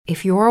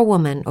If you're a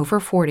woman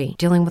over 40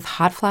 dealing with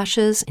hot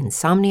flashes,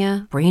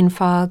 insomnia, brain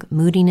fog,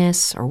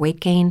 moodiness, or weight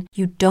gain,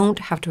 you don't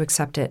have to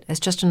accept it as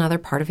just another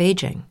part of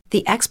aging.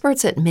 The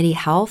experts at MIDI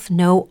Health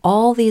know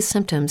all these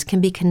symptoms can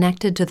be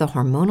connected to the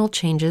hormonal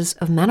changes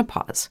of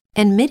menopause.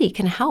 And MIDI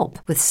can help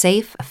with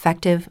safe,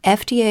 effective,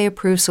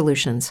 FDA-approved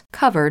solutions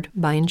covered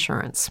by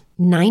insurance.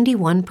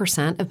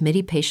 91% of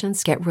MIDI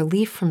patients get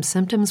relief from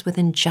symptoms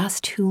within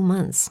just 2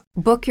 months.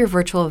 Book your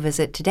virtual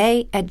visit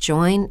today at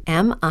joinmidi.com.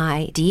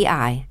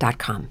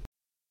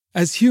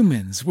 As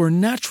humans, we're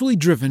naturally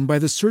driven by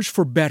the search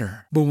for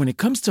better. But when it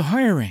comes to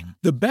hiring,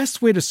 the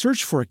best way to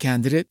search for a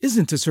candidate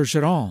isn't to search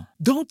at all.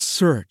 Don't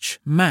search,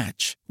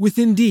 match with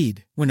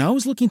Indeed. When I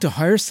was looking to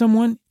hire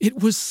someone,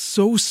 it was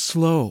so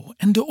slow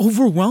and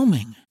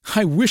overwhelming.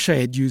 I wish I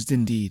had used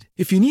Indeed.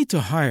 If you need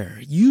to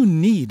hire, you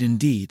need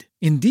Indeed.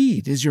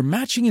 Indeed is your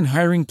matching and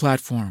hiring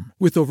platform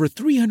with over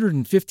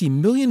 350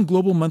 million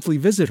global monthly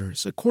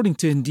visitors, according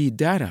to Indeed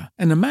data,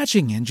 and a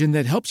matching engine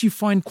that helps you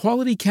find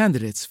quality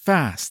candidates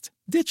fast.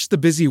 Ditch the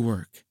busy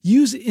work.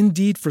 Use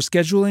Indeed for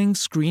scheduling,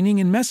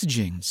 screening, and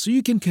messaging so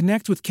you can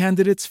connect with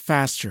candidates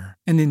faster.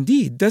 And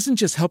Indeed doesn't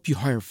just help you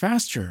hire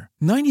faster.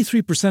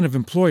 93% of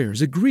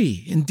employers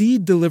agree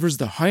Indeed delivers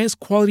the highest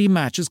quality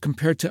matches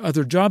compared to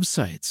other job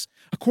sites,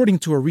 according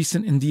to a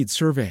recent Indeed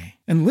survey.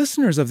 And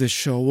listeners of this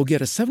show will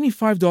get a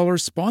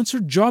 $75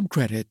 sponsored job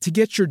credit to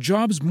get your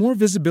jobs more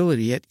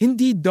visibility at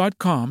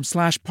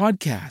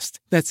Indeed.com/podcast.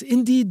 That's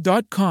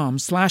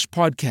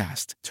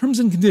Indeed.com/podcast. Terms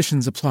and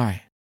conditions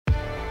apply.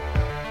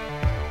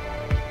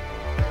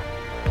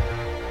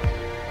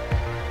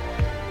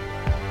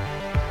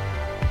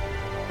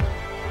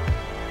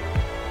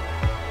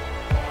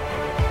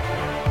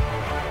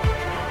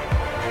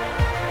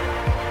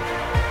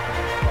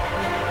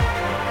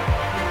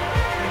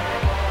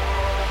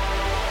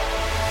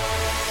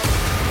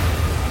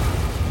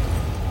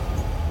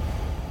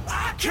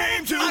 I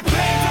came to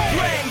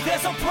play,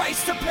 there's a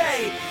price to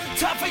pay.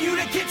 Time for you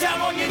to get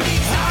down on your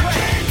knees and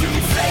pray. You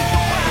can say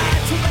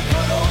goodbye to the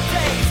good old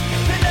days.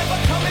 They're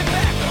never coming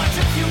back, watch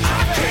your future fade.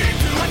 I came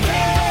to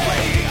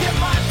play to get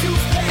my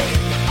dues paid.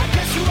 I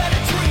guess you had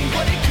a dream,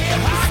 but it can't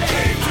be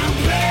saved. I'm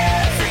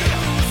here to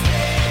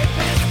stay,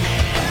 best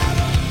get out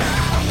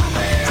of my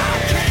way.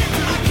 I came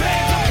to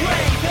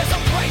play, there's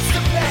a price to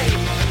pay.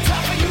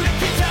 Time for you to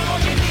get down on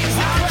your knees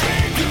and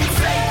pray. You can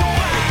say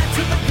goodbye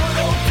to the good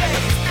old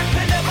days.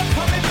 They're never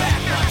coming back,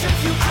 watch your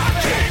future fade. I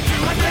came to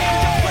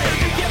play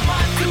to get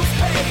my dues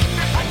paid.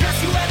 I guess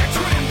you had a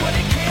dream, but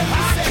it can't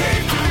be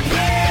saved. I'm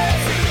here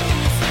to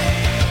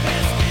stay,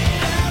 best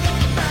get out of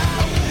my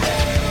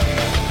way.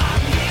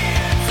 I'm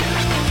here to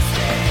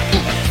stay,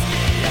 best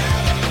get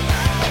out of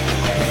my way.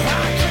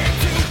 I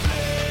came to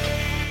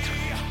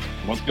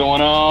play. What's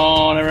going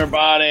on,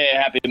 everybody?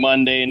 Happy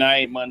Monday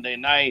night.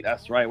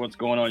 That's right. What's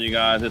going on, you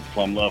guys? It's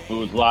Plum Love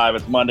Foods Live.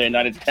 It's Monday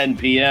night. It's 10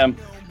 p.m.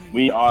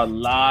 We are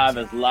live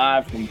as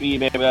live can be,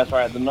 baby. That's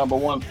right. The number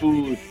one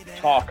food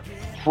talk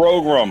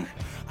program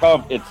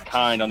of its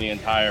kind on the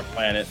entire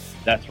planet.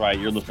 That's right.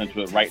 You're listening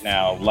to it right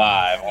now,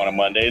 live on a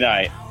Monday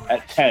night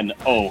at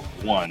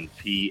 10:01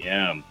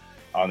 p.m.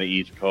 on the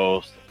East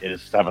Coast. It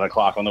is 7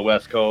 o'clock on the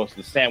West Coast.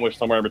 The sandwich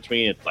somewhere in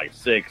between. It's like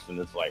 6 and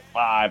it's like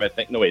 5, I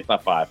think. No, wait, it's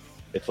not 5.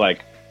 It's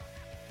like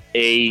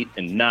 8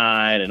 and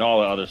 9 and all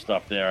the other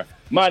stuff there.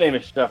 My name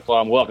is Chef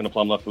Plum. Welcome to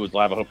Plum Love Foods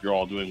Live. I hope you're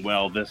all doing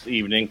well this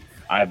evening.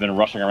 I've been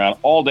rushing around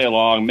all day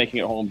long,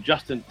 making it home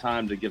just in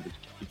time to give the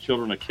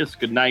children a kiss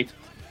goodnight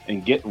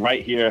and get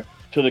right here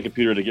to the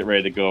computer to get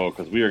ready to go,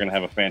 because we are going to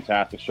have a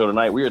fantastic show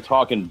tonight. We are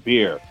talking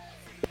beer.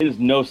 It is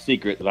no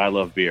secret that I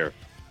love beer.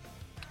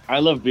 I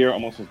love beer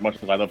almost as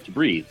much as I love to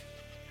breathe,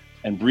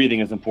 and breathing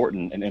is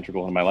important and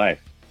integral in my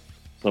life.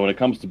 So when it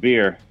comes to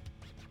beer,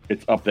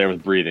 it's up there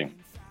with breathing.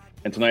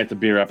 And tonight's a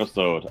beer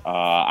episode.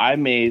 I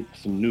made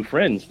some new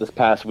friends this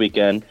past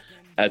weekend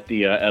at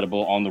the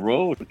Edible on the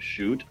Road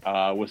shoot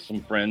with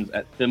some friends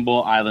at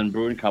Thimble Island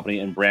Brewing Company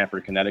in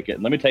Branford, Connecticut.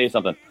 And let me tell you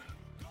something.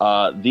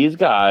 These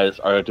guys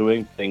are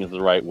doing things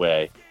the right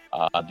way.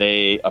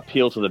 They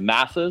appeal to the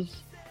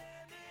masses,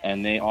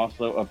 and they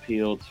also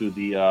appeal to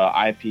the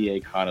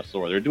IPA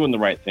connoisseur. They're doing the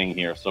right thing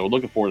here. So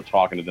looking forward to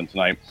talking to them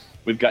tonight.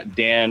 We've got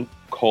Dan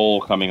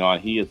Cole coming on.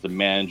 He is the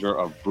manager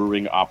of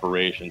brewing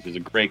operations. He's a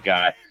great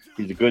guy.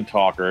 He's a good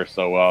talker.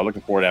 So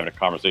looking forward to having a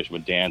conversation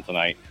with Dan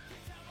tonight.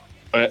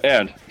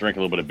 And drink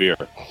a little bit of beer.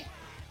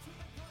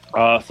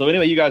 So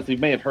anyway, you guys, you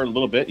may have heard a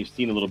little bit. You've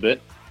seen a little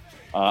bit.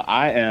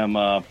 I am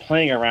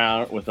playing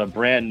around with a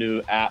brand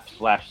new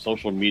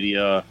app/social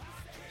media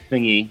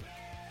thingy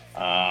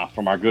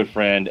from our good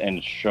friend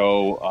and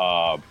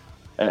show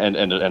and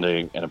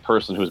a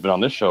person who's been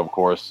on this show, of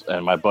course,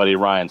 and my buddy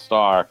Ryan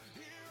Starr.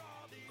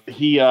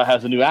 He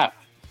has a new app,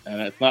 and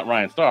it's not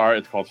Ryan Starr.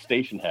 It's called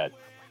Stationhead.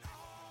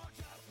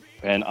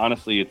 And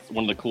honestly, it's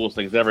one of the coolest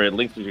things ever. It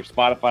links with your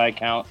Spotify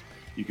account.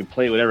 You can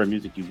play whatever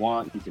music you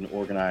want. You can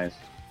organize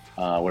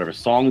whatever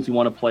songs you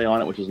want to play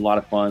on it, which is a lot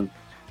of fun.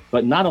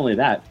 But not only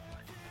that,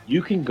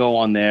 you can go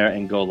on there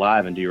and go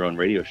live and do your own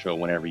radio show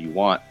whenever you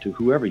want to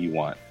whoever you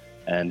want.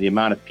 And the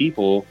amount of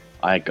people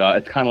Like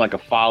it's kind of like a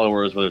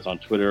followers, whether it's on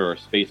Twitter or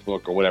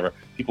Facebook or whatever.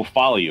 People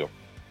follow you,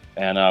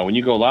 and when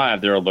you go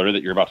live, they're alerted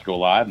that you're about to go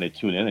live, and they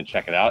tune in and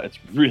check it out. It's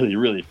really,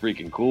 really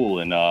freaking cool,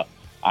 and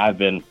I've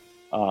been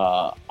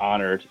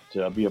honored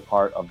to be a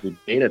part of the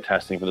beta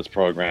testing for this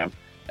program.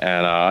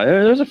 And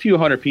there's a few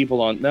hundred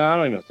people on. No, I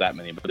don't even know if it's that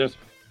many, but there's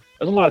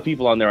a lot of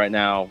people on there right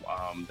now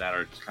that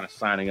are just kind of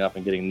signing up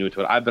and getting new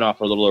to it. I've been off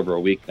for a little over a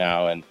week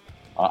now, and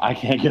I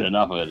can't get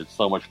enough of it. It's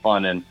so much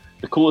fun. And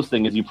the coolest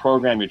thing is you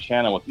program your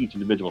channel with each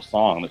individual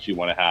song that you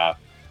want to have,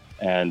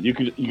 and you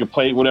can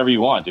play whatever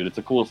you want, dude. It's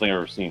the coolest thing I've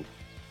ever seen.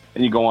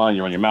 And you go on,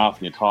 you run your mouth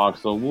and you talk.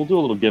 So we'll do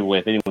a little giveaway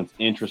if anyone's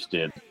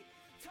interested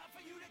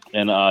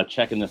in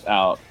checking this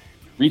out.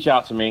 Reach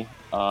out to me.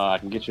 I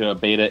can get you a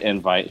beta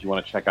invite if you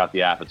want to check out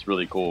the app. It's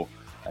really cool,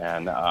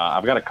 and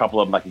I've got a couple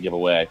of them I can give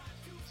away.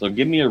 So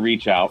give me a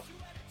reach out.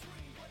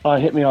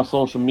 Hit me on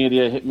social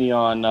media. Hit me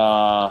on the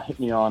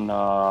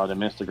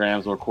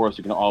Instagrams, or of course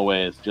you can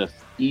always just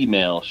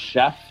email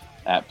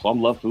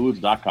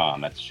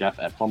chef@plumlovefoods.com. That's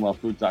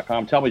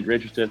chef@plumlovefoods.com. Tell me if you're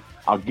interested.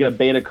 I'll get a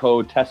beta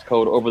code, test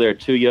code over there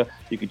to you.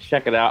 You can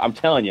check it out. I'm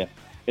telling you,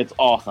 it's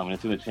awesome, and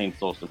it's going to change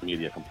social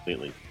media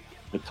completely.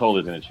 It totally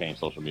is going to change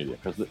social media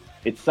because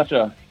it's such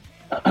a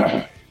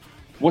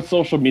what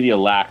social media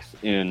lacks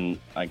in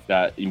like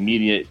that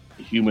immediate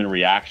human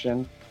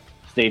reaction,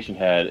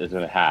 Stationhead is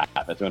going to have.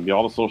 It's going to be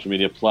all the social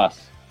media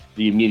plus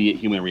the immediate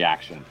human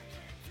reaction.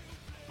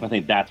 I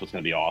think that's what's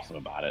going to be awesome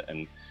about it,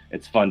 and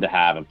it's fun to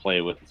have and play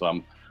with. So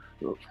I'm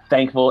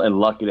thankful and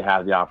lucky to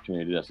have the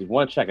opportunity to do this. If you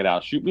want to check it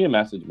out, shoot me a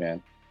message,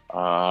 man.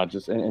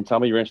 Just and tell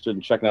me you're interested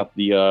in checking out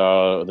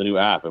the new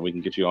app, and we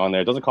can get you on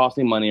there. It doesn't cost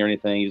any money or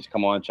anything. You just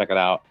come on and check it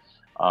out,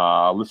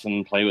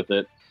 listen, play with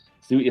it.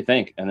 See what you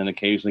think, and then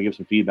occasionally give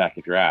some feedback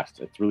if you're asked.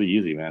 It's really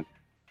easy, man,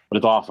 but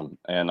it's awesome,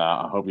 and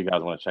I hope you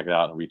guys want to check it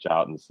out and reach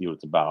out and see what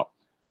it's about.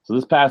 So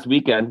this past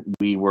weekend,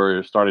 we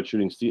started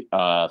shooting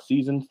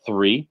season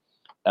 3,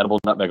 Edible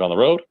Nutmeg on the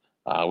Road.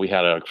 We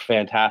had a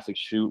fantastic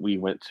shoot. We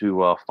went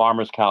to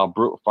Farmer's Cow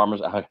Brewing.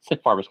 I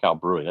said Farmer's Cow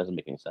Brewing. That doesn't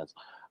make any sense.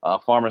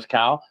 Farmer's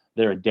Cow.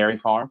 They're a dairy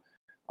farm.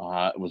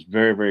 It was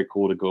very, very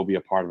cool to go be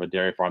a part of a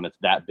dairy farm that's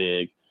that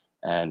big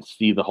and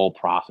see the whole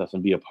process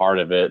and be a part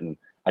of it. And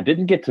I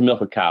didn't get to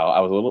milk a cow. I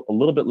was a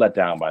little bit let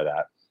down by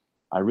that.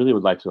 I really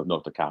would like to have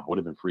milked a cow. It would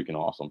have been freaking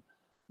awesome.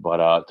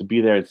 But to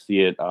be there and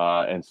see it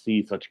and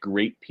see such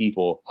great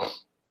people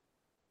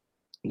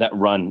that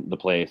run the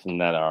place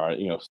and that are,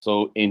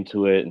 so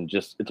into it, and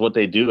just it's what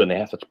they do, and they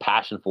have such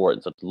passion for it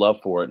and such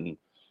love for it. And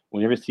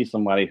when you ever see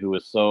somebody who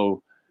is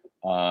so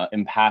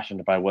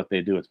impassioned by what they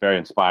do, it's very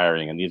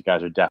inspiring. And these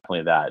guys are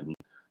definitely that, and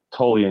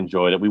totally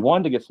enjoyed it. We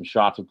wanted to get some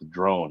shots with the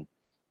drone.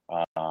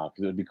 Because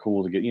it would be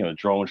cool to get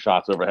drone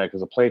shots overhead,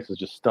 because the place is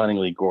just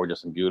stunningly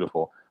gorgeous and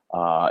beautiful.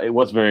 It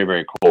was very,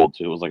 very cold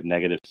too. It was like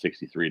negative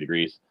 63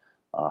 degrees,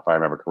 if I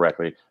remember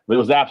correctly. But it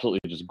was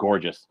absolutely just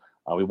gorgeous.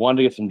 We wanted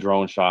to get some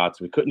drone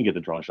shots. We couldn't get the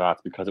drone shots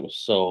because it was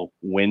so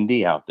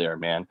windy out there,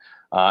 man.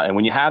 And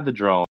when you have the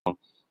drone,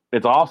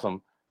 it's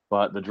awesome,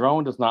 but the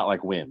drone does not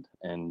like wind,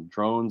 and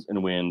drones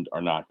and wind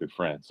are not good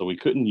friends. So we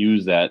couldn't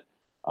use that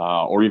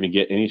or even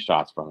get any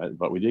shots from it,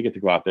 but we did get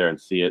to go out there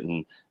and see it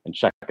and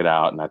check it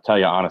out. And I tell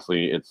you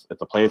honestly, it's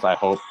a place I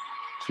hope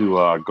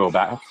to go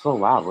back. That's so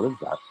loud. What is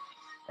that?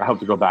 I hope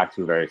to go back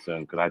to very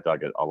soon because I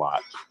dug it a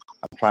lot.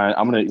 What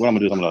I'm gonna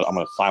do is I'm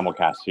gonna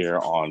simulcast here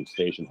on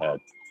Stationhead.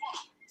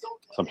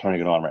 So I'm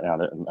turning it on right now,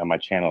 and my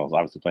channel is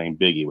obviously playing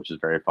Biggie, which is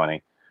very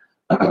funny.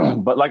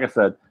 But like I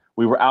said,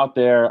 we were out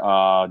there,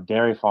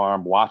 dairy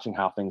farm, watching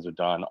how things are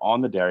done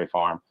on the dairy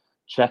farm,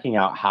 checking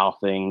out how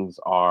things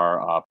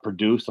are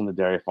produced on the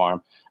dairy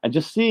farm, and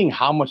just seeing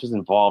how much is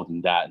involved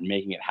in that and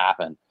making it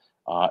happen.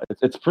 It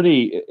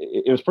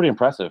was pretty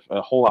impressive.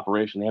 A whole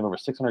operation. They have over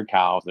 600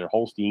 cows. They're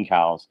Holstein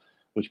cows,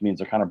 which means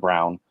they're kind of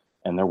brown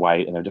and they're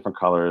white and they're different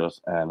colors.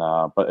 And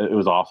but it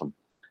was awesome,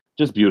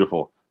 just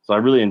beautiful. So I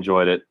really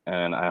enjoyed it,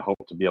 and I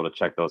hope to be able to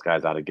check those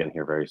guys out again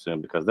here very soon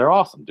because they're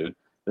awesome, dude.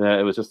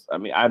 It was just,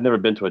 I've never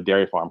been to a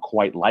dairy farm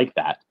quite like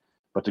that,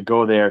 but to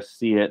go there,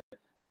 see it,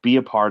 be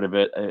a part of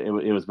it,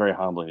 it was very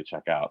humbling to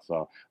check out.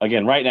 So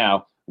again, right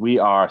now we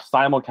are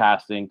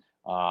simulcasting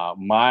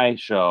my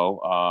show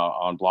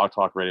on Blog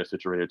Talk Radio,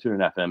 Stitcher Radio,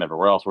 TuneIn FM,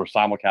 everywhere else. We're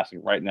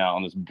simulcasting right now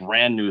on this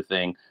brand new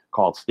thing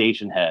called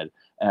Stationhead.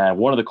 And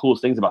one of the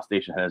coolest things about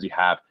Stationhead is you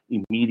have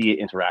immediate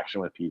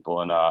interaction with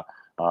people. And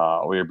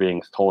we are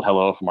being told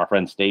hello from our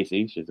friend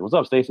Stacy. She said, "What's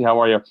up, Stacy? How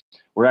are you?"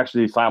 We're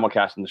actually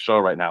simulcasting the show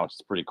right now, which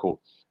is pretty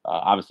cool.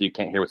 Obviously, you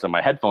can't hear what's in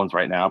my headphones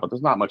right now, but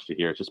there's not much to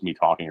hear. It's just me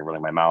talking and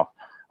running my mouth.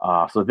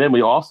 So then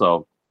we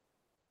also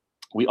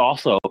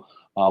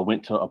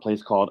went to a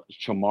place called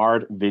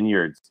Chamard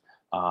Vineyards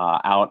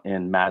out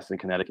in Madison,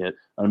 Connecticut.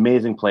 An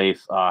amazing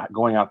place.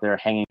 Going out there,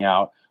 hanging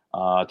out,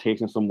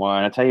 tasting some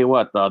wine. I tell you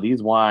what,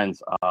 these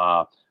wines,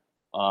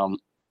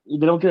 they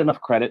don't get enough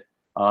credit.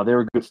 They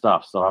were good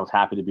stuff. So I was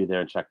happy to be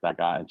there and check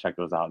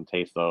those out and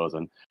taste those.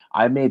 And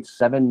I made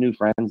 7 new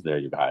friends there,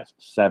 you guys.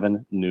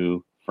 7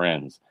 new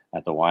friends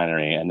at the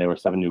winery, and they were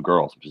 7 new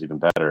girls, which is even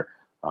better.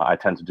 I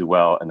tend to do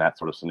well in that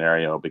sort of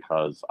scenario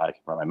because I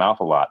can run my mouth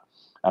a lot.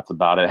 That's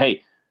about it.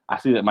 Hey, I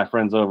see that my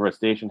friends over at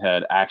Station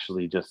Head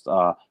actually just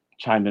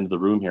chimed into the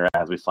room here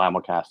as we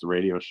simulcast the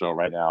radio show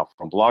right now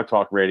from Blog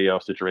Talk Radio,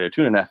 Stitcher Radio,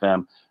 TuneIn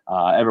FM,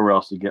 everywhere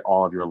else you get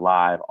all of your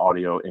live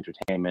audio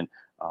entertainment.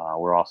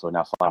 We're also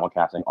now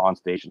simulcasting on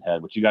Station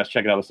Head, which you guys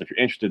check it out. Listen, if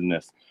you're interested in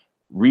this,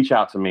 reach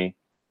out to me,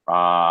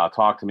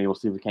 talk to me. We'll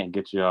see if we can't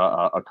get you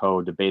a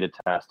code to beta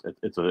test.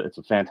 It's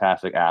a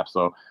fantastic app.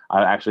 So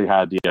I actually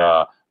had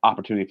the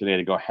opportunity today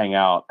to go hang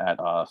out at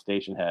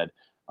Station Head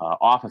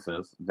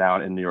offices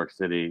down in New York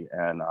City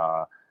and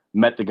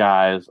met the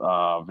guys,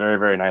 very,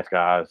 very nice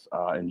guys,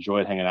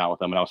 enjoyed hanging out with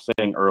them. And I was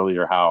saying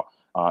earlier how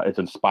it's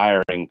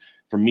inspiring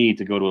for me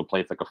to go to a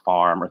place like a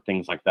farm or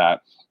things like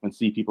that and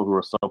see people who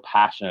are so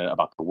passionate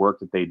about the work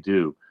that they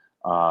do.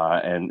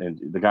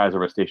 And the guys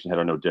over at Station Head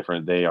are no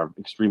different. They are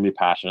extremely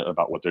passionate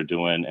about what they're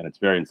doing, and it's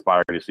very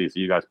inspiring to see. So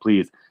you guys,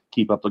 please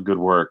keep up the good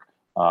work.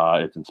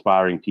 It's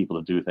inspiring people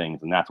to do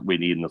things, and that's what we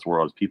need in this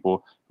world is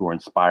people who are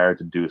inspired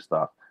to do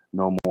stuff.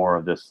 No more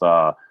of this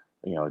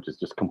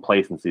just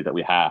complacency that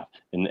we have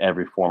in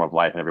every form of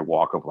life and every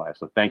walk of life.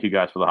 So thank you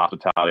guys for the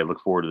hospitality. I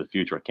look forward to the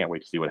future. I can't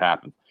wait to see what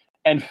happens.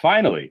 And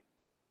finally,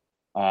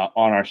 on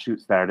our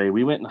shoot Saturday,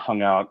 we went and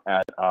hung out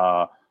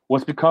at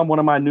what's become one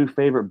of my new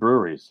favorite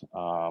breweries.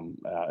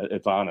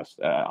 It's honest.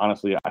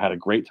 Honestly, I had a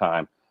great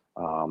time.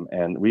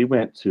 And we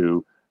went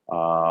to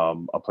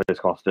a place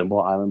called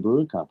Thimble Island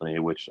Brewing Company,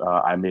 which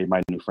I made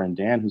my new friend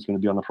Dan, who's going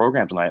to be on the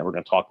program tonight. We're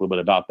going to talk a little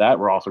bit about that.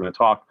 We're also going to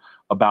talk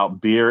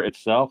about beer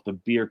itself, the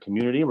beer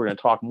community. We're going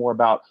to talk more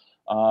about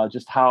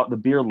just how the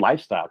beer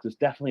lifestyle, 'cause it's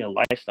definitely a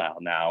lifestyle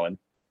now. And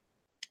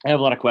I have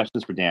a lot of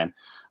questions for Dan.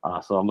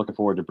 So I'm looking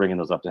forward to bringing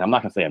those up to him. I'm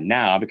not going to say them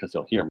now because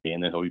he'll hear me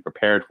and then he'll be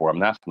prepared for them.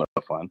 That's no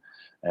fun.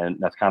 And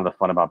that's kind of the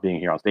fun about being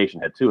here on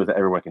Station Head too, is that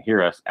everyone can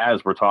hear us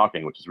as we're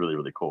talking, which is really,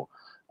 really cool.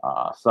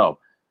 So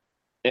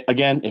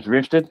again, if you're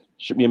interested,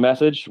 shoot me a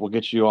message. We'll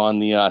get you on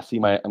the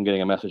I'm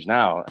getting a message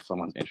now if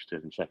someone's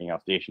interested in checking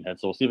out Station Head.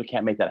 So we'll see if we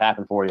can't make that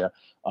happen for you.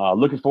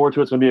 Looking forward to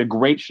it. It's going to be a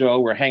great show.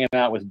 We're hanging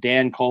out with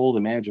Dan Cole, the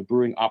manager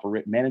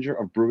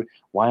of brewing.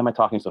 Why am I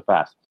talking so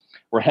fast?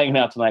 We're hanging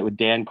out tonight with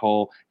Dan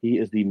Cole. He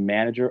is the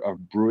manager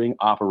of brewing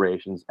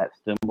operations at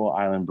Thimble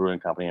Island Brewing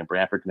Company in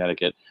Brantford,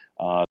 Connecticut.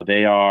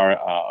 They are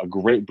a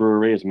great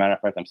brewery. As a matter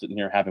of fact, I'm sitting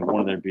here having one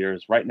of their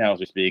beers right now as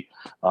we speak.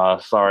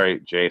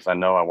 Sorry, Jace. I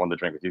know I wanted to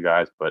drink with you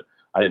guys, but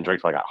I didn't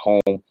drink till I got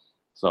home.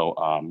 So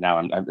now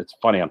it's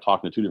funny. I'm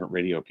talking to two different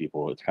radio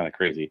people. It's kind of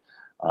crazy.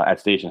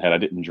 At Station Head, I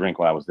didn't drink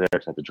while I was there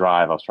because I had to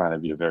drive. I was trying to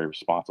be a very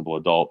responsible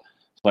adult,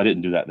 so I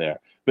didn't do that there.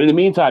 But in the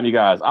meantime, you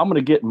guys, I'm going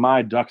to get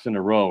my ducks in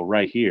a row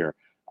right here.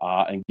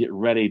 And get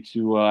ready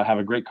to have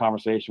a great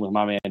conversation with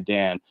my man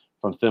Dan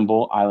from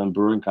Thimble Island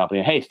Brewing Company.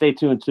 And hey, stay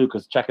tuned too,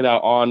 because check it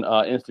out on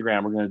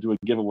Instagram. We're going to do a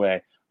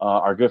giveaway.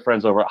 Our good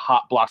friends over at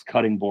Hot Blocks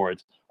Cutting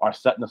Boards are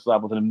setting us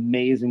up with an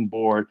amazing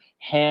board,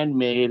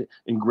 handmade,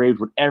 engraved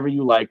whatever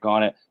you like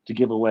on it to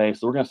give away.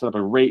 So we're going to set up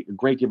a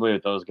great giveaway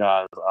with those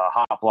guys.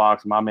 Hot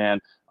Blocks, my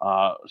man,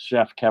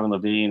 Chef Kevin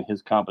Levine,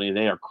 his company,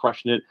 they are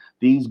crushing it.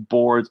 These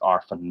boards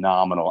are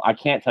phenomenal. I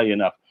can't tell you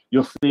enough.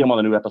 You'll see them on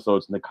the new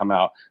episodes when they come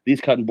out. These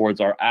cutting boards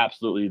are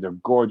they're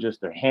gorgeous.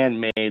 They're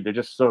handmade. They're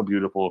just so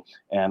beautiful.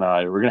 And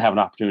we're going to have an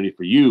opportunity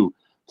for you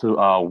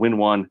to win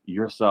one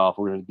yourself.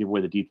 We're going to give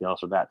away the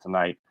details for that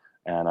tonight.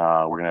 And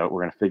we're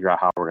going to figure out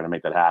how we're going to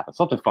make that happen.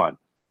 Something fun.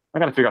 I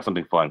got to figure out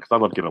something fun because I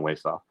love giving away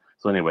stuff.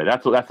 So anyway,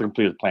 that's the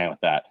complete plan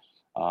with that.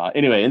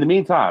 Anyway, in the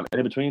meantime,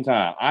 in between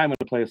time, I'm going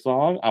to play a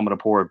song. I'm going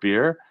to pour a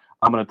beer.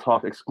 I'm going to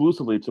talk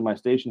exclusively to my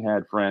Station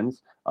Head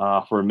friends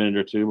for a minute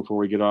or two before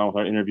we get on with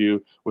our interview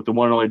with the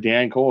one and only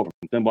Dan Cole from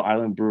Thimble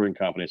Island Brewing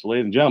Company. So,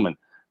 ladies and gentlemen,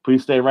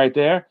 please stay right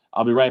there.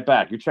 I'll be right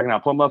back. You're checking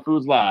out Plum Love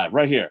Foods Live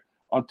right here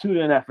on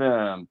TuneIn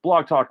FM,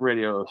 Blog Talk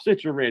Radio,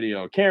 Stitcher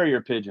Radio,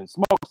 Carrier Pigeon,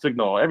 Smoke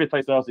Signal, every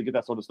place else you get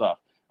that sort of stuff.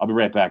 I'll be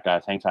right back,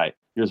 guys. Hang tight.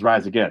 Here's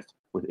Rise Against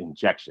with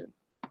Injection.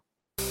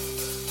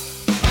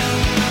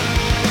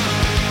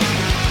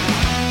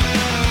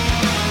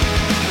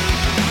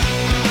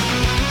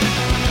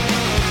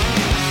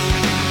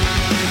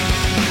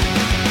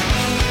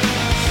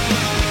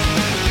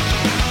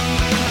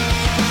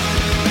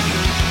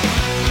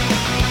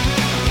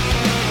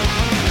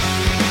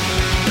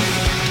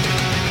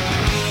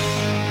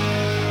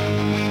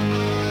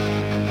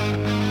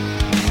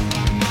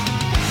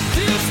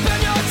 Do you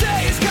spend your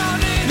days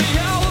counting the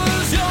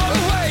hours you're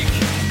awake?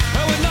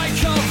 And when night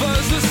comes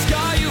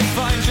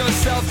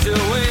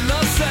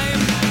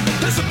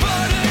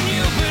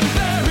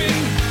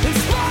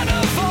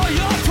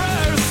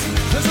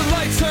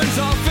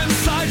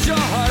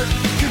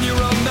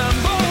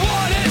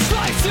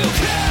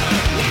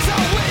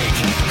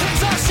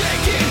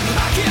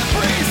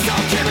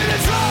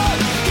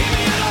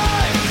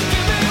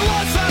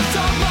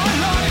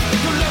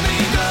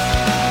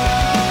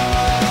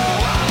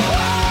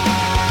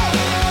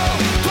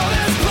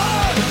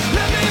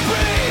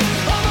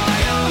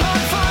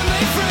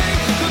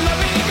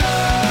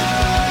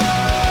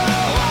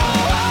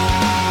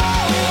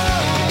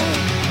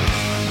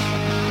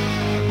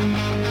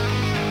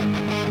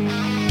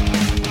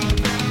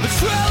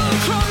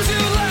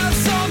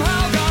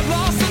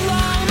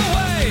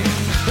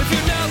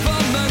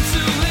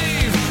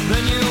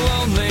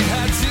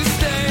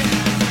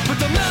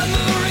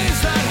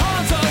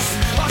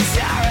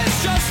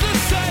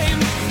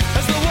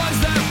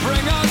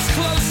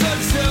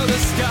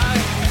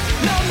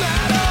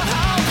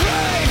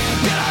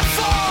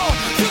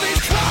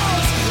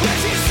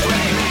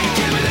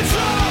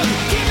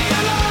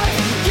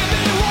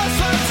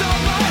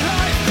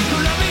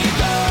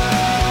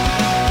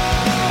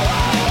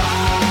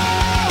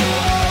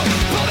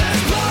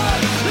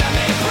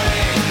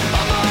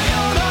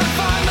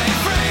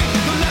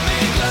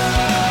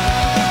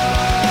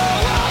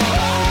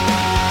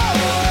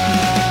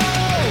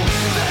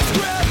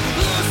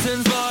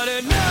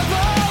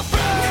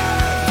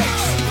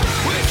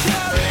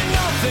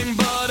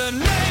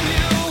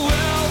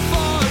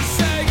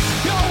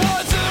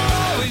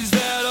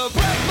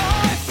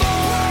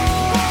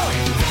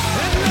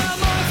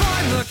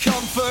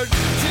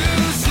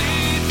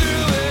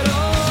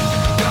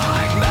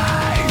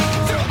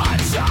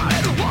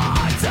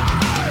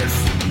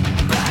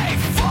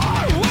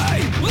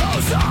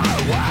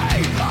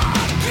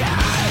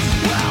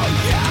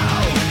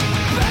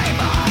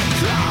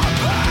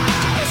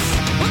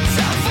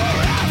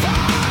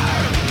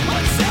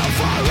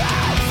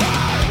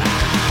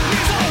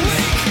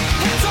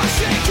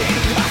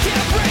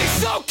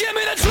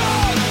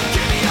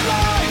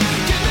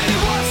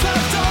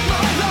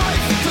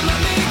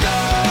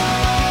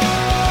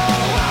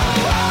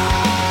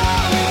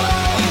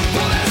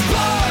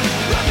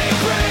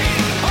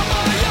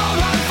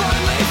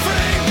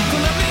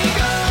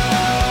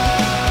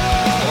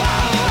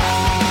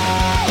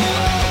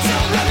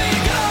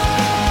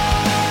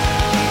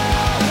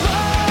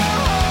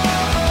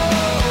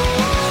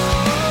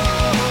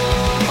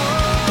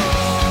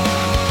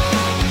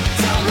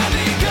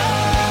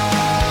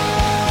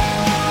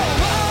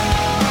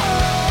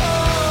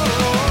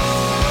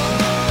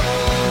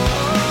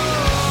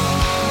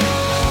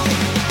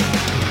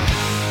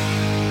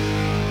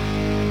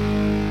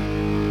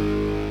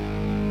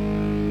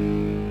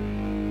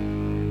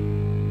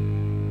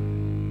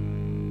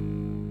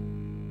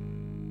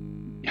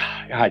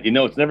God,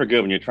 it's never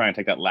good when you're trying to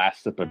take that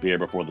last sip of beer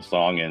before the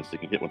song ends so you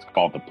can hit what's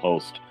called the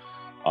post.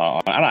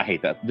 And I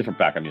hate that. Different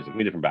background music.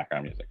 Different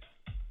background music.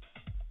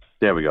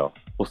 There we go.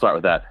 We'll start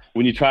with that.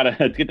 When you try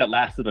to get that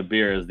last sip of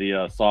beer as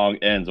the song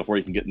ends before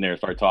you can get in there and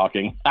start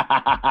talking.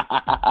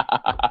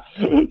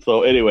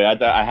 So anyway,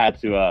 I had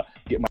to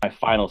get my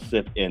final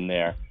sip in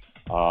there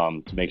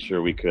to make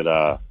sure we could,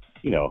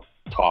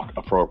 talk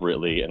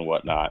appropriately and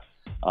whatnot.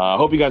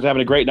 Hope you guys are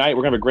having a great night.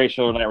 We're going to have a great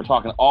show tonight. We're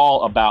talking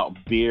all about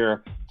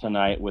beer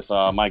tonight with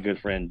my good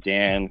friend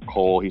Dan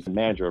Cole. He's the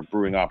manager of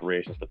brewing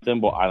operations for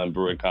Thimble Island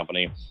Brewing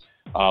Company.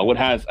 What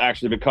has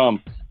actually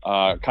become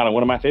kind of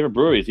one of my favorite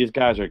breweries. These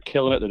guys are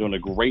killing it. They're doing a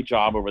great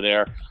job over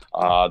there.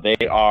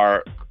 They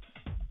are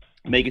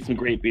making some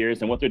great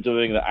beers, and what they're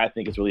doing that I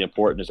think is really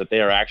important is that they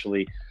are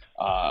actually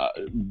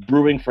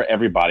brewing for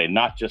everybody,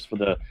 not just for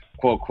the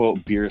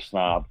quote beer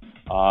snob.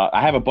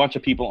 I have a bunch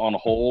of people on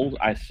hold.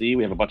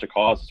 We have a bunch of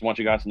calls. Just want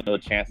you guys to know the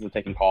chances of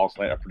taking calls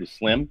tonight are pretty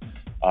slim.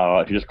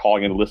 If you're just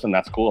calling in to listen,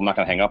 that's cool. I'm not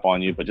going to hang up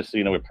on you, but just so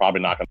you know, we're probably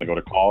not going to go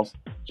to calls.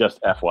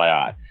 Just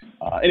FYI.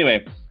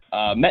 Anyway,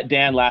 met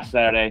Dan last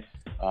Saturday.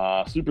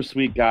 Super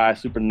sweet guy,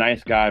 super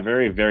nice guy,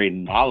 very, very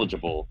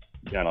knowledgeable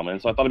gentleman.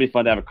 So I thought it'd be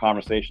fun to have a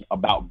conversation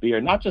about beer,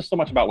 not just so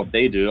much about what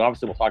they do.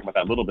 Obviously, we'll talk about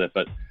that a little bit,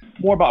 but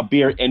more about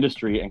beer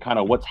industry and kind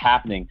of what's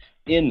happening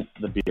in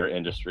the beer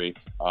industry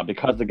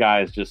because the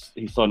guy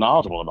he's so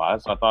knowledgeable about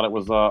it. So I thought it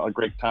was a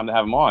great time to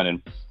have him on.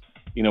 And,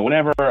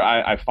 whenever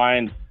I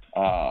find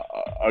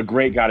a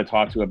great guy to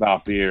talk to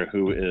about beer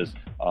who is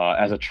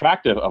as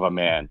attractive of a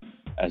man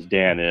as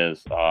Dan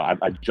is,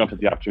 I jumped at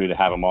the opportunity to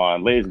have him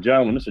on. Ladies and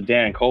gentlemen, Mr.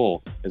 Dan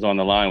Cole is on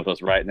the line with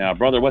us right now.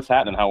 Brother, what's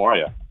happening? How are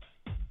you?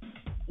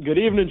 Good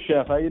evening,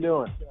 Chef. How you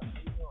doing?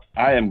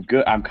 I am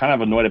good. I'm kind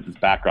of annoyed at this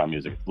background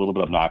music. It's a little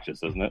bit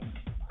obnoxious, isn't it?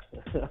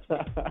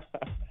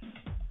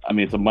 I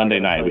mean, it's a Monday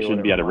night. We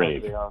shouldn't be at a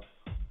rave. The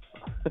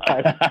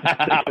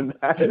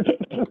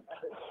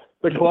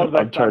clubs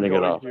I started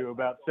going to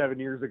about 7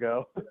 years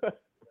ago.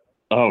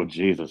 Oh,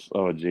 Jesus.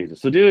 So,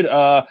 dude,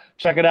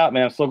 check it out,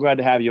 man. I'm so glad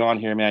to have you on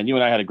here, man. You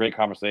and I had a great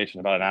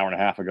conversation about an hour and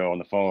a half ago on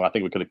the phone. I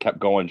think we could have kept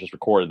going, just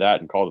recorded that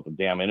and called it the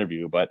damn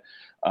interview. But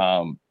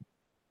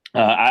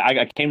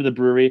I came to the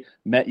brewery,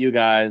 met you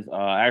guys,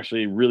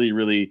 actually really,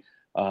 really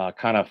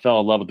kind of fell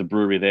in love with the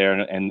brewery there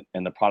and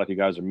the product you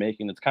guys are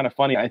making. It's kind of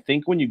funny. I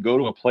think when you go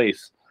to a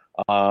place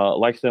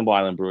like Thimble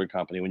Island Brewing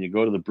Company, when you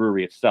go to the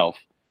brewery itself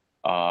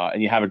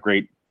and you have a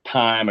great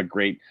time,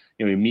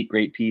 you meet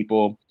great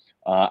people,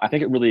 I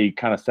think it really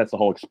kind of sets the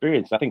whole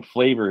experience. I think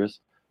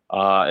flavors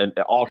and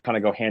all kind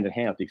of go hand in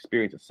hand with the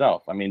experience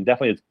itself. I mean,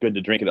 definitely it's good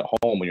to drink it at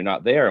home when you're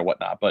not there or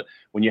whatnot, but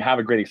when you have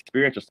a great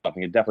experience or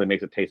something, it definitely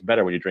makes it taste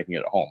better when you're drinking it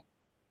at home.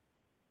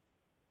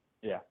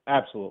 Yeah,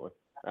 absolutely.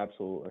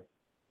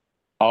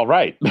 All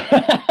right.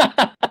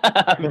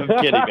 I'm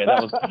kidding, man.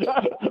 That was...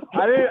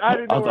 I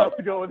didn't know where else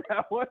to go with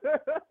that one.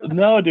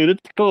 No, dude,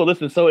 it's cool.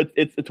 Listen, so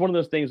it's one of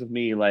those things with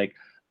me, like,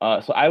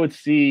 so I would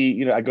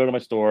see, I go to my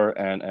store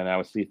and I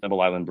would see Thimble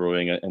Island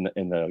Brewing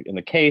in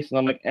the case, and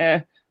I'm like,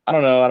 I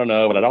don't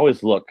know, but I'd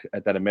always look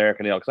at that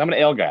American ale because I'm an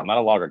ale guy, I'm not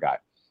a lager guy,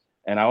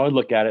 and I would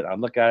look at it, and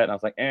I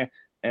was like, and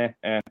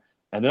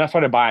then I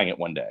started buying it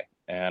one day,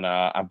 and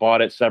I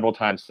bought it several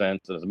times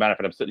since. As a matter of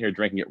fact, I'm sitting here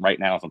drinking it right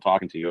now as I'm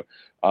talking to you.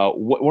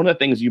 One of the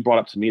things you brought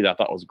up to me that I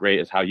thought was great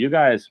is how you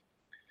guys,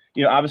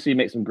 obviously you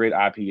make some great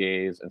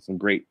IPAs and some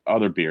great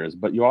other beers,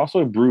 but you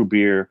also brew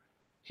beer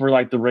for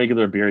like the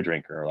regular beer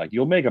drinker. Like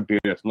you'll make a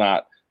beer that's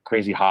not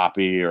crazy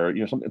hoppy or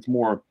something. It's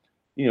more,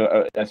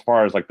 as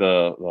far as like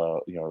the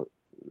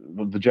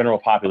general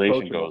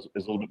population goes,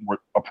 is a little bit more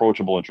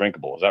approachable and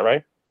drinkable. Is that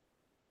right?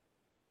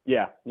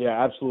 Yeah,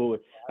 absolutely.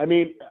 I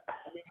mean,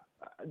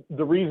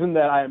 the reason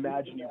that I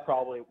imagine you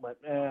probably went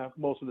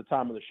most of the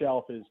time on the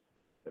shelf is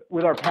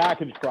with our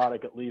packaged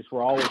product, at least,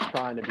 we're always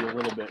trying to be a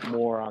little bit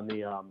more on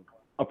the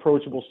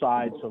approachable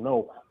side. So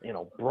no,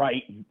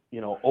 bright,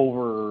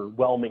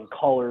 overwhelming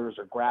colors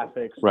or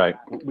graphics. Right.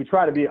 We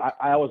try to be,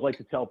 I always like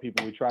to tell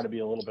people we try to be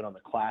a little bit on the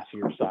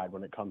classier side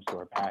when it comes to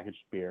our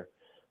packaged beer.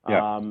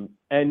 Yeah.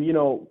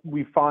 And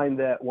we find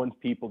that once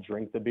people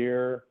drink the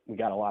beer, we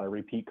got a lot of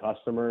repeat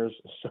customers.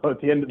 So at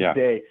the end of the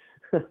day,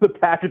 the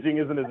packaging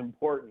isn't as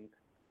important.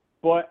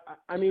 But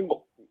I mean,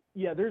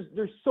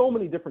 there's so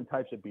many different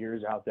types of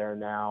beers out there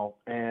now,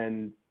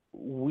 and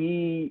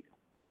we,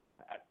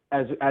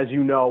 as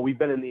you know, we've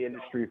been in the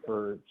industry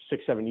for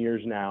 6-7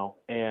 years now,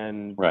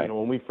 and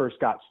when we first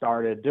got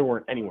started, there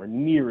weren't anywhere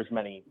near as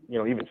many,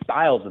 even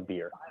styles of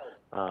beer.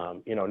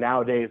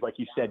 Nowadays, like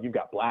you said, you've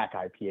got black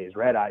IPAs,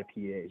 red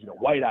IPAs,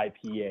 white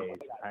IPAs,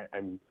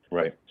 and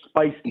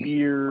spiced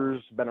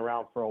beers, been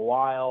around for a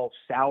while.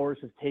 Sours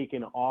have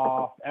taken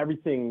off.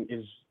 Everything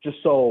is just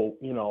so,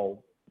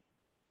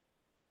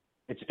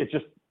 it's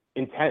just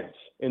intense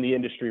in the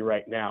industry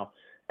right now.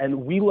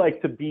 And we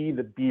like to be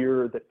the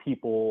beer that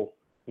people,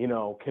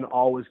 can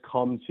always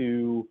come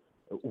to.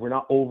 We're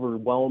not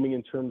overwhelming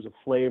in terms of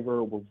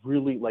flavor. We're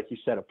really, like you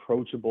said,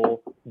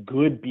 approachable,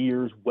 good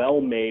beers,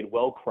 well-made,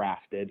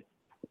 well-crafted.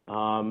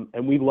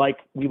 And we like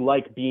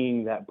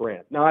being that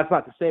brand. Now, that's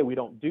not to say we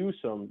don't do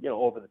some,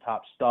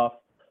 over-the-top stuff.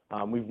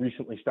 We've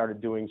recently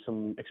started doing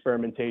some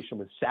experimentation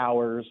with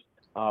sours,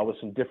 with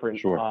some different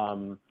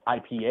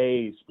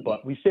IPAs,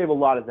 but we save a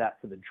lot of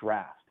that for the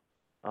draft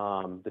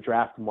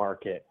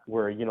market,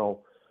 where,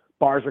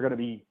 bars are going to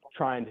be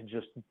trying to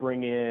just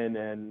bring in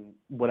and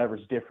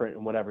whatever's different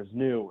and whatever's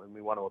new, and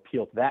we want to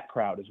appeal to that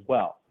crowd as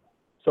well.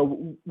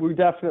 So we're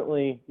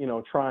definitely,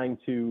 trying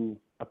to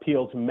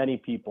appeal to many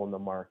people in the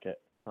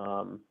market,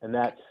 and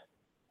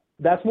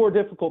that's more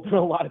difficult than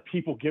a lot of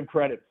people give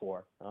credit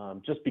for,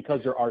 just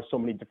because there are so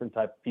many different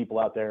types of people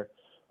out there,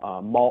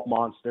 malt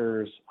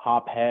monsters,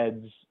 hop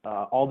heads,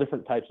 all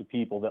different types of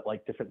people that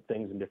like different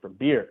things in different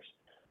beers.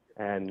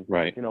 And,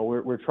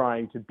 we're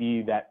trying to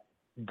be that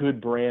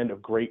good brand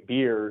of great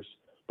beers,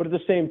 but at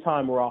the same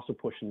time, we're also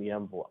pushing the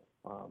envelope.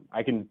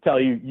 I can tell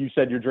you, you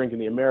said you're drinking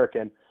the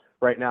American.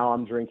 Right now,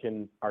 I'm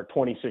drinking our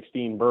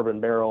 2016 bourbon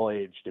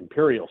barrel-aged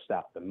Imperial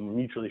Stout, the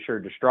Mutually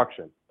Assured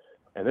Destruction.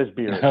 And this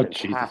beer is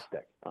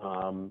fantastic.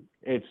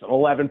 It's an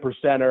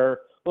 11%er,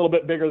 a little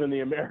bit bigger than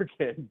the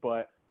American,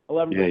 but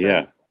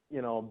 11%,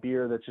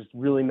 beer that's just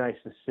really nice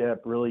to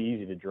sip, really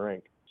easy to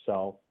drink.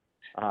 So,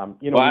 I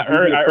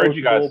urge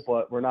you guys,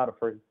 but we're not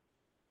afraid.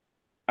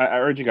 I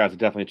urge you guys to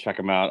definitely check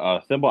them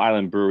out.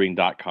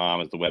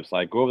 ThimbleIslandBrewing.com is the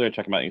website. Go over there,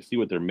 check them out, and see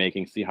what they're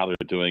making, see how they're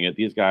doing it.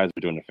 These guys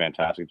are doing a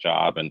fantastic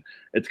job, and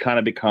it's kind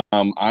of become,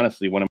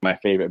 honestly, one of my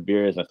favorite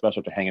beers, especially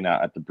after hanging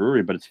out at the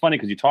brewery. But it's funny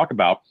because you talk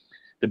about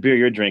the beer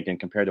you're drinking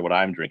compared to what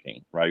I'm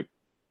drinking, right?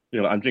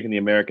 I'm drinking the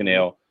American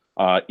Ale,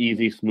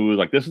 easy, smooth.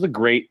 Like, this is a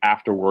great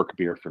after-work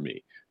beer for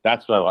me.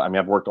 That's what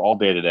I've worked all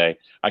day today.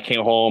 I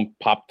came home,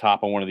 popped the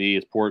top on one of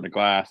these, poured it in a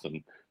glass,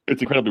 and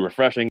it's incredibly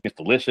refreshing. It's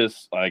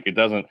delicious. Like, it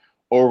doesn't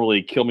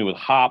overly kill me with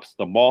hops.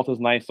 The malt is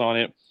nice on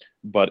it,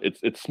 but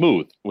it's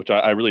smooth, which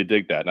I really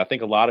dig that. And I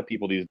think a lot of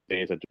people these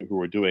days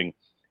who are doing,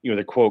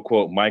 the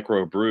quote,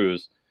 micro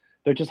brews,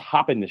 they're just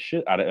hopping the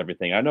shit out of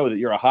everything. I know that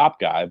you're a hop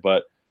guy,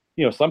 but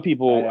some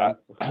people,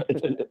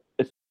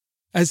 it's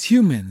As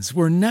humans,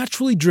 we're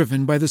naturally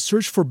driven by the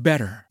search for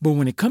better. But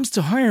when it comes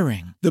to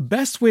hiring, the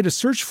best way to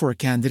search for a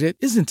candidate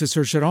isn't to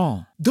search at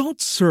all.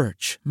 Don't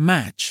search,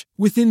 match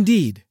with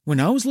Indeed. When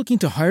I was looking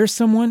to hire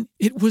someone,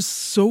 it was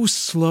so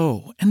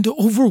slow and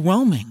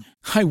overwhelming.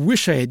 I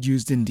wish I had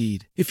used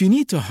Indeed. If you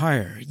need to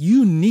hire,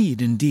 you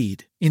need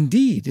Indeed.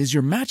 Indeed is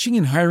your matching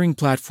and hiring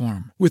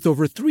platform with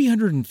over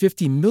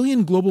 350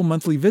 million global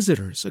monthly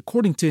visitors,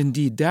 according to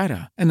Indeed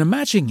data, and a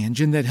matching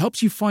engine that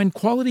helps you find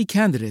quality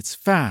candidates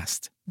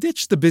fast.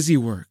 Ditch the busy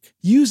work.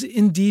 Use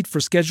Indeed for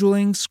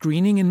scheduling,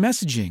 screening, and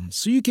messaging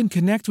so you can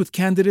connect with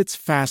candidates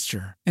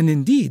faster. And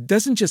Indeed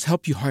doesn't just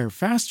help you hire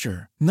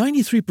faster.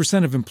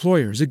 93% of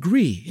employers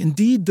agree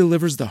Indeed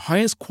delivers the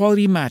highest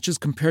quality matches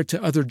compared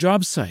to other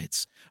job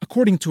sites,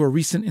 according to a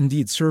recent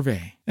Indeed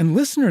survey. And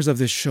listeners of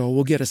this show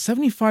will get a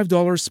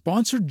 $75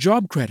 sponsored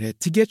job credit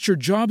to get your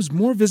jobs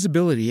more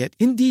visibility at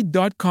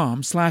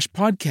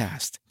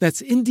Indeed.com/podcast.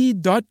 That's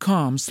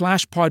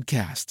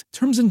Indeed.com/podcast.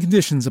 Terms and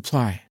conditions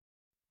apply.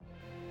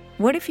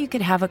 What if you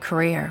could have a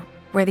career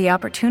where the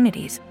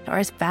opportunities are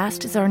as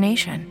vast as our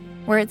nation,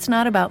 where it's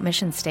not about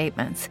mission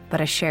statements, but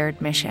a shared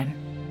mission?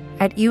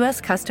 At U.S.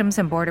 Customs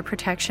and Border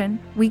Protection,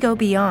 we go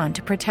beyond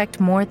to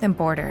protect more than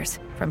borders.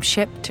 From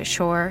ship to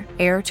shore,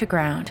 air to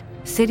ground,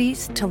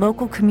 cities to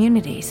local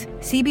communities,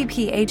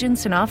 CBP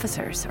agents and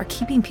officers are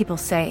keeping people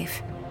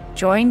safe.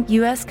 Join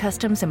U.S.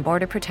 Customs and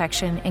Border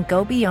Protection and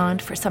go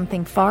beyond for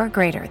something far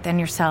greater than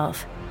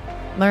yourself.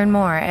 Learn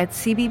more at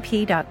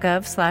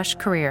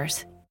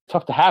cbp.gov/careers.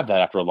 Tough to have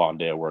that after a long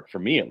day of work, for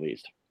me at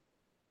least.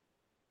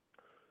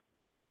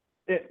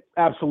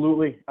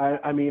 Absolutely.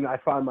 I mean, I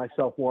find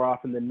myself more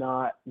often than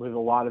not with a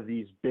lot of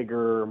these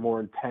bigger, more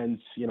intense,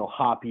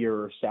 hoppier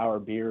or sour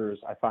beers.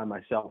 I find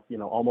myself,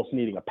 almost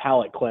needing a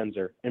palate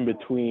cleanser in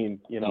between,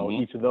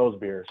 each of those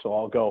beers. So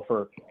I'll go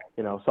for,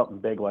 something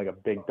big like a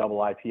big double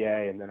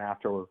IPA, and then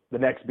after the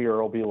next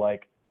beer will be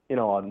like,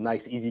 a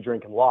nice easy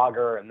drinking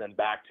lager, and then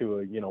back to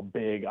a,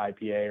 big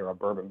IPA or a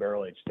bourbon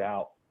barrel aged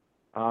stout.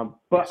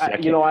 But I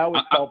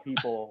always tell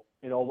people,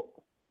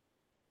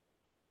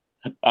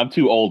 I'm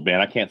too old, man.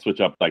 I can't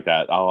switch up like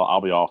that. I'll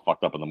be all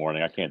fucked up in the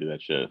morning. I can't do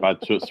that shit. If I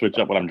switch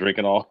up what I'm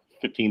drinking all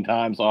 15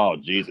 times, oh,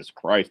 Jesus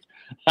Christ.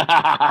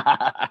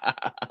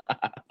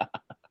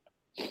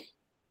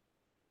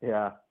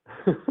 Yeah.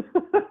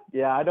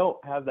 Yeah, I don't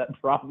have that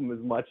problem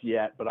as much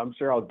yet, but I'm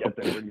sure I'll get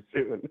there pretty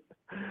soon.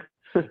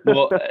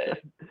 Well,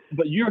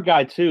 but you're a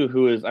guy too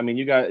who is,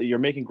 you're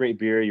making great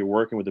beer, you're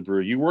working with the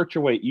brewery. You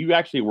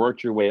actually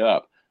worked your way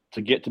up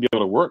to get to be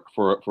able to work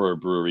for a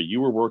brewery.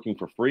 You were working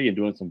for free and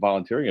doing some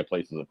volunteering at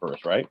places at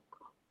first, right?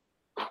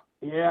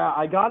 Yeah,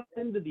 I got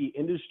into the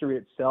industry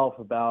itself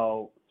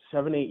about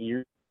 7-8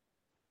 years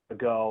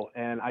ago,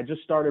 and I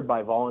just started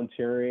by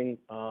volunteering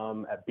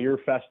at beer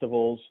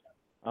festivals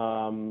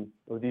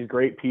with these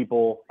great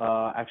people,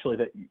 actually,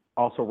 that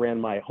also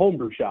ran my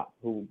homebrew shop,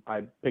 who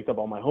I picked up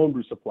all my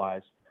homebrew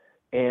supplies.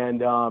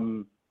 And,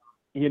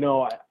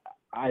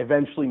 I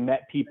eventually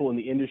met people in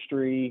the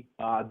industry.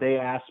 They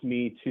asked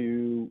me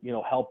to,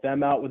 help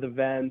them out with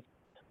events.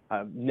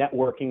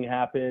 networking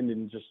happened,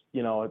 and just,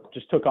 it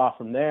just took off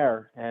from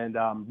there. And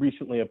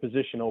recently a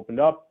position opened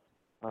up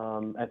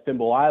at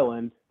Thimble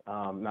Island,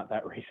 not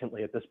that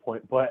recently at this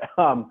point, but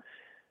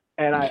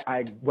and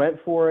I went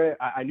for it.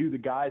 I knew the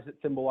guys at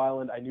Thimble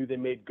Island. I knew they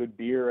made good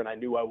beer, and I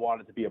knew I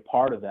wanted to be a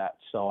part of that.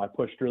 So I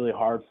pushed really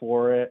hard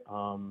for it.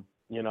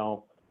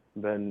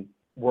 Been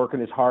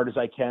working as hard as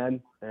I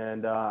can,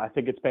 and I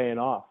think it's paying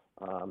off.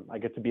 I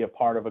get to be a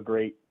part of a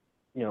great,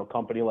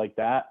 company like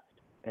that,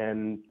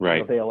 and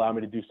they allow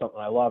me to do something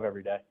I love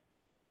every day.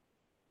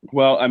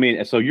 Well, I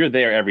mean, so you're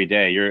there every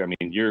day.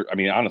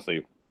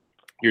 Honestly,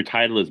 your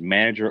title is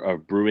Manager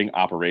of Brewing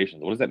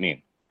Operations. What does that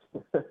mean?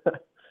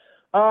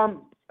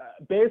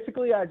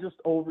 Basically, I just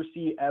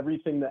oversee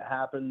everything that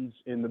happens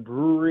in the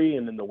brewery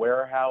and in the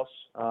warehouse.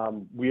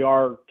 We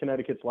are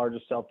Connecticut's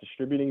largest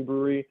self-distributing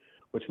brewery,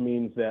 which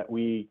means that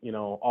we,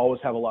 always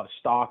have a lot of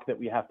stock that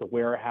we have to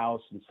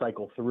warehouse and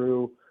cycle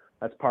through.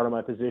 That's part of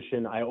my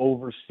position. I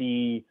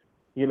oversee,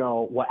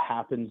 what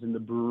happens in the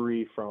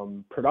brewery,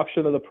 from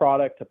production of the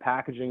product to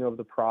packaging of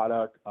the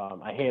product.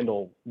 I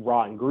handle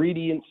raw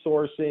ingredient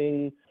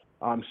sourcing,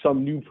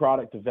 some new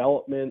product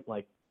development,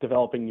 like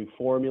developing new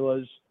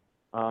formulas.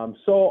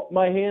 So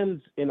my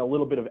hand's in a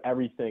little bit of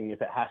everything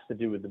if it has to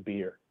do with the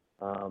beer.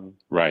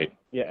 Right.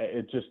 Yeah,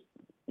 it just,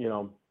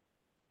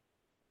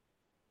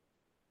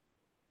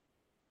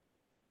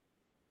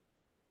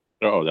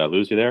 Oh, did I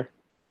lose you there?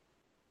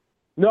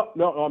 No,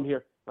 I'm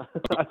here.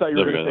 I thought you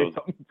were going to say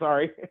something.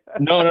 Sorry.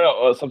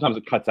 No. Sometimes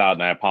it cuts out,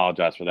 and I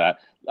apologize for that.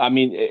 I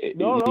mean,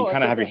 you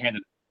kind of have your hand.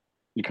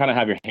 You kind of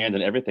have your hand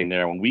in everything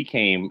there. When we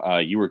came,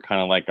 you were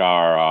kind of like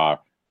our,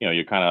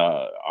 you're kind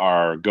of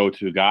our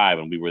go-to guy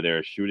when we were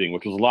there shooting,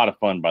 which was a lot of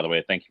fun, by the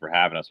way. Thank you for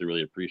having us. We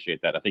really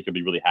appreciate that. I think you'll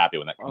be really happy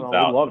when that comes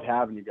out. We loved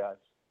having you guys.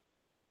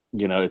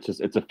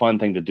 It's a fun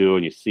thing to do,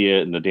 and you see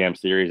it, and the damn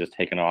series is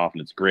taking off,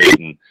 and it's great.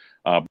 And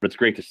but it's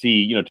great to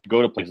see, to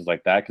go to places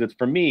like that, because it's,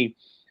 for me,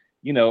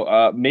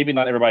 maybe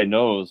not everybody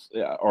knows,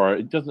 or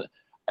it doesn't.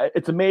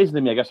 It's amazing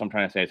to me, I guess what I'm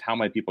trying to say, is how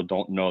many people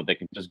don't know they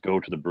can just go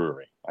to the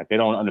brewery. Like, they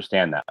don't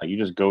understand that. Like, you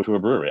just go to a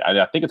brewery.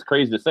 I think it's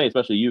crazy to say,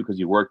 especially you, because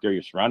you work there,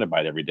 you're surrounded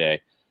by it every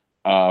day.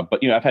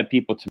 But I've had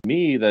people to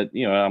me that,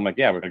 I'm like,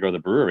 yeah, we're gonna go to the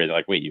brewery. They're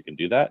like, wait, you can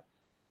do that?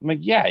 I'm like,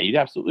 yeah, you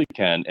absolutely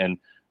can. And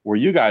where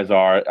you guys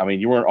are, I mean,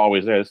 you weren't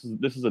always there.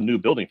 This is a new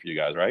building for you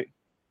guys, right?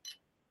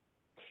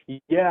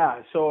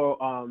 Yeah.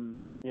 So,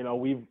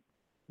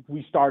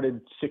 we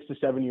started 6 to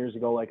 7 years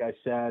ago, like I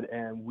said,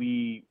 and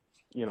we,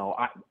 it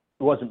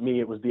wasn't me,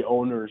 it was the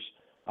owners,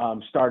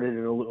 started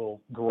in a little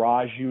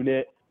garage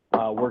unit,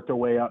 worked our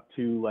way up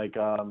to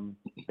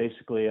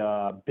basically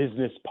a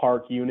business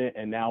park unit,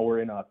 and now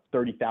we're in a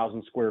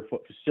 30,000 square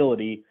foot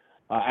facility.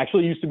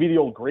 Actually used to be the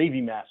old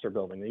Gravy Master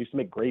building. They used to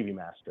make Gravy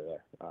Master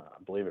there,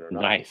 believe it or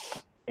not.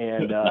 Nice.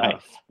 And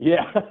nice.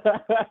 Yeah,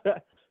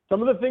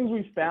 some of the things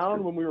we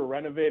found when we were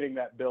renovating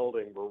that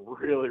building were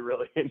really,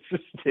 really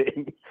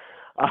interesting.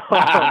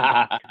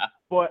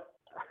 But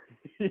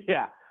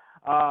yeah,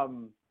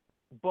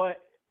 but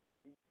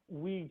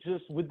we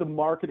just, with the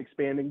market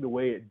expanding the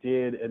way it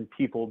did, and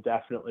people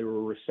definitely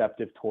were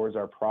receptive towards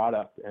our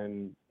product.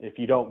 And if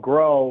you don't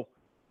grow,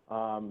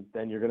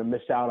 then you're going to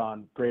miss out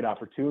on great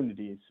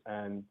opportunities.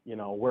 And,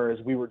 whereas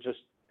we were just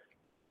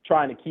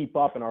trying to keep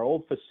up in our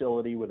old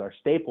facility with our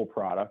staple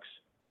products,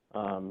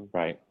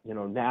 right.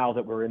 Now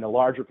that we're in a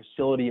larger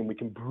facility and we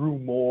can brew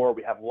more,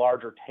 we have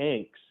larger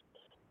tanks,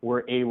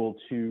 we're able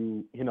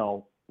to,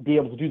 be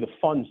able to do the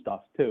fun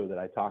stuff too that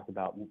I talked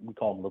about. We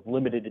call them the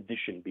limited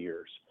edition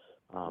beers,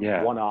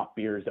 one-off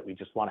beers that we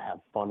just want to have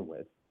fun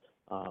with.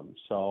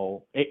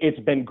 So it's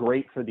been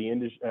great for the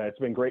industry. It's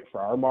been great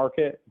for our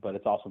market, but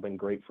it's also been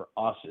great for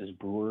us as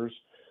brewers,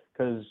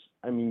 because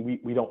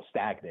we don't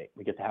stagnate.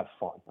 We get to have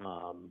fun.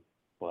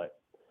 But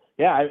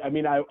yeah,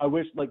 I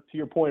wish, like to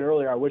your point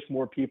earlier, I wish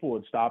more people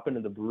would stop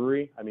into the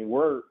brewery.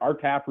 Our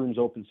tap room's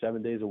open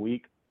 7 days a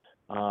week.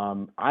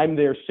 I'm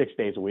there 6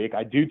 days a week.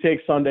 I do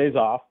take Sundays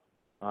off.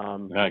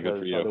 Good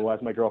for you. Otherwise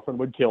my girlfriend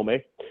would kill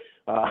me.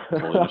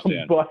 Totally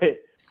understand. But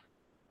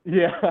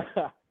yeah,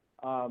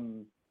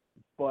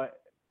 but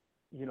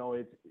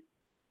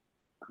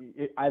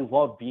I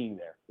love being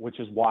there, which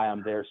is why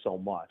I'm there so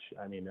much.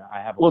 I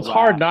have. Well, it's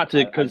hard not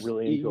to, because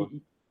really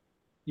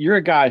you're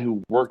a guy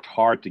who worked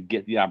hard to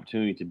get the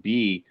opportunity to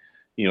be,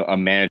 a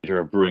manager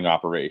of brewing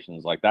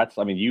operations. Like, that's,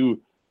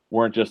 you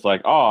weren't just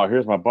like, oh,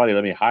 here's my buddy,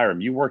 let me hire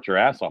him. You worked your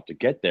ass off to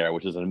get there,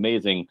 which is an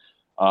amazing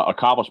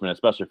accomplishment,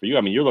 especially for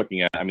you. You're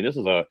looking at, this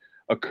is a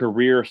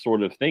career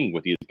sort of thing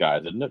with these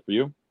guys, isn't it, for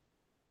you?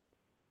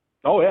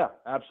 Oh yeah,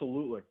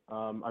 absolutely.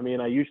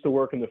 I used to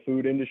work in the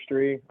food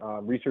industry,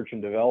 research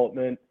and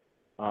development.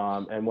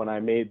 And when I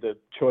made the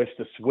choice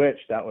to switch,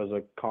 that was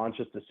a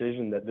conscious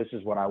decision that this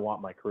is what I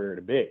want my career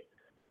to be.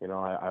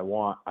 I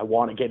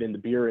want to get in the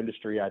beer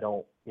industry. I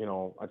don't,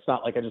 it's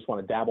not like I just want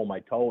to dabble my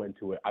toe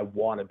into it. I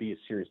want to be a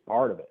serious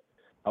part of it.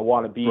 I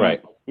want to be,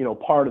 right.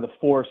 Part of the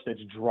force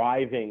that's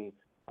driving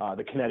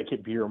the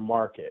Connecticut beer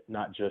market,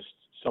 not just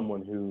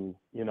someone who,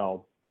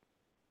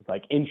 is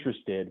like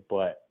interested,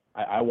 but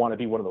I want to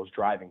be one of those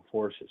driving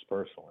forces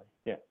personally.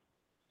 Yeah.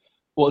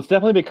 Well, it's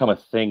definitely become a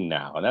thing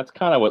now, and that's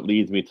kind of what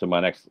leads me to my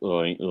next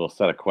little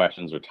set of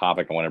questions or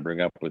topic I want to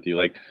bring up with you.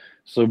 Like,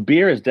 so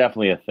beer is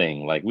definitely a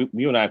thing. Like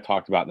you and I have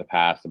talked about in the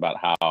past about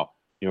how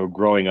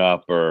growing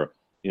up, or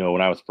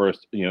when I was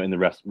first in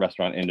the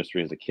restaurant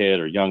industry as a kid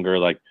or younger,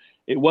 like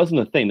it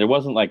wasn't a thing. There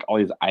wasn't like all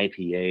these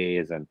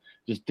IPAs and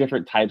just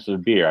different types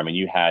of beer. I mean,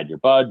 you had your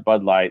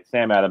Bud Light,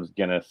 Sam Adams,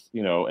 Guinness,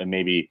 and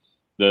maybe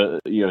the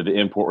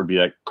import would be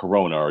like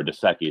Corona or Dos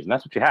Equis, and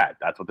that's what you had.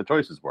 That's what the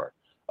choices were.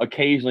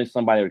 Occasionally,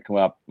 somebody would come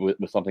up with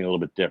something a little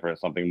bit different,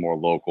 something more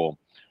local.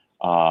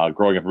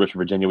 Growing up in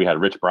Richmond, Virginia, we had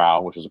Rich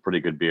Brow, which was a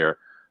pretty good beer.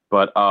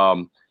 But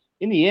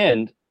in the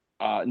end,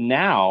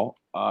 now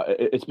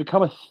it's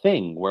become a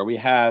thing where we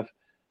have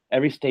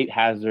every state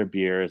has their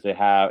beers. They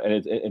have,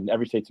 and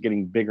every state's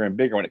getting bigger and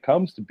bigger when it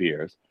comes to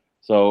beers.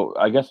 So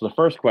I guess the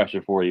first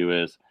question for you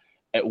is,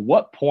 at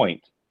what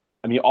point?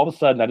 I mean, all of a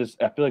sudden, I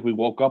feel like we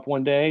woke up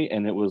one day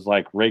and it was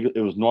like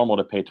it was normal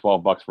to pay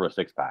 $12 for a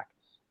 6-pack.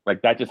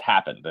 Like that just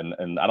happened,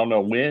 and I don't know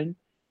when,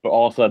 but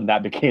all of a sudden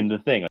that became the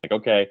thing. Like,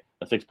 okay,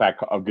 a 6-pack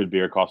of good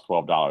beer costs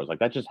 $12. Like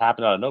that just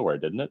happened out of nowhere,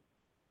 didn't it?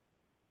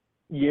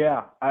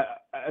 Yeah,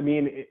 I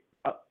mean,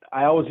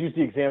 I always use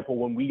the example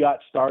when we got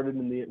started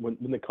when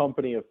the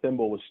company of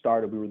Thimble was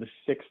started. We were the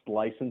 6th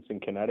license in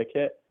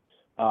Connecticut,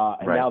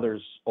 and now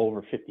there's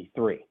over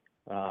 53.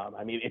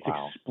 I mean, it's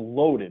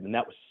exploded, and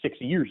that was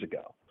 6 years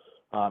ago.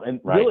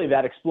 And really,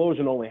 that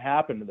explosion only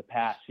happened in the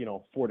past,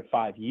 4 to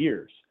 5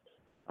 years.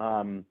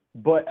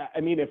 But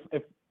I mean,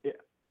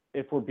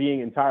 if we're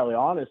being entirely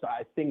honest,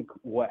 I think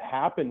what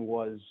happened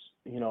was,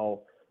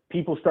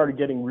 people started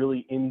getting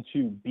really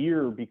into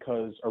beer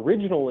because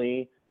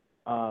originally,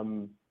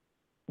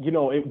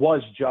 it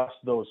was just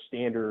those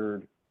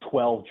standard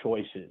 12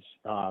 choices.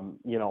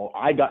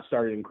 I got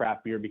started in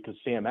craft beer because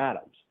Sam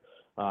Adams.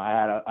 I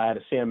had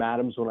a Sam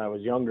Adams when I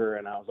was younger,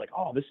 and I was like,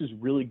 oh, this is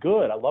really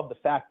good. I love the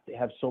fact that they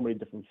have so many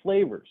different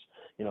flavors.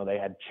 They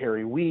had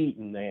cherry wheat,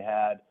 and they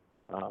had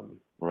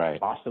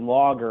Boston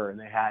Lager, and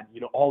they had,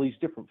 all these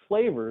different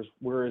flavors,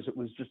 whereas it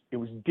was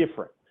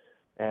different.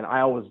 And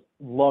I always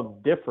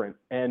loved different.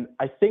 And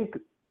I think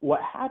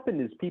what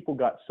happened is people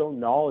got so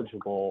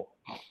knowledgeable,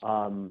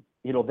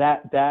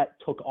 that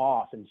took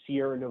off. And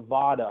Sierra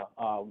Nevada,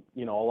 a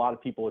lot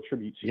of people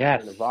attribute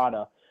Sierra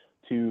Nevada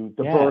to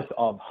the birth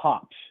of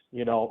hops,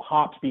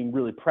 hops being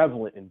really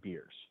prevalent in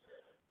beers.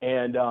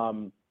 And,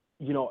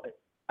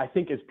 I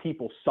think as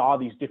people saw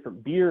these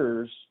different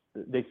beers,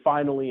 they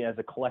finally, as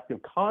a collective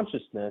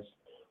consciousness,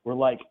 were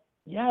like,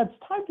 yeah, it's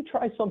time to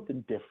try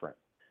something different.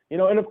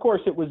 And of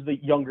course it was the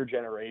younger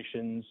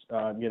generations,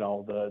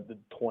 the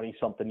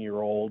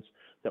 20-something-year-olds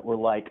that were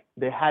like,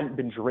 they hadn't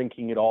been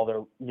drinking it all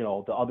their,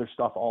 the other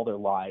stuff all their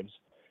lives.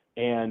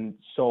 And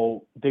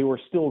so they were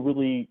still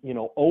really,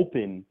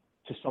 open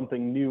to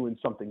something new and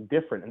something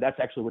different. And that's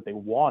actually what they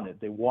wanted.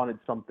 They wanted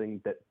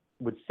something that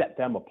would set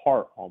them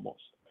apart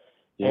almost.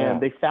 Yeah.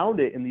 And they found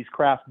it in these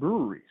craft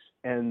breweries.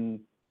 And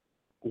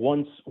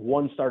once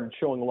one started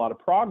showing a lot of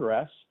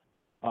progress,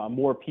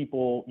 more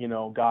people,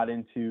 got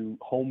into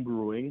home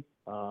brewing,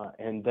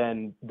 and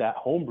then that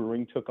home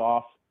brewing took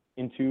off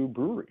into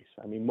breweries.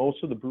 I mean,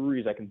 most of the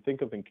breweries I can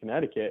think of in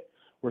Connecticut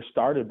were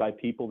started by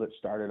people that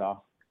started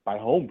off by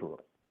home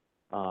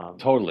brewing.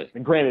 Totally.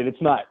 And granted,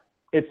 it's not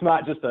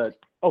just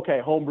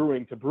home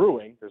brewing to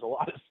brewing. There's a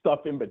lot of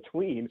stuff in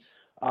between.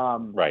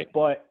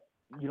 But,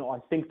 I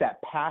think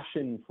that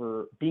passion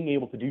for being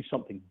able to do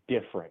something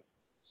different,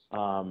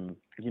 and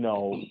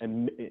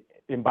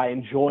by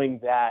enjoying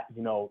that,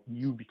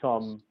 you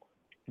become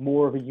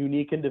more of a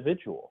unique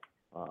individual.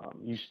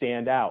 You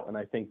stand out, and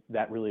I think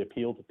that really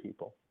appealed to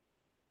people.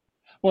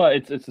 Well,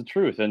 it's the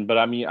truth, but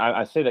I mean,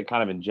 I say that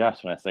kind of in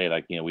jest when I say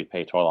like, we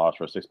pay $12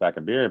 for a 6-pack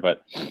of beer,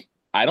 but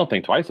I don't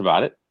think twice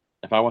about it.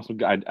 If I want some,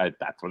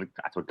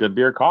 that's what good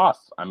beer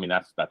costs. I mean,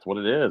 that's what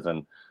it is,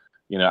 and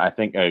I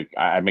think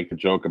I make the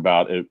joke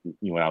about it.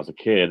 When I was a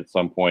kid, at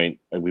some point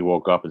we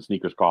woke up and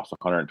sneakers cost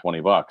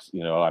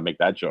 $120. I make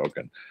that joke,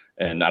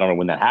 and I don't know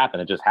when that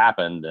happened. It just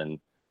happened,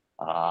 and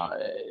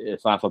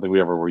it's not something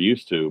we ever were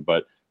used to.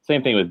 But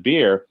same thing with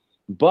beer.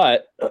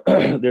 But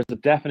there's a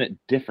definite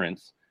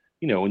difference.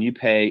 When you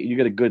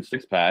get a good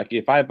 6-pack.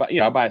 If I buy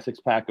a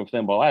 6-pack of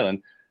Thimble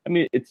Island, I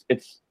mean it's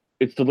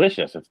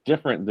delicious. It's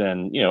different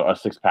than a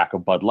 6-pack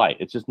of Bud Light.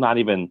 It's just not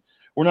even.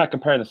 We're not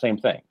comparing the same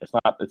thing. It's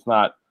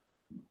not.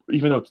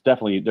 Even though it's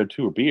definitely they're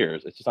two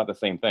beers, it's just not the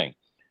same thing.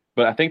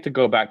 But I think to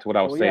go back to what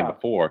I was saying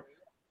before.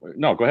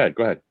 No, go ahead.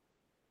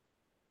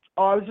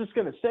 Oh, I was just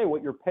going to say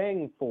what you're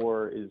paying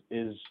for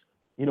is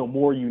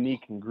more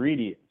unique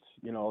ingredients.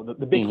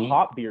 The big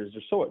hop beers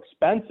are so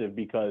expensive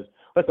because,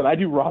 listen, I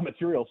do raw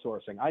material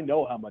sourcing. I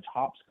know how much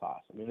hops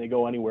cost. I mean, they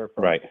go anywhere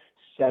from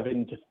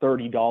 $7 to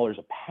 $30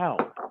 a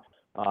pound.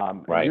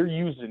 You're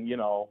using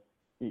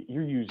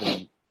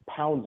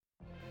pounds.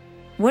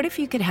 What if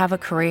you could have a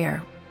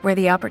career where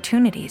the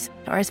opportunities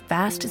are as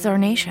vast as our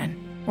nation,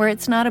 where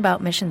it's not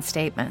about mission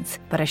statements,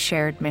 but a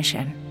shared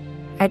mission?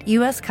 At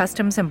U.S.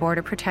 Customs and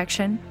Border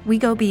Protection, we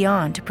go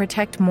beyond to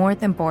protect more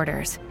than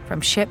borders.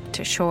 From ship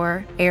to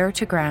shore, air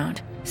to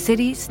ground,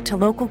 cities to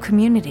local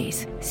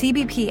communities,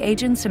 CBP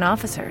agents and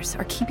officers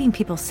are keeping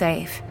people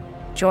safe.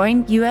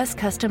 Join U.S.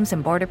 Customs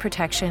and Border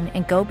Protection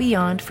and go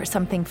beyond for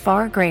something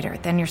far greater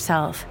than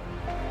yourself.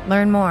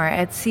 Learn more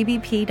at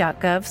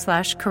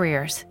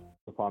cbp.gov/careers.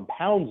 On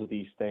pounds of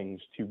these things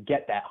to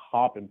get that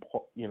hop and,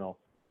 you know,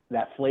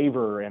 that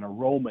flavor and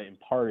aroma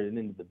imparted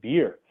into the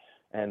beer.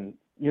 And,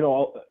 you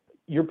know,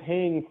 you're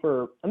paying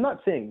for, I'm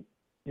not saying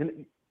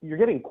you're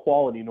getting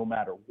quality no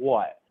matter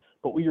what,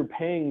 but what you're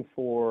paying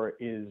for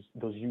is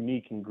those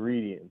unique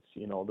ingredients,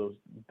 you know,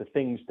 the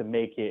things to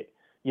make it,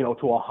 you know,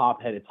 to a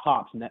hop head, it's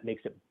hops, and that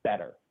makes it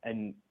better.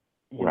 And,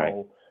 you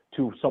know,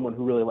 to someone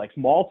who really likes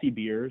malty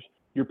beers,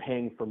 you're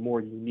paying for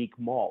more unique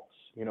malts.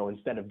 You know,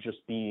 instead of just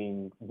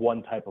being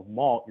one type of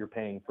malt, you're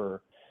paying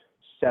for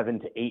 7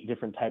 to 8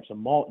 different types of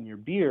malt in your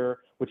beer,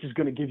 which is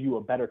going to give you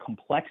a better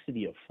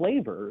complexity of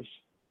flavors.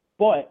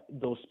 But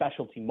those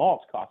specialty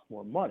malts cost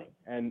more money.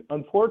 And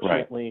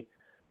unfortunately,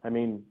 I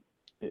mean,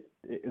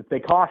 if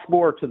they cost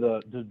more to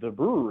the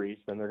breweries,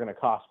 then they're going to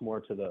cost more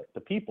to the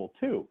people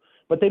too.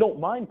 But they don't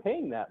mind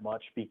paying that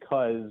much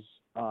because,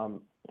 you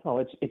know,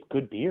 it's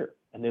good beer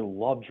and they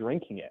love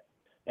drinking it.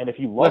 And if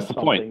you love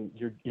something,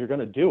 you're going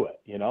to do it,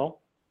 you know?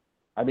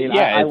 I mean,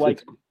 I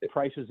like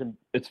prices. And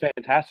it's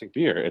fantastic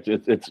beer.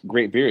 It's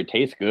great beer. It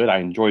tastes good. I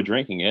enjoy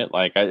drinking it.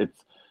 Like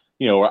it's,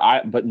 you know,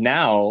 but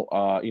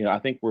now, you know, I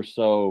think we're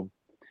so,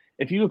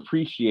 if you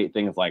appreciate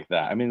things like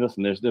that, I mean,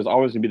 listen, there's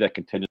always gonna be that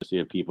contingency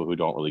of people who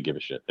don't really give a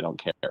shit. They don't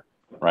care,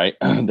 right?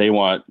 They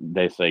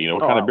say, you know,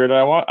 what kind of beer do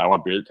I want? I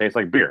want beer that tastes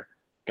like beer.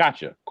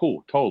 Gotcha.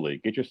 Cool. Totally.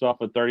 Get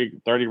yourself a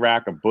 30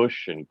 rack of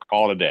Busch and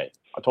call it a day.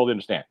 I totally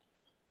understand.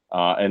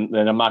 And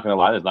I'm not going to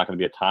lie, there's not going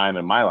to be a time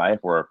in my life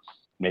where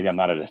maybe I'm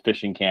not at a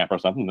fishing camp or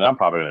something, then I'm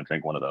probably going to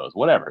drink one of those.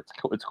 Whatever.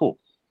 It's cool.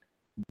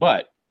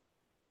 But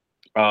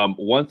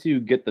once you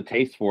get the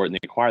taste for it and you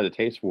acquire the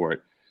taste for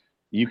it,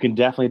 you can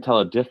definitely tell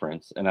a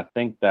difference. And I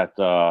think that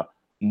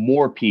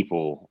more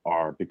people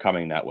are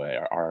becoming that way,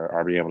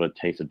 are being able to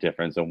taste a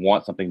difference and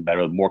want something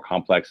better, more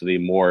complexity,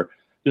 more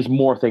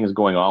things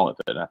going on with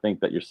it. And I think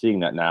that you're seeing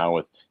that now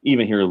with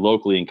even here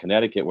locally in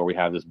Connecticut, where we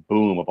have this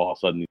boom of all of a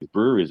sudden these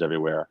breweries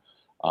everywhere.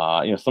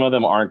 You know, some of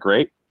them aren't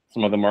great,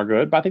 some of them are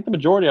good, but I think the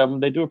majority of them,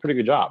 they do a pretty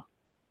good job.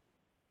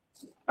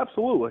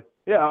 Absolutely.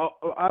 Yeah,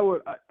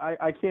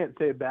 I can't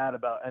say bad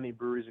about any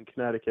breweries in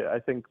Connecticut. I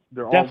think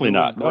they're all definitely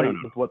not great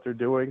with what they're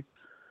doing.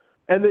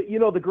 And you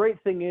know, the great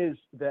thing is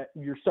that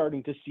you're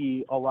starting to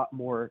see a lot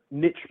more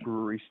niche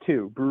breweries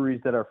too,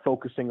 breweries that are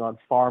focusing on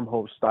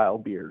farmhouse style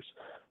beers,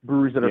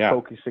 breweries that are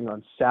focusing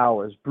on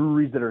sours,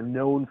 breweries that are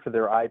known for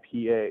their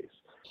IPAs.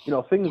 You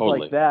know, things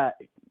like that.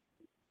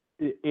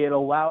 It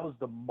allows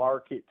the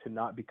market to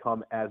not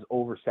become as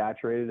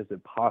oversaturated as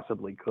it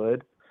possibly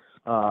could.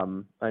 I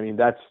mean,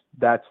 that's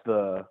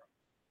the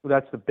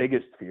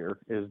biggest fear,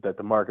 is that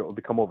the market will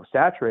become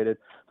oversaturated.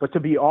 But to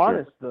be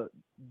honest, the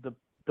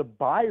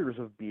buyers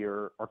of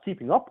beer are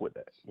keeping up with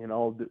it. You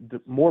know, the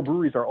more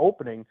breweries are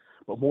opening,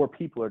 but more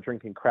people are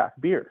drinking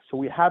craft beer. So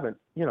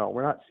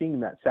we're not seeing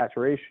that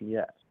saturation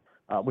yet,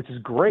 which is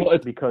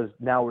great because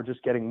now we're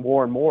just getting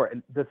more and more.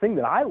 And the thing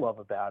that I love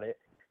about it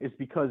is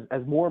because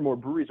as more and more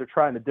breweries are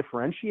trying to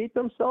differentiate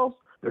themselves,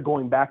 they're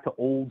going back to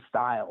old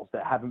styles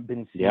that haven't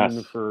been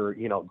seen for,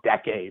 you know,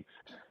 decades.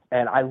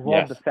 And I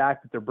love the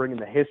fact that they're bringing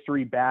the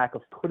history back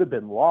of could have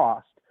been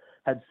lost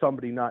had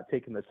somebody not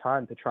taken the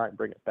time to try and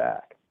bring it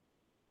back.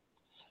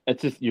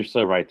 It's just, you're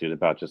so right, dude,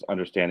 about just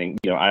understanding.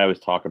 You know, I always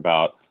talk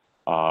about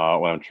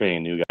when I'm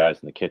training new guys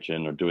in the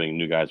kitchen or doing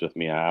new guys with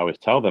me, I always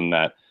tell them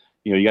that,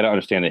 you know, you got to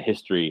understand the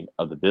history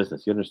of the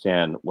business. You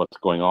understand what's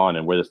going on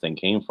and where this thing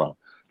came from.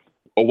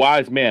 A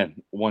wise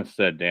man once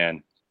said,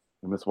 Dan,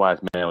 and this wise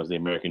man was the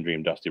American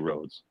Dream, Dusty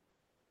Rhodes.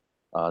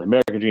 The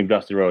American Dream,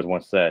 Dusty Rhodes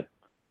once said,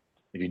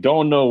 if you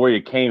don't know where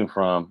you came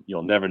from,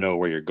 you'll never know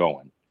where you're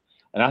going.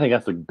 And I think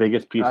that's the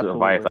biggest piece of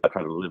advice I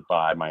try to live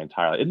by my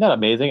entire life. Isn't that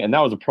amazing? And that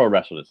was a pro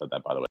wrestler that said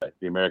that, by the way.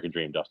 The American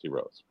Dream, Dusty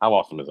Rhodes. How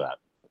awesome is that?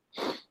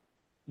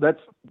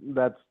 That's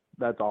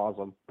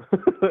awesome.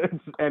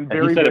 and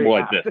very, he said very it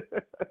like this.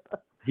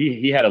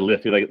 He had a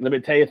list. He's like, let me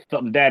tell you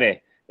something, Daddy.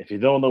 If you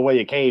don't know where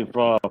you came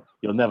from,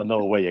 you'll never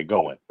know where you're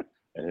going.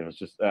 And it was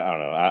just, I don't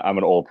know. I'm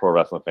an old pro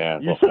wrestling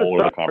fan. So whole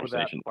other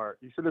conversation.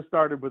 You should have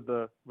started with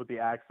the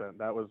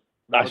accent.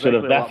 I should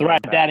have. That's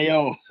right,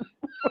 Daddy-O.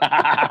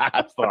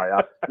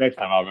 Sorry. Next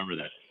time I'll remember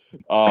that.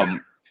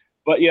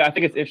 But yeah, I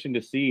think it's interesting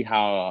to see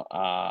how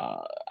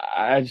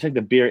I just think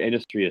the beer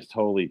industry is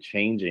totally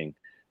changing.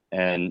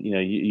 And you know,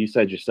 you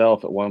said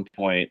yourself at one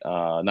point,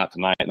 not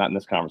tonight, not in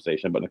this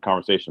conversation, but in the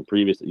conversation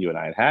previous that you and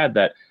I had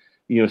that,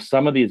 you know,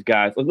 some of these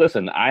guys.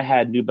 Listen, I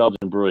had New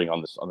Belgium Brewing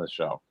on this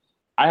show.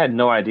 I had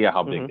no idea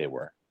how big they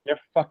were. They're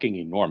fucking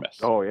enormous.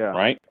 Oh yeah.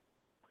 Right.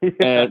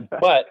 Yeah.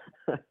 But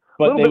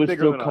they would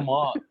still come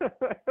on.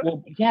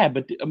 Well, yeah,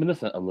 but I mean,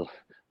 listen,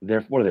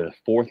 they're the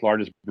fourth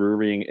largest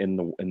brewery in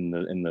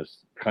the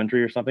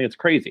country or something. It's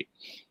crazy.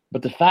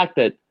 But the fact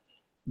that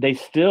they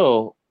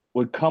still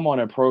would come on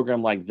a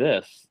program like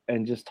this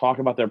and just talk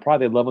about their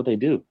product. They love what they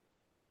do.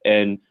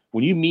 And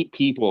when you meet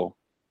people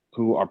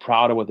who are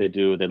proud of what they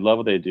do, they love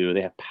what they do,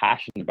 they have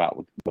passion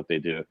about what they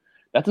do,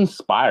 that's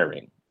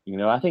inspiring.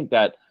 I think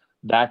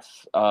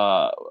that's a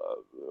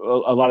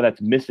lot of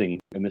that's missing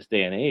in this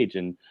day and age.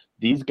 And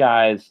these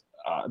guys,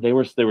 they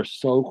were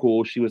so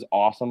cool. She was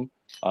awesome.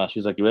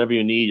 She's like, whatever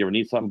you need, you ever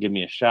need something, give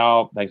me a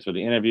shout. Thanks for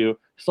the interview.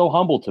 So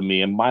humble to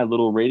me in my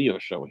little radio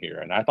show here.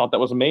 And I thought that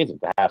was amazing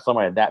to have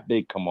somebody that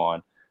big come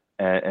on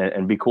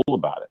and be cool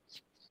about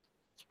it.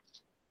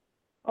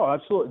 Oh,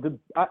 absolutely.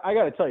 I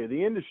got to tell you,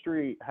 the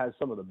industry has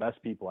some of the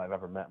best people I've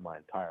ever met in my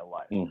entire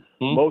life.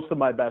 Mm-hmm. Most of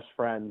my best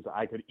friends,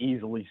 I could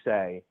easily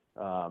say,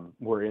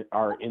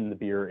 are in the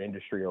beer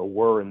industry or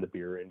were in the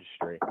beer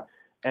industry.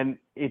 And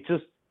it's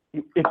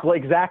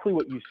like exactly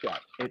what you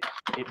said.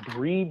 It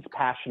breeds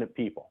passionate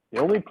people. The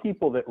only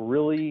people that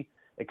really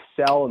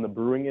excel in the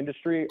brewing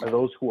industry are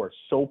those who are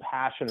so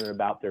passionate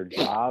about their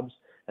jobs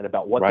and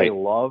about what they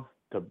love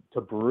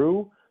to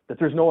brew that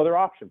there's no other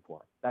option for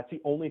them. That's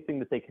the only thing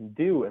that they can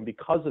do. And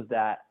because of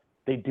that,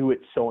 they do it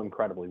so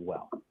incredibly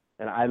well.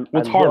 And I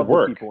hard love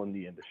work. The people in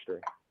the industry.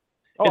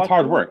 It's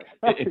hard work.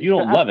 If you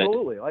don't love it.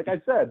 Absolutely. Like I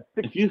said,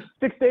 6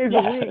 days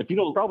a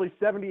week, probably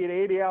 70 and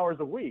 80 hours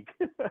a week.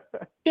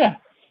 Yeah.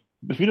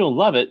 If you don't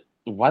love it,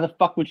 why the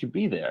fuck would you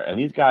be there? And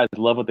these guys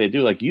love what they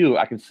do. Like you,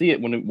 I can see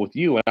it with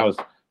you when I was,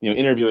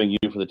 interviewing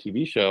you for the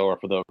TV show or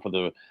for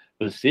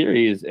the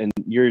series, and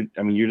you're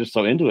just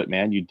so into it,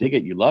 man. You dig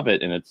it, you love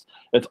it, and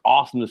it's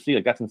awesome to see.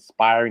 Like that's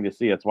inspiring to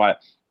see. That's what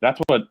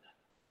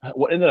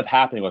ended up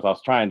happening was I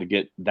was trying to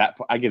get that.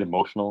 I get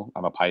emotional.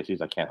 I'm a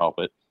Pisces. I can't help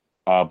it.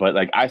 But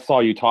like I saw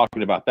you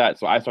talking about that,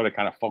 so I started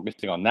kind of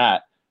focusing on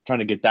that, trying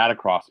to get that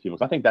across to people.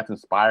 So I think that's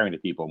inspiring to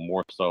people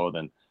more so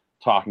than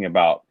talking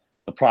about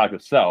the product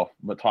itself,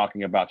 but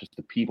talking about just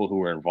the people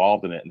who are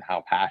involved in it and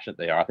how passionate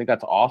they are. I think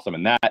that's awesome,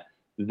 and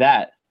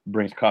that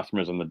brings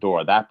customers in the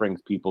door. That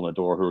brings people in the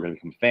door who are going to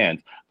become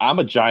fans. I'm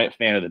a giant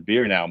fan of the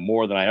beer now,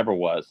 more than I ever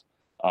was,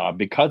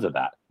 because of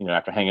that.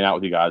 After hanging out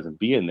with you guys and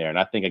being there, and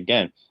I think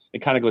again,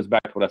 it kind of goes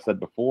back to what I said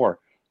before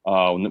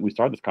when we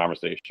started this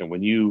conversation.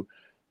 When you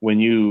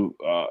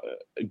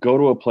go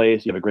to a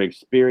place, you have a great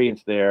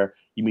experience there,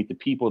 you meet the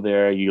people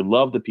there, you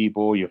love the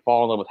people, you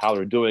fall in love with how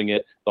they're doing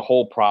it, the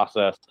whole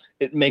process,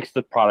 it makes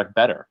the product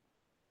better.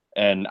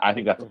 And I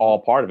think that's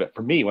all part of it.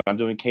 For me, when I'm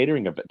doing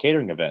catering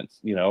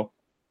events,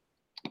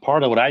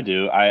 part of what I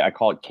do, I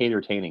call it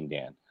catertaining,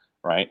 Dan,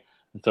 right?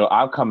 So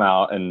I'll come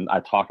out and I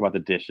talk about the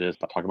dishes,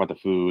 I talk about the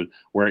food,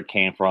 where it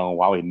came from,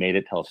 why we made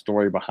it, tell a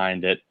story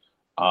behind it,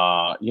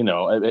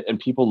 and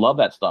people love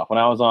that stuff. When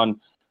I was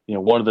on,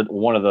 one of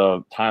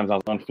the times I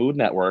was on Food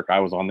Network, I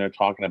was on there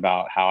talking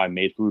about how I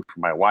made food for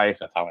my wife.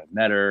 That's how I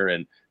met her,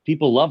 and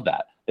people love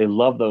that. They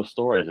love those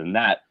stories, and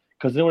that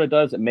because then what it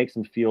does, it makes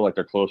them feel like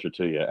they're closer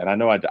to you. And I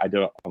know I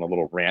do it on a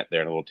little rant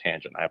there and a little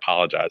tangent. I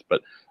apologize,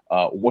 but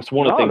what's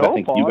one of the things I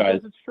think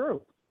it's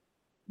true.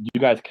 You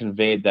guys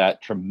conveyed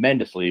that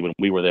tremendously when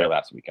we were there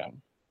last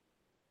weekend.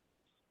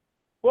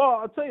 Well,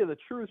 I'll tell you the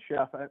truth,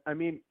 Chef. I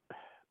mean,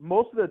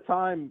 most of the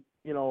time,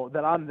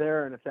 that I'm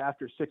there and it's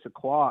after 6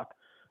 o'clock,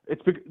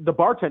 the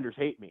bartenders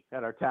hate me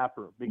at our tap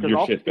room because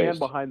I'll stand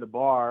behind the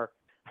bar.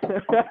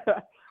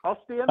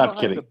 I'll stand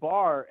behind the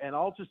bar and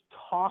I'll just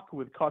talk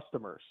with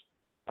customers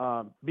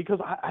because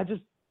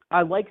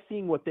I like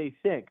seeing what they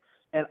think.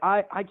 And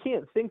I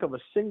can't think of a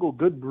single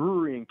good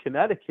brewery in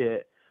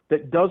Connecticut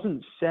that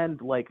doesn't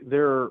send like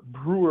their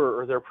brewer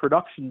or their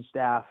production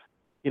staff,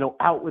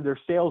 out with their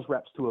sales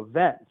reps to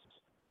events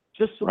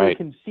just so they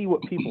can see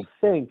what people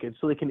think and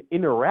so they can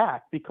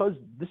interact because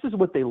this is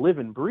what they live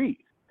and breathe.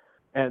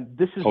 And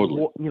this is,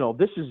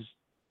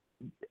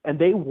 and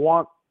they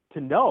want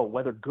to know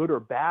whether good or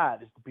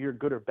bad, is the beer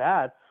good or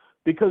bad?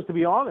 Because to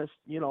be honest,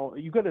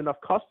 you get enough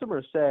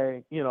customers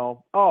say,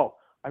 oh,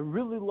 I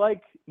really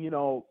like,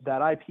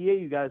 that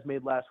IPA you guys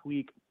made last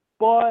week,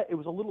 but it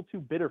was a little too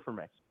bitter for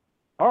me.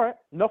 All right,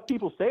 enough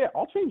people say it.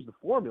 I'll change the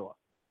formula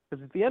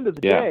because at the end of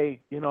the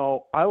day,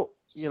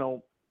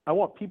 I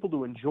want people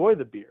to enjoy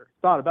the beer.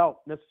 It's not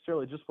about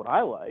necessarily just what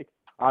I like.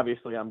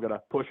 Obviously, I'm going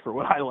to push for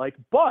what I like,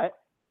 but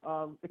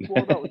it's more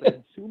about what the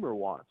consumer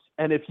wants.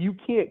 And if you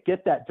can't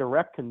get that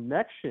direct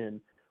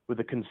connection with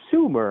the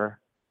consumer,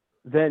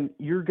 then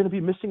you're going to be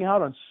missing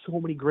out on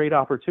so many great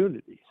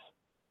opportunities.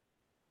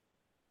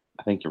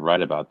 I think you're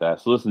right about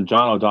that. So listen,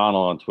 John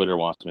O'Donnell on Twitter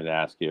wants me to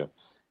ask you.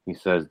 He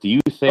says, do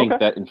you think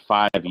that in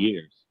 5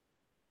 years,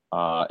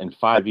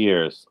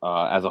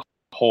 as a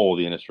whole,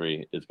 the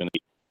industry is going to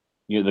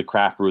be, the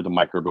craft brew, the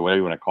microbrew, whatever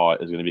you want to call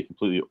it, is going to be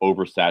completely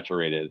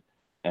oversaturated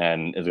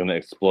and is going to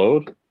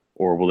explode?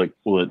 Or will it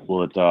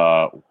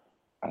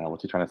I don't know,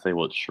 what's he trying to say?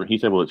 Will it shrink? He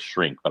said, will it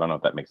shrink? But I don't know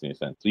if that makes any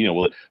sense.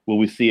 So, will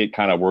we see it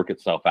kind of work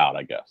itself out,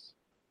 I guess?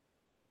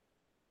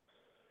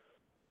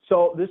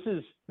 So this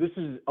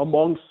is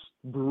amongst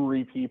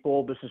brewery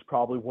people, this is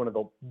probably one of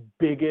the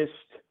biggest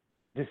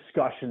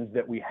discussions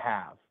that we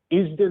have.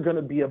 Is there going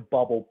to be a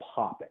bubble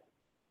popping?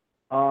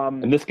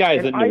 And this guy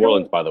is in New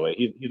Orleans, by the way.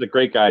 He's a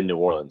great guy in New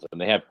Orleans, and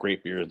they have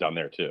great beers down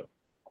there too.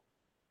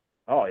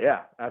 Oh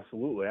yeah,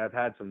 absolutely. I've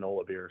had some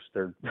NOLA beers.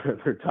 They're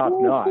top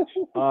notch.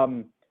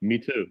 Me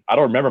too. I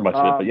don't remember much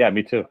of it, but yeah,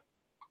 me too.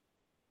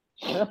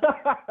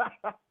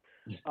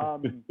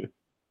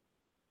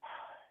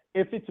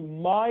 If it's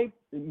my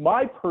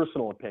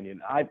personal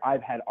opinion,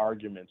 I've had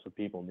arguments with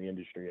people in the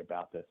industry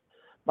about this.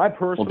 My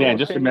personal Dan,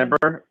 just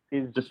remember,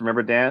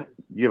 Dan,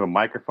 you have a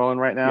microphone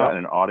right now and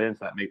an audience.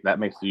 That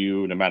makes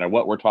you, no matter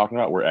what we're talking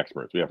about, we're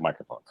experts. We have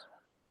microphones.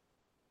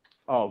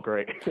 Oh,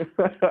 great!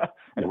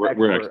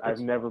 We're experts. I've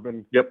never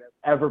been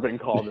ever been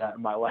called that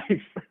in my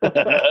life.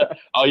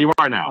 Oh, you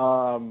are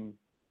now.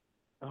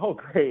 Oh,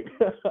 great.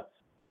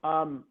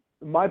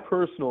 My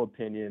personal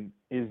opinion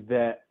is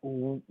that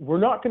we're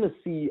not going to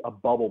see a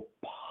bubble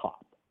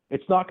pop.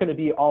 It's not going to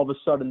be all of a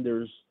sudden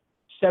there's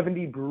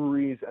 70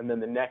 breweries and then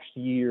the next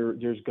year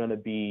there's going to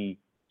be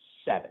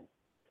 7.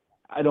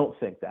 I don't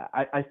think that.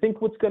 I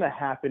think what's going to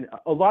happen,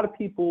 a lot of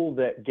people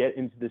that get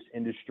into this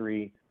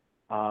industry,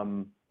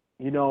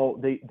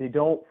 they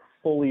don't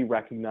fully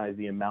recognize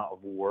the amount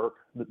of work.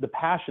 The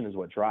passion is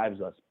what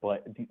drives us,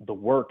 but the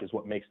work is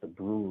what makes the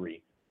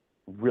brewery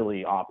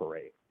really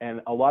operate.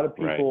 And a lot of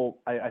people,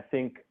 I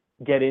think,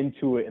 get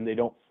into it and they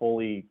don't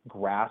fully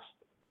grasp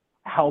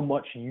how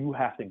much you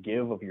have to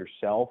give of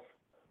yourself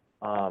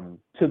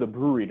to the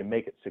brewery to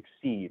make it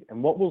succeed.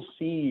 And what we'll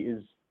see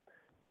is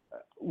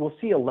we'll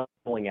see a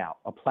leveling out,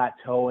 a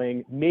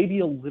plateauing, maybe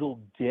a little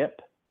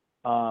dip,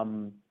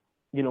 in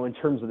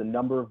terms of the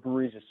number of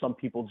breweries, as some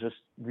people just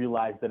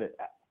realize that it,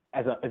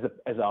 as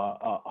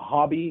a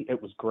hobby, it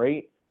was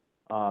great.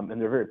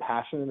 And they're very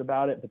passionate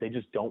about it, but they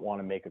just don't want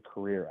to make a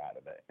career out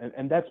of it.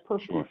 And that's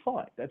perfectly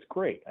fine. That's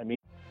great. I mean,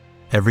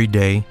 every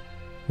day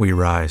we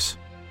rise,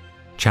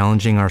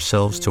 challenging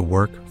ourselves to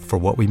work for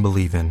what we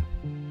believe in.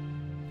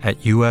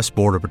 At U.S.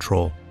 Border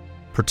Patrol,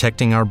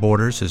 protecting our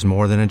borders is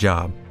more than a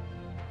job.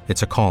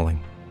 It's a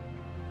calling.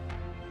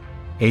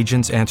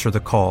 Agents answer the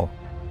call,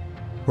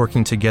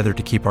 working together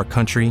to keep our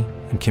country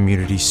and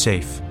communities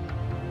safe.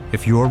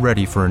 If you're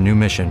ready for a new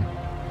mission,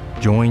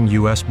 join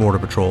U.S. Border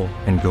Patrol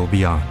and go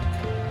beyond.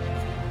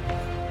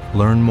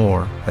 Learn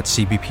more at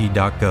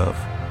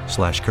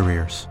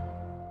cbp.gov/careers.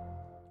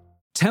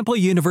 Temple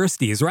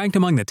University is ranked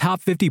among the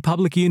top 50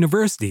 public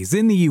universities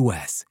in the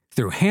U.S.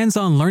 Through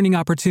hands-on learning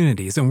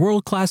opportunities and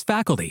world-class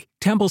faculty,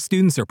 Temple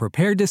students are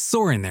prepared to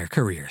soar in their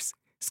careers.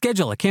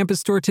 Schedule a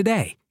campus tour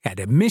today at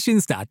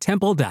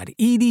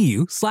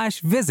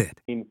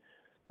admissions.temple.edu/visit.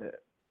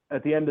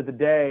 At the end of the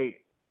day,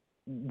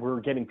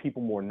 we're getting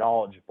people more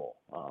knowledgeable.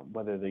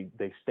 Whether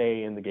they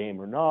stay in the game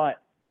or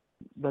not,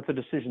 that's a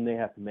decision they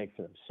have to make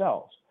for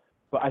themselves.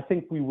 But I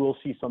think we will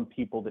see some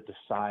people that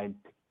decide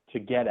to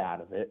get out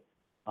of it.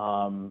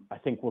 I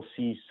think we'll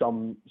see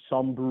some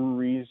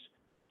breweries,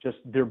 just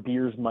their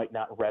beers might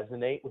not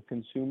resonate with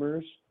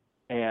consumers,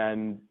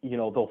 and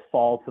they'll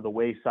fall to the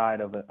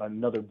wayside of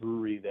another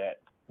brewery that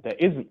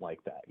isn't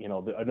like that.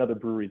 Another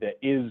brewery that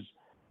is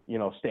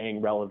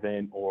staying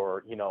relevant,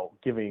 or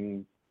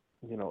giving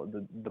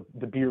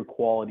the beer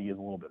quality is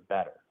a little bit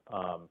better.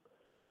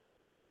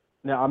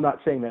 Now, I'm not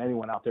saying that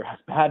anyone out there has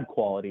bad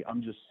quality.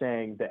 I'm just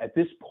saying that at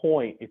this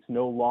point, it's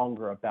no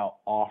longer about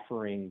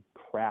offering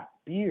craft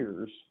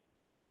beers.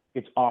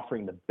 It's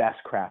offering the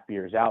best craft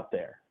beers out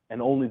there.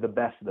 And only the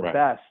best of the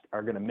best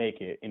are going to make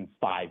it in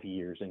 5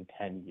 years, in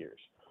 10 years.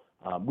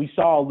 We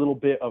saw a little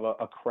bit of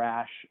a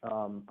crash,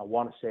 I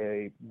want to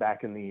say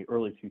back in the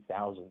early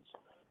 2000s.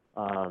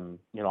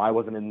 I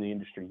wasn't in the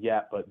industry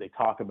yet, but they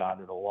talk about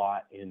it a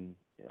lot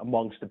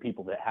amongst the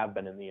people that have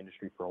been in the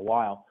industry for a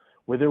while,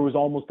 where there was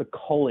almost a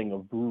culling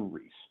of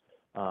breweries.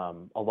 A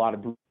lot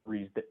of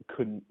breweries that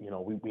couldn't,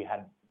 we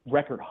had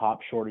record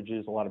hop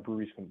shortages. A lot of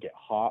breweries couldn't get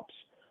hops.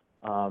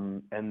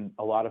 And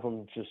a lot of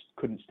them just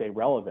couldn't stay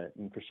relevant.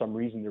 And for some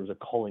reason, there was a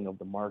culling of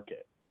the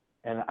market.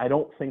 And I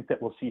don't think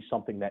that we'll see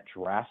something that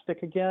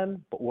drastic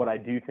again. But what I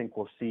do think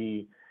we'll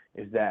see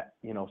is that,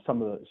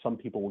 some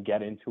people will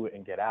get into it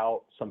and get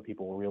out. Some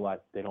people will realize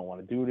they don't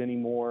want to do it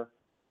anymore.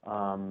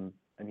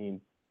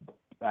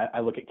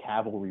 I look at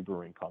Cavalry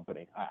Brewing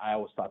Company. I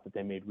always thought that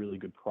they made really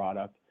good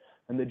product,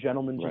 and the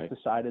gentleman just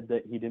decided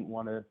that he didn't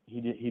want to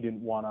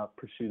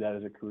pursue that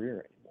as a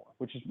career anymore,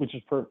 which is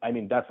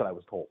that's what I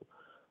was told.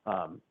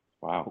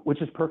 Wow.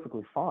 Which is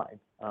perfectly fine.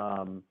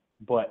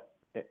 But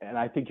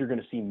I think you're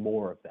going to see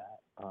more of that.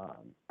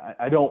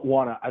 I don't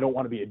want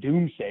to be a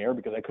doomsayer,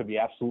 because I could be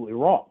absolutely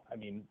wrong.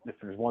 If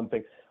there's one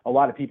thing, a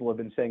lot of people have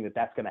been saying that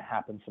that's going to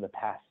happen for the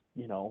past,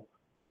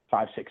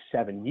 5, 6,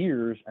 7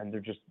 years, and they're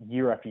just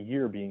year after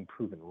year being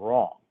proven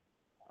wrong.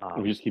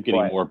 We just keep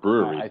getting more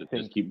breweries.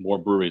 Just keep more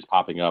breweries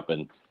popping up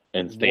in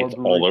states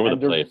all over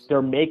the place.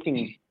 They're making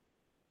it.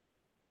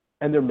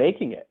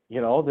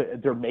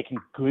 They're making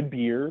good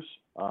beers.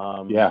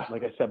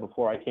 Like I said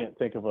before, I can't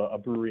think of a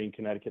brewery in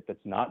Connecticut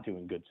that's not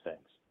doing good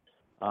things.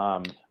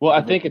 Well,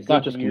 I think it's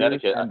not just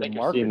Connecticut. I think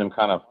you're seeing them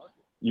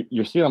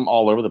you're seeing them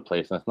all over the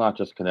place, and it's not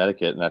just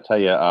Connecticut. And I tell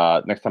you,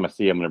 next time I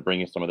see you, I'm going to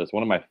bring you some of this.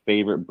 One of my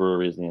favorite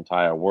breweries in the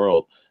entire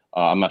world,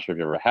 I'm not sure if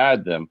you ever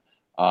had them,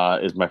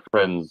 is my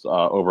friends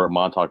over at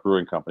Montauk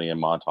Brewing Company in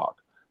Montauk.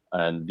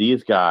 And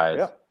these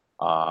guys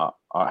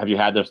Have you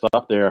had their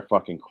stuff? They're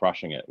fucking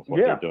crushing it with what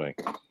they're doing.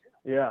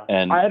 Yeah,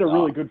 and I had a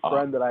really good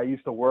friend that I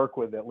used to work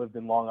with that lived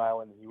in Long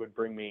Island. He would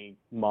bring me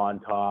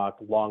Montauk,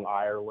 Long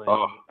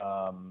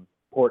Island,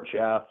 Port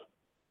Jeff.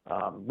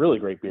 Really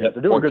great beer.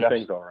 They're doing good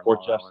things over in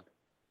Long Island.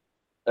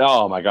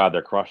 Oh my God,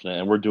 they're crushing it.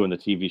 And we're doing the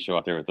TV show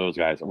out there with those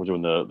guys. We're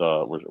doing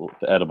the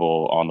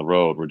Edible on the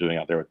road. We're doing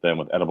out there with them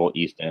with Edible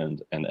East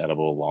End and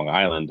Edible Long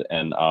Island.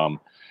 And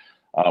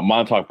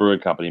Montauk Brewing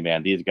Company,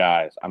 man, these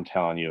guys, I'm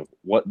telling you,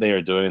 what they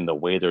are doing, the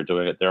way they're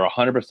doing it, they're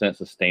 100%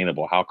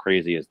 sustainable. How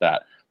crazy is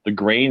that? The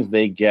grains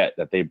they get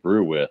that they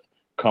brew with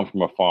come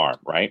from a farm,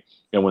 right?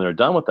 And when they're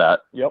done with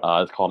that,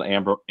 it's called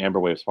Amber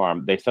Waves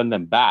Farm. They send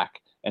them back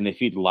and they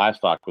feed the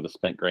livestock with the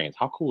spent grains.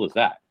 How cool is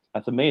that?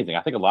 That's amazing.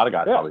 I think a lot of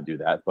guys probably do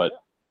that, but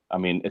I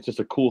mean, it's just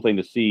a cool thing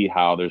to see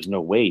how there's no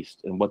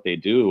waste in what they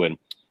do, and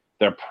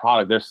their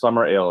product, their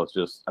summer ale is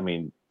just, I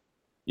mean,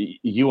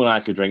 you and I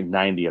could drink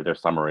 90 of their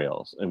summer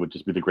ales. It would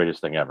just be the greatest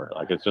thing ever.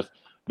 Like, it's just,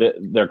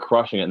 they're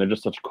crushing it, and they're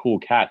just such cool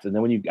cats. And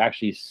then when you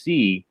actually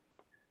see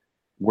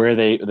where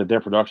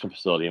their production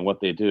facility and what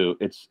they do,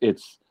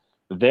 it's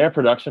their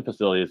production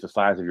facility is the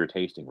size of your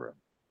tasting room.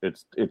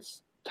 It's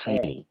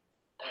tiny,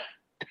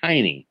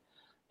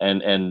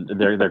 and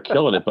they're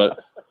killing it. But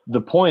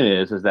the point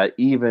is that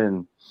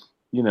even,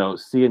 you know,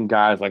 seeing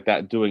guys like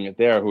that doing it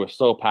there who are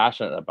so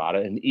passionate about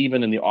it, and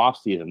even in the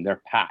off season,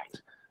 they're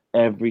packed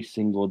every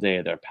single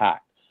day. They're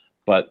packed.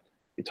 But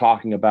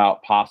talking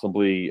about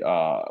possibly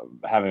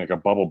having like a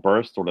bubble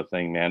burst sort of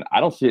thing, man, I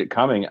don't see it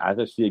coming. I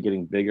just see it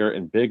getting bigger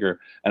and bigger.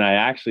 And I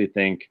actually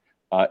think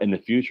in the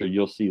future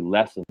you'll see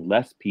less and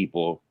less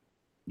people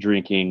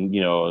drinking,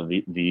 you know,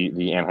 the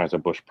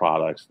Anheuser-Busch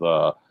products,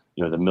 the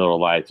Miller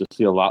Lights. You'll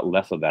see a lot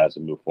less of that as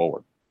we move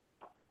forward.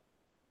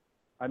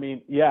 I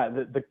mean,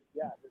 the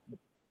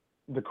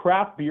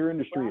craft beer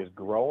industry is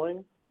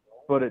growing,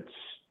 but it's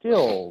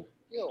still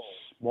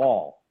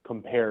small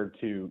compared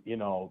to, you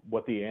know,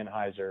 what the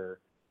Anheuser,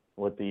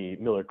 what the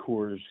Miller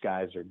Coors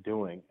guys are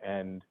doing.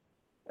 And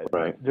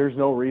there's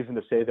no reason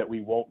to say that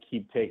we won't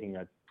keep taking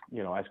as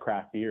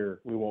craft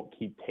beer, we won't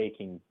keep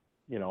taking,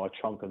 you know, a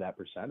chunk of that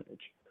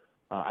percentage.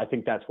 I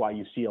think that's why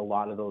you see a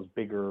lot of those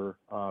bigger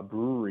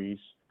breweries,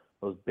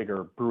 those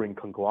bigger brewing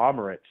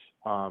conglomerates,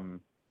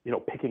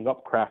 picking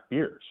up craft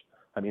beers.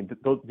 I mean,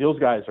 those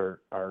guys are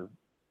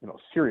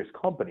serious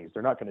companies.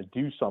 They're not going to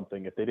do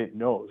something if they didn't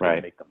know it was going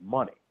to make them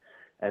money.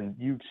 And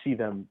you see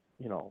them,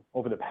 you know,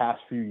 over the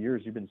past few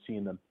years, you've been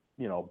seeing them,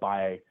 you know,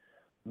 buy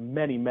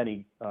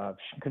many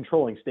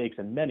controlling stakes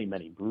in many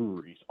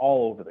breweries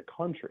all over the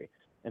country.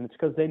 And it's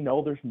because they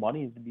know there's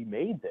money to be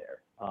made there.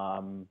 I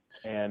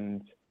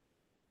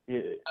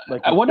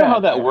wonder how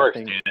that works,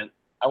 Dan.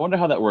 I wonder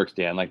how that works,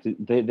 Dan. Like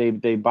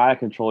they buy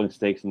controlling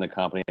stakes in the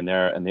company and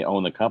they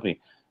own the company.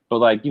 But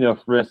like, you know,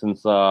 for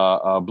instance,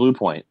 Blue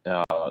Point,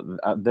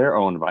 they're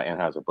owned by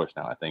Anheuser-Busch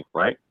now, I think,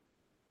 right?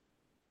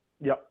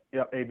 Yep.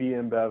 AB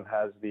InBev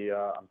has the,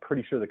 I'm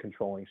pretty sure the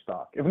controlling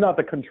stock. If not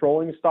the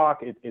controlling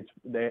stock,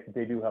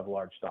 they do have a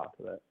large stock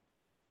of it.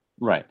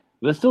 Right.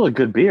 But it's still a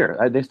good beer.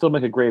 They still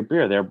make a great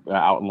beer. They're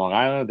out in Long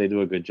Island. They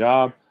do a good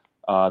job.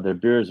 Their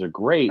beers are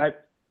great.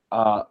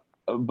 But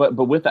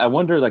with that, I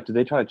wonder, like, do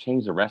they try to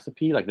change the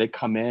recipe? Like, they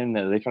come in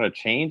and they try to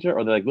change it,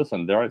 or they're like,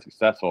 listen, they're already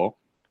successful.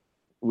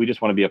 We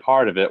just want to be a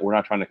part of it. We're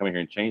not trying to come in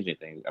here and change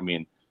anything. I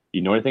mean,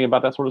 you know anything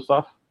about that sort of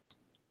stuff?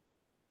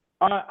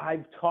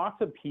 I've talked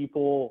to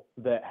people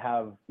that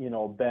have, you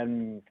know,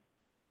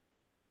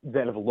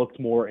 that have looked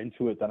more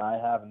into it than I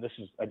have. And this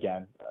is,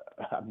 again,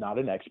 I'm not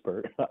an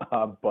expert,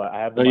 but I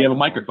have. No, you have a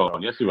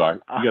microphone. Yes, you are.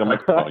 You got a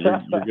microphone.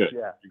 You're good.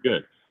 Yeah.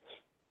 You're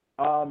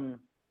good.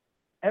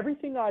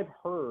 Everything I've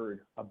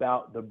heard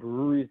about the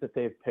breweries that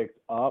they've picked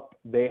up,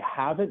 they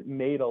haven't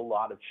made a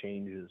lot of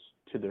changes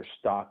to their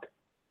stock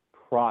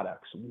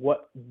products.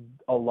 What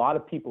a lot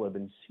of people have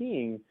been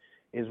seeing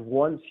is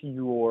once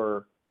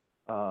you're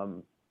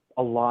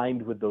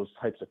aligned with those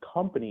types of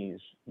companies,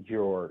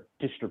 your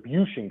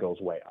distribution goes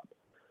way up.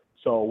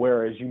 So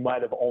whereas you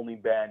might have only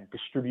been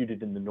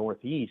distributed in the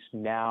Northeast,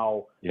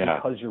 now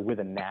because you're with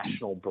a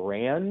national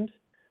brand,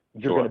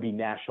 you're going to be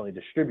nationally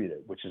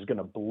distributed, which is going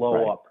to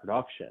blow up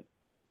production.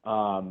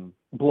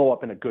 Blow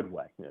up in a good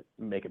way,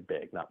 make it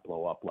big, not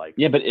blow up like.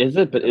 Yeah, but is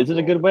it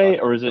a good way,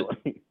 or is it?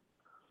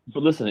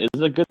 But listen, is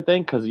it a good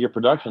thing because of your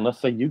production? Let's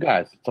say you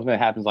guys, something that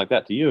happens like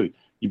that to you,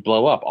 you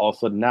blow up. All of a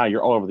sudden, now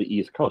you're all over the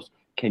East Coast.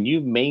 Can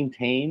you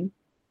maintain,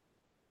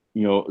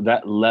 you know,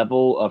 that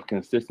level of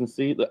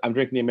consistency? I'm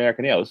drinking the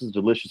American Ale. This is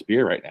delicious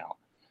beer right now.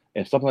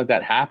 If something like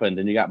that happened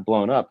and you got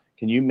blown up,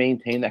 can you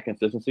maintain that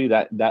consistency,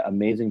 that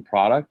amazing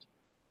product,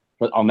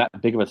 but on that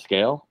big of a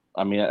scale?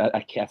 I mean, I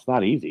can't. It's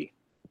not easy.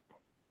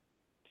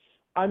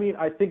 I mean,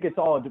 I think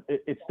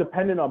it's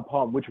dependent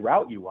upon which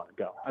route you want to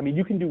go. I mean,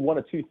 you can do one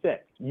of two things.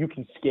 You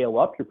can scale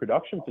up your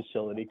production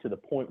facility to the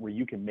point where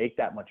you can make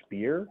that much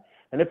beer.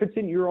 And if it's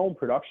in your own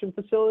production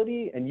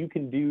facility and you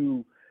can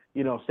do,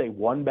 you know, say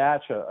one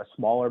batch, a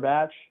smaller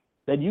batch,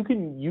 then you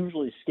can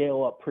usually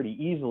scale up pretty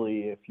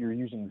easily if you're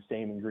using the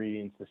same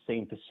ingredients, the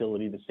same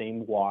facility, the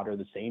same water,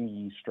 the same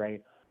yeast strain,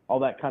 all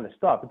that kind of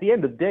stuff. At the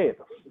end of the day, it's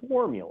a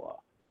formula,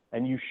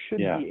 and you should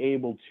be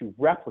able to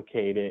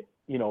replicate it,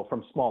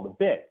 from small to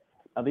big.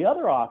 Now, the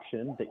other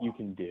option that you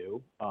can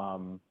do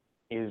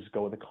is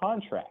go with a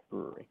contract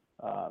brewery.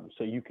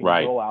 So you can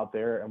go out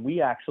there, and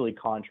we actually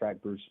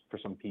contract brews for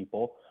some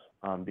people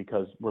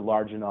because we're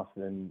large enough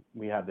and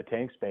we have the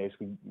tank space.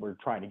 We're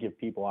trying to give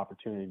people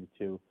opportunity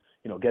to,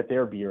 get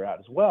their beer out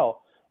as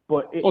well.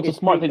 But it's a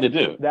smart thing to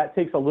do. That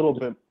takes a little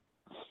bit.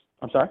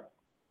 I'm sorry?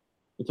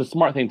 It's a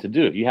smart thing to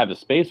do. If you have the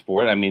space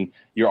for it, I mean,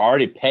 you're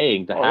already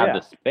paying to have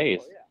the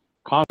space.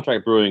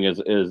 Contract brewing is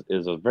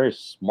a very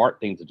smart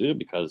thing to do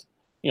because,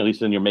 at least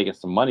then you're making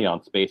some money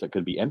on space that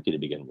could be empty to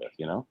begin with,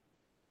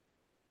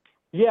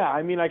 Yeah,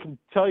 I mean, I can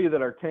tell you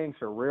that our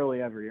tanks are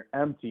rarely ever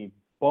empty,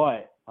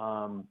 but,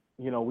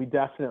 we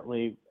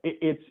definitely,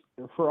 it's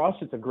for us,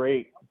 it's a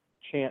great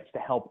chance to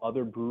help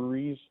other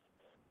breweries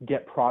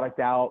get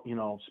product out,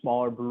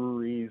 smaller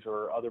breweries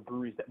or other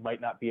breweries that might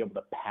not be able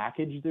to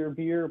package their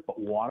beer, but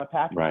want to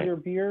package their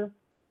beer.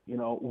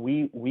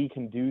 We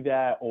can do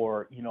that.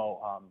 Or,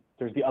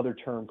 there's the other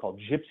term called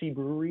gypsy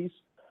breweries,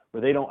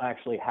 where they don't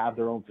actually have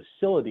their own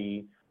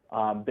facility.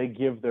 They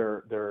give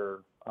their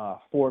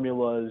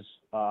formulas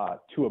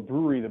to a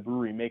brewery. The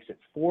brewery makes it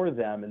for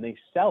them and they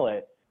sell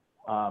it,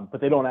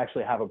 but they don't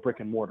actually have a brick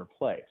and mortar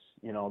place.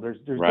 There's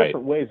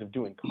different ways of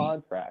doing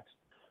contracts.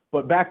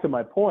 But back to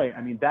my point,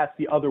 I mean, that's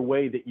the other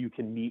way that you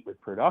can meet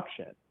with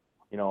production.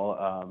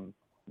 You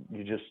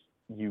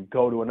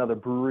go to another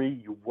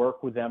brewery, you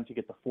work with them to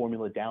get the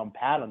formula down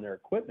pat on their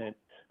equipment,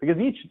 because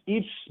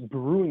each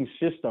brewing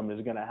system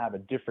is going to have a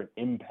different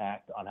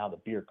impact on how the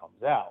beer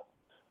comes out.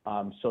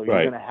 So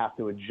you're going to have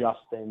to adjust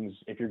things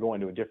if you're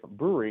going to a different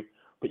brewery,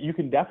 but you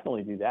can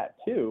definitely do that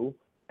too.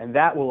 And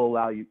that will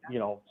allow you,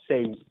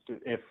 say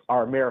if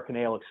our American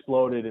Ale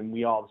exploded and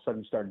we all of a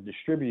sudden started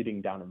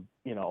distributing down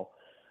in,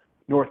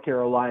 North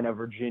Carolina,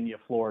 Virginia,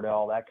 Florida,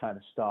 all that kind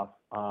of stuff,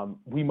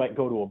 we might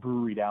go to a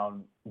brewery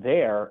down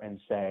there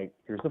and say,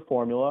 here's the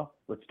formula,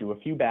 let's do a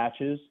few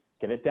batches,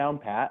 get it down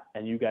pat,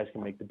 and you guys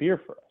can make the beer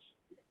for us.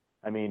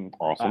 I mean,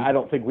 awesome. I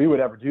don't think we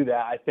would ever do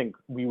that. I think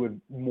we would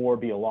more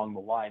be along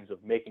the lines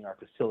of making our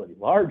facility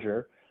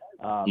larger,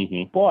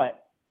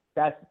 but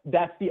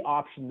that's the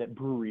option that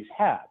breweries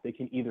have. They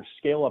can either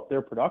scale up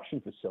their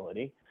production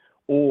facility,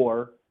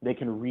 or they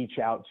can reach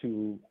out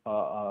to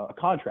a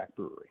contract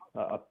brewery,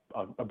 a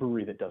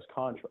brewery that does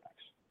contracts.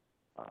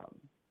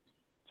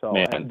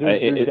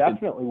 There's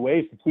definitely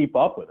ways to keep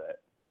up with it.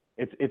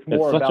 It's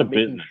more about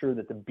making sure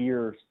that the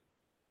beer,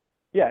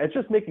 it's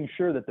just making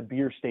sure that the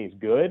beer stays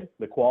good,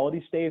 the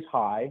quality stays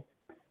high,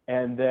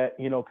 and that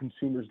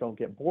consumers don't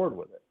get bored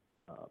with it.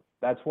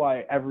 That's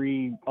why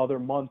every other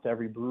month,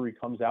 every brewery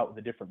comes out with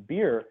a different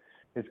beer.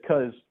 Is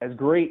because as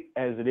great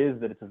as it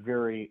is that it's a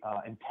very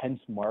intense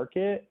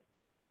market,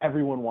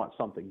 everyone wants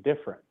something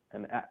different.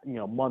 And,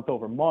 month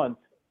over month,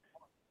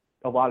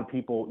 a lot of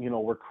people,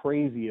 were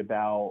crazy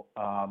about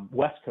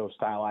West Coast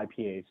style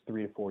IPAs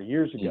 3 to 4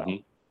 years ago.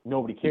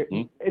 Nobody cares.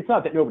 It's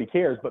not that nobody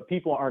cares, but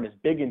people aren't as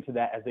big into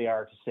that as they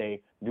are to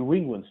say New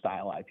England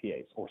style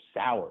IPAs or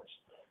sours.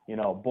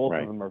 Both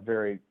of them are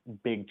very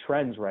big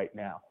trends right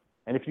now.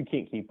 And if you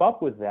can't keep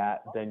up with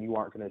that, then you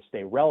aren't going to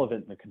stay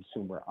relevant in the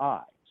consumer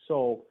eye.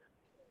 So,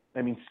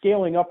 I mean,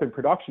 scaling up in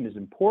production is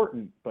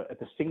important, but at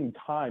the same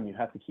time, you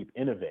have to keep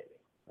innovating.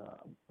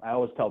 I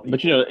always tell people,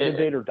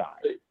 innovate or die.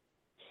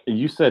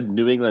 You said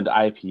New England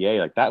IPA,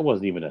 like that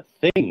wasn't even a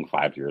thing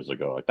 5 years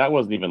ago. Like that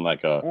wasn't even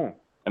like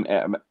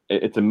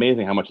it's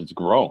amazing how much it's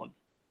grown.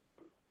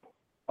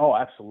 Oh,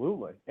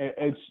 absolutely.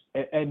 It's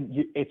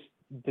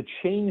the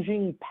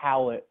changing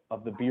palate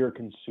of the beer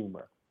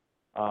consumer.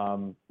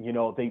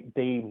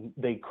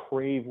 They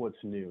crave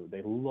what's new.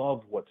 They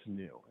love what's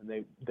new,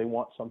 and they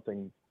want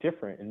something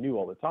different and new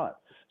all the time.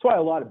 That's why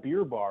a lot of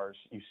beer bars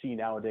you see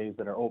nowadays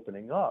that are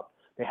opening up,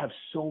 they have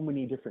so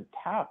many different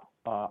tap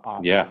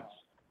options. Yeah.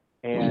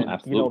 And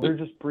they're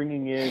just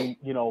bringing in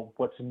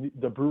what's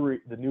the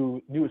brewery, the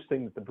newest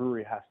thing that the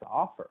brewery has to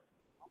offer,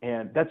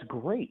 and that's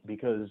great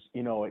because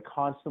it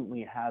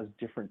constantly has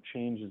different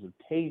changes of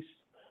taste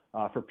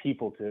for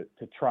people to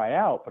try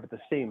out. But at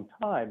the same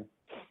time,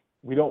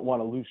 we don't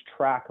want to lose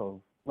track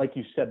of, like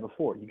you said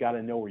before, you got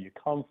to know where you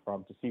come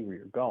from to see where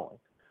you're going.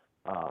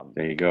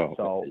 There you go.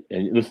 So,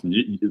 and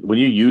listen, when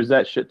you use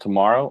that shit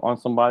tomorrow on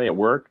somebody at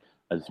work,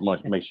 I just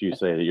want to make sure you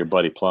say that your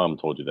buddy Plum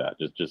told you that.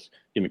 Just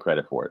give me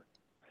credit for it.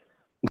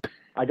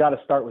 I got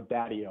to start with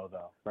Daddy-O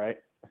though, right?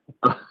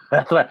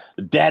 That's right.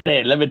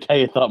 Daddy, let me tell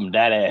you something,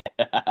 Daddy.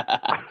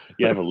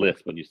 You have a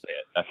list when you say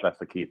it. That's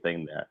the key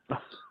thing there.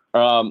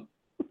 I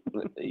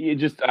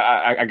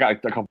got a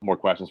couple more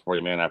questions for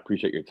you, man. I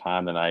appreciate your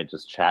time tonight,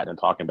 just chatting and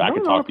talking back. I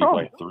could talk to you for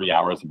like 3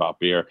 hours about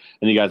beer.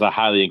 And you guys, I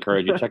highly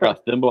encourage you. Check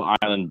out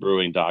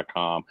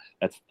ThimbleIslandBrewing.com.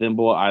 That's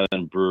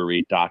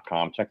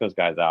ThimbleIslandBrewery.com. Check those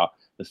guys out.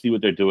 Let's see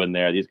what they're doing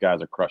there. These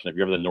guys are crushing. If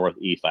you're ever in the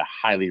Northeast, I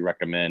highly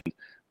recommend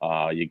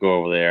you go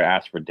over there,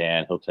 ask for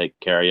Dan. He'll take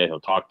care of you.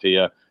 He'll talk to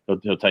you.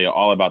 He'll tell you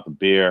all about the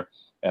beer.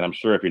 And I'm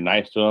sure if you're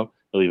nice to him,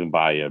 he'll even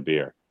buy you a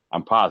beer.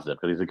 I'm positive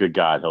because he's a good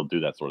guy. He'll do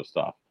that sort of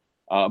stuff.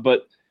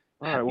 But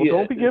All right. Well,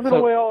 don't be giving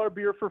away all our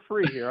beer for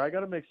free here. I got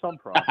to make some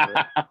profit.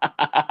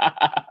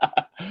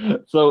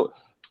 So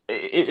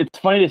it's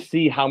funny to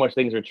see how much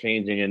things are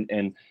changing,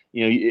 and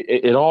you know,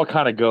 it all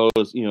kind of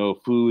goes, you know,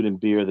 food and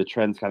beer, the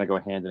trends kind of go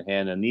hand in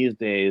hand. And these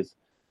days,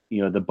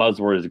 you know, the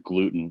buzzword is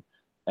gluten,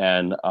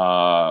 and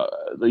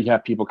you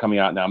have people coming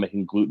out now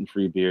making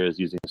gluten-free beers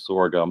using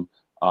sorghum.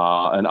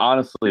 And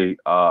honestly,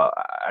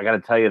 I got to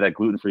tell you that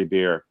gluten-free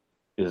beer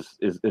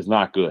is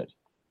not good.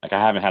 Like, I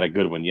haven't had a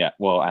good one yet.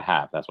 Well, I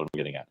have. That's what I'm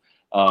getting at.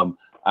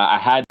 I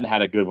hadn't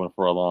had a good one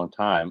for a long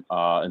time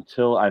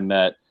until I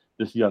met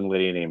this young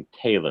lady named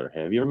Taylor.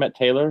 Have you ever met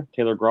Taylor?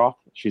 Taylor Groff?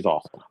 She's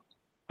awesome.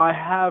 I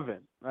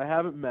haven't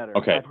met her.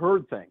 Okay. I've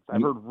heard things.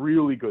 I've heard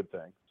really good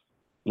things.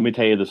 Let me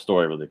tell you the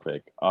story really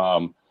quick.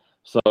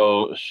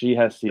 So she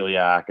has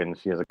celiac and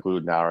she has a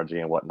gluten allergy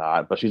and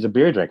whatnot, but she's a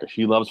beer drinker.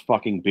 She loves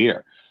fucking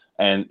beer.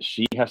 And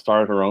she has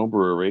started her own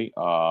brewery,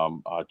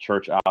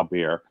 Church Owl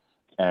Beer,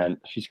 and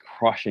she's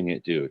crushing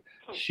it, dude.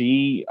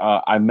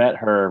 I met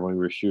her when we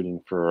were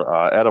shooting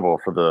for Edible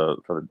for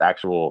the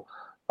actual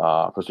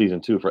for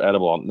season 2 for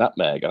Edible on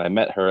Nutmeg, and I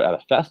met her at a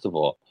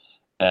festival,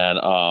 and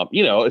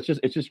you know, it's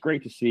just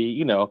great to see.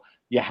 You know,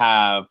 you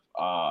have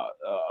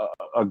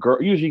a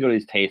girl. Usually you go to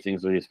these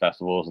tastings or these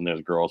festivals, and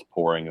there's girls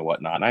pouring and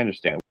whatnot. And I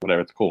understand,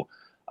 whatever, it's cool.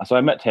 So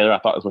I met Taylor. I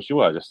thought that's what she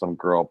was, just some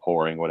girl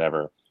pouring,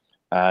 whatever.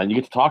 And you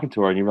get to talking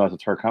to her, and you realize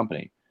it's her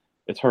company,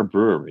 it's her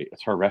brewery,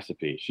 it's her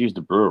recipe. She's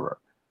the brewer.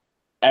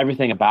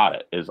 Everything about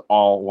it is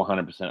all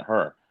 100%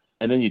 her.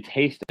 And then you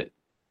taste it,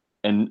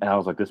 and I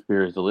was like, this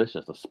beer is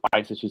delicious. The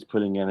spices she's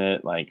putting in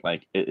it,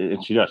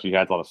 she does. She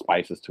adds a lot of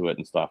spices to it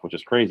and stuff, which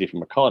is crazy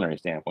from a culinary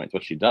standpoint. It's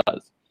what she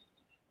does.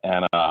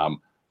 And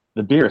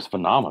the beer is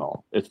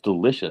phenomenal. It's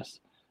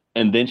delicious.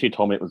 And then she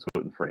told me it was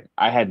gluten-free.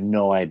 I had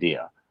no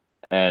idea.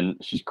 And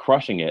she's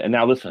crushing it. And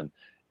now listen,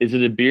 is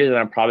it a beer that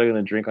I'm probably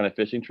going to drink on a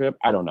fishing trip?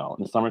 I don't know.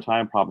 In the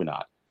summertime, probably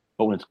not.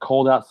 But when it's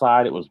cold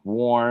outside, it was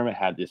warm. It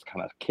had this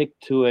kind of kick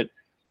to it.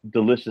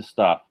 Delicious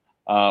stuff.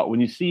 When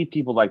you see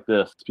people like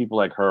this, people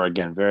like her,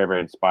 again, very,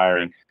 very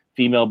inspiring.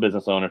 Female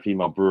business owner,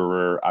 female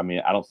brewer. I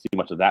mean, I don't see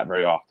much of that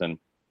very often.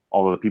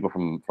 Although the people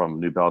from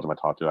New Belgium I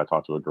talked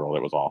to a girl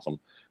that was awesome.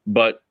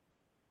 But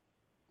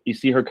you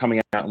see her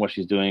coming out and what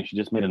she's doing. She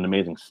just made an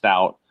amazing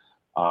stout.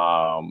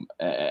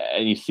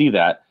 And you see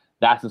that.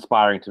 That's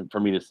inspiring for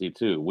me to see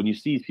too. When you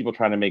see people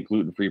trying to make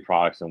gluten-free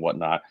products and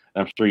whatnot,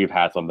 and I'm sure you've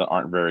had some that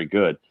aren't very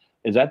good.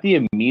 Is that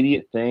the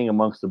immediate thing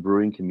amongst the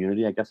brewing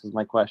community, I guess is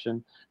my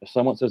question? If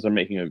someone says they're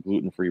making a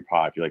gluten-free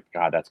product, you're like,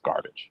 God, that's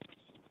garbage.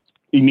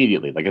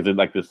 Immediately. Like, is it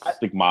like this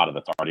stigmata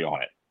that's already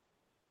on it?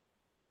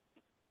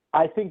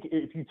 I think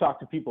if you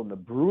talk to people in the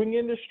brewing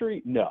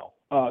industry, no.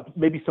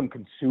 Maybe some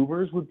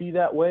consumers would be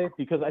that way,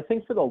 because I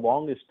think for the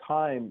longest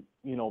time,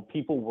 you know,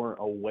 people weren't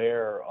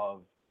aware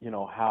of, you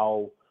know,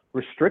 how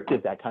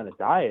restrictive that kind of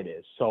diet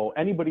is. So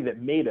anybody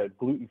that made a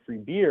gluten-free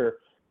beer,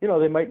 you know,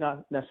 they might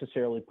not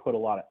necessarily put a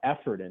lot of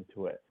effort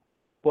into it.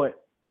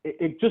 But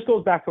it just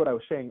goes back to what I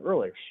was saying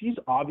earlier. She's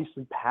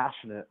obviously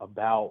passionate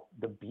about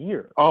the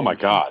beer. Oh, my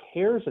God. She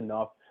cares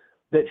enough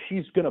that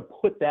she's going to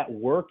put that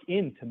work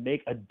in to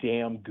make a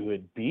damn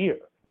good beer,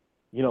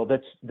 you know,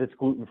 that's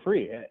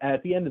gluten-free. And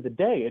at the end of the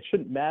day, it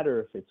shouldn't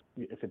matter if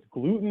it's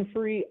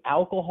gluten-free,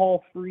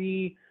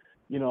 alcohol-free.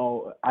 You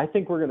know, I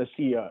think we're going to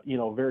see, you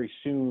know, very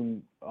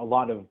soon a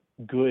lot of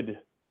good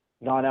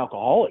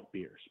non-alcoholic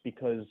beers,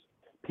 because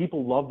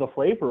people love the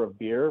flavor of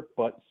beer,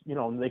 but, you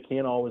know, they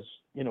can't always,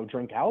 you know,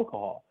 drink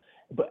alcohol.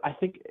 But I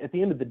think at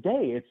the end of the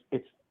day,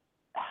 it's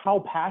how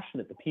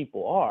passionate the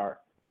people are,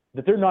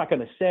 that they're not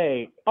going to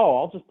say, oh,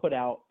 I'll just put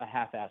out a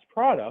half-assed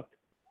product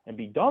and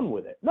be done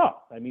with it. No,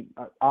 I mean,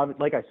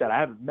 like I said, I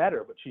haven't met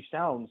her, but she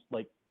sounds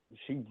like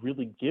she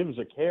really gives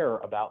a care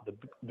about the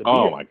beer.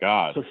 Oh, my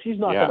God. So she's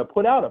not going to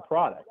put out a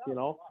product, you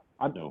know.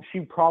 No.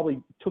 She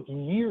probably took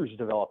years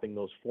developing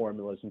those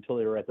formulas until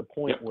they were at the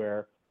point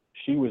where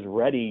she was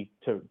ready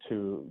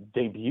to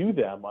debut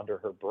them under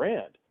her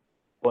brand.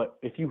 But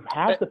if you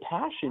have the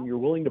passion, you're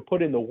willing to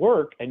put in the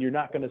work, and you're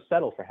not going to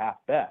settle for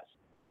half-best.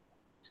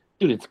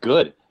 Dude, it's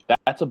good.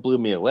 That's what blew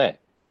me away.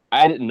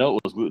 I didn't know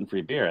it was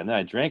gluten-free beer, and then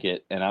I drank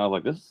it, and I was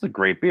like, this is a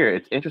great beer.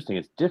 It's interesting.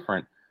 It's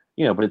different,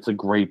 you know, but it's a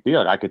great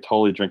beer. I could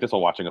totally drink this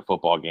while watching a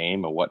football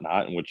game or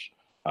whatnot, in which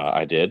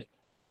I did.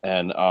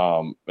 And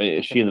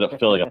she ended up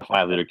filling a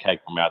 5-liter keg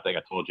for me. I think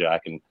I told you I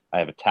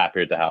have a tap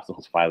here at the house that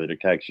was 5-liter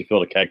keg. She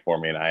filled a keg for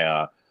me, and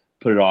I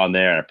put it on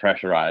there, and I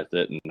pressurized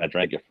it, and I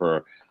drank it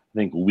for, I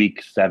think,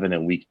 week 7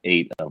 and week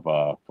 8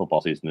 of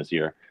football season this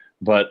year.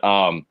 But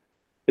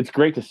it's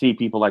great to see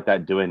people like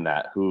that doing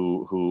that.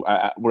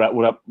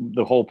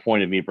 The whole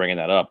point of me bringing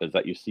that up is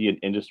that you see an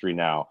industry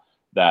now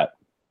that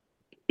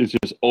is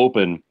just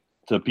open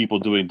to people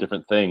doing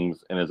different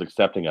things and is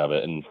accepting of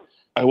it. And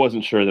I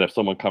wasn't sure that if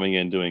someone coming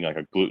in doing like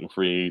a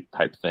gluten-free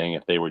type thing,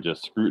 if they were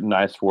just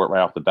scrutinized for it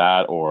right off the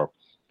bat, or,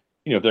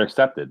 you know, if they're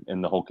accepted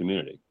in the whole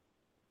community.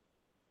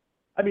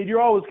 I mean,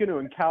 you're always going to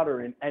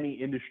encounter in any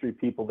industry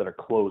people that are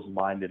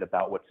closed-minded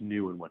about what's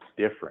new and what's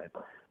different.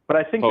 But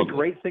I think the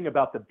great thing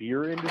about the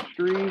beer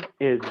industry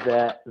is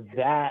that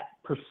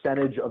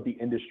percentage of the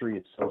industry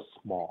is so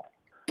small.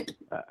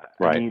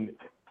 Right. I mean,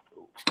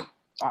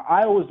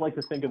 I always like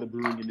to think of the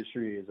brewing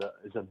industry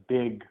as a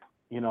big,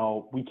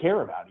 we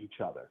care about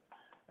each other.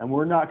 And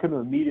we're not going to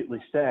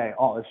immediately say,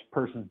 oh, this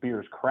person's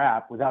beer is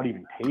crap without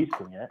even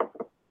tasting it.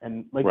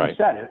 And like you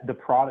said, if the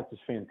product is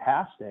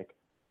fantastic,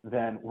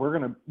 then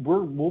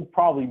we'll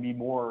probably be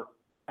more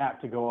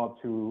apt to go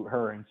up to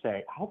her and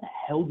say, how the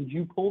hell did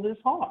you pull this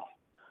off?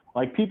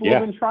 Like, people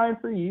have been trying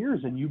for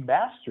years and you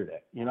mastered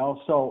it,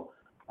 So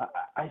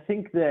I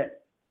think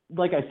that,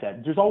 like I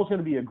said, there's always going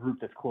to be a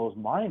group that's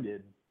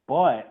closed-minded,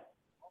 but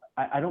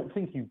I don't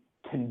think you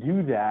can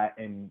do that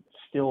and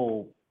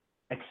still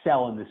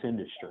excel in this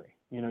industry.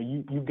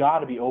 You got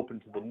to be open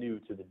to the new,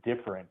 to the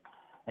different,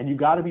 and you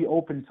got to be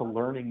open to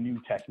learning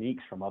new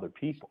techniques from other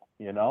people.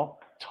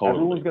 Totally.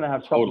 Everyone's going to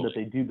have something that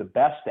they do the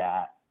best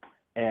at,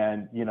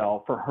 and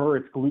for her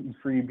it's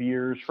gluten-free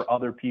beers. For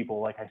other people,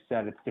 like I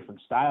said, it's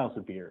different styles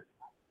of beer.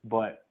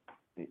 But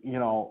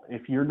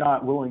if you're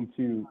not willing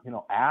to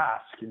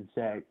ask and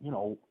say,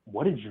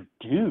 what did you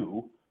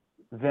do,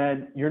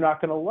 then you're not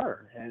going to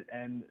learn.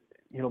 And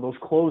those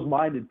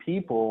closed-minded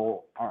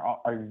people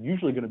are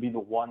usually going to be the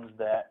ones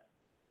that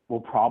will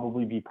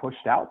probably be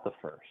pushed out the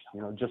first,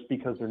 just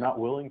because they're not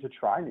willing to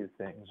try new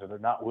things, or they're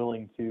not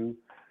willing to,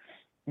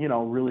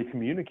 really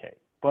communicate.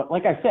 But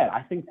like I said,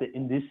 I think that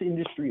in this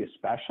industry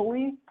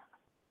especially,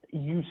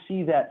 you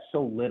see that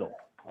so little.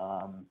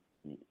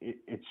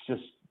 It's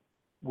just,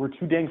 we're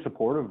too dang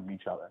supportive of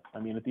each other. I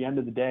mean, at the end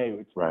of the day,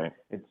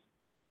 it's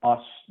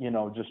us,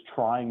 just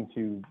trying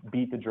to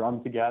beat the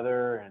drum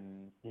together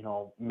and,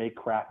 make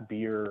craft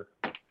beer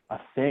a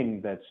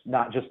thing that's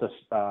not just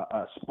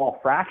a small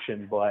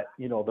fraction, but,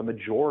 the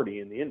majority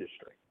in the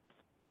industry.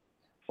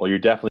 Well, you're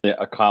definitely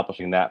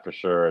accomplishing that for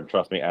sure. And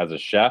trust me, as a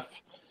chef,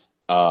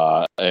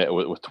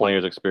 with 20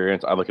 years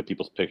experience, I look at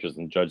people's pictures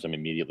and judge them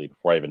immediately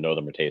before I even know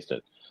them or taste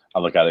it. I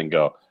look at it and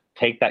go,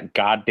 take that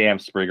goddamn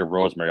sprig of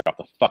rosemary off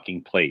the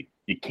fucking plate.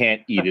 You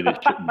can't eat it.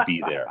 It shouldn't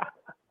be there.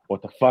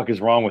 What the fuck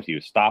is wrong with you?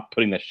 Stop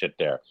putting that shit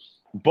there.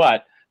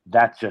 But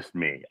that's just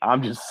me.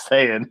 I'm just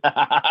saying.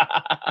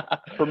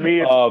 For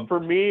me,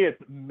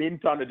 it's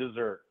mint on a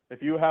dessert.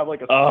 If you have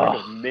like a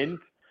sprig of mint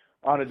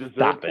on a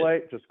dessert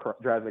plate, just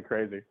drives me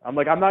crazy. I'm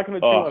like, I'm not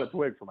going to chew on a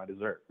twig for my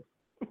dessert.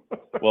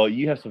 Well,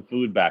 you have some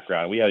food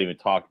background. We haven't even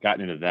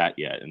gotten into that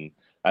yet, and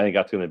I think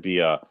that's going to be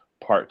a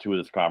part 2 of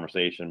this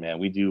conversation, man.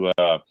 We do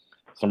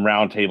some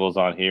roundtables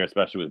on here,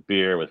 especially with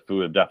beer, with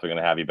food. I'm definitely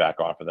going to have you back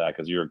on for that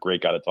because you're a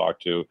great guy to talk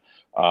to.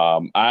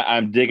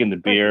 I'm digging the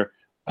beer.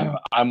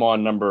 I'm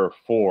on number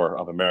 4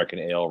 of American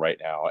Ale right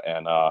now,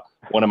 and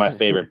one of my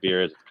favorite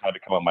beers. It's kind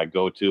of become my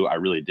go-to. I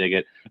really dig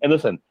it. And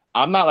listen,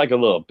 I'm not like a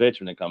little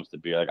bitch when it comes to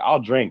beer. Like, I'll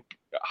drink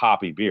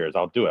hoppy beers.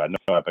 I'll do it. I know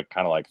I've been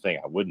kind of like saying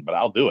I wouldn't, but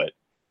I'll do it.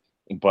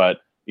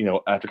 But,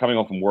 after coming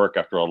home from work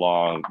after a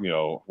long,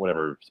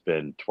 whatever, it's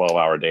been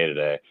 12-hour day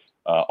today,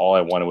 all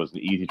I wanted was an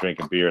easy drink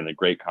of beer and a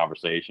great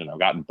conversation. I've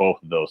gotten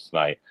both of those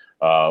tonight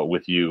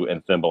with you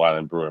and Thimble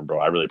Island Brewing, bro.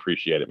 I really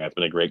appreciate it, man. It's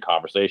been a great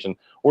conversation.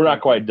 We're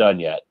not quite done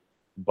yet,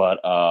 but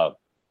a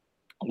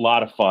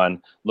lot of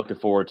fun. Looking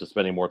forward to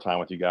spending more time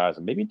with you guys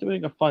and maybe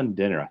doing a fun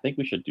dinner. I think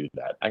we should do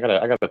that. I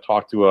gotta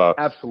talk to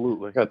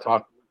absolutely. I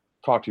gotta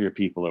talk to your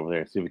people over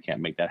there and see if we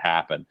can't make that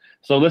happen.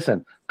 So listen,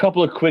 a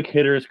couple of quick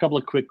hitters, a couple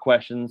of quick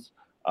questions.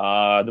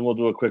 Then we'll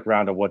do a quick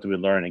round of what do we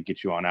learn and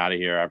get you on out of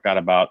here. I've got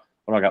about,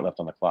 what do I got left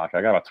on the clock?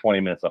 I got about 20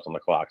 minutes left on the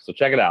clock. So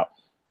check it out.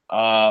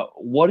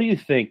 What do you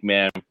think,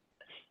 man?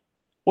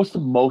 What's the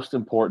most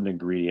important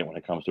ingredient when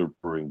it comes to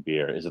brewing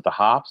beer? Is it the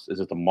hops? Is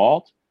it the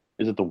malt?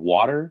 Is it the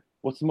water?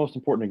 What's the most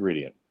important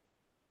ingredient?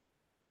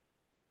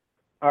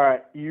 All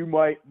right. You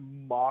might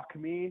mock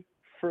me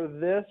for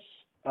this,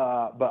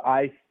 but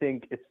I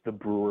think it's the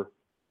brewer.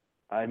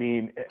 I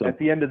mean, at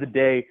the end of the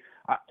day,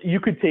 you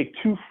could take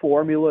 2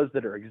 formulas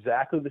that are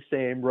exactly the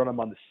same, run them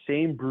on the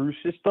same brew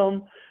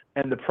system,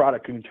 and the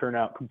product can turn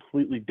out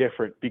completely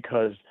different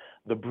because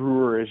the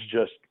brewer is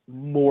just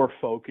more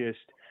focused,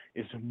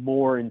 is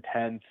more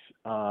intense.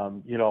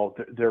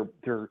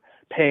 They're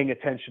paying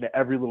attention to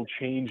every little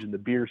change in the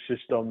beer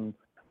system,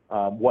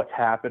 what's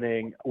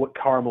happening, what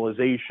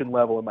caramelization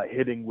level am I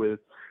hitting with,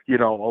 a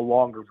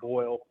longer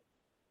boil.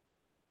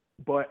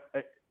 But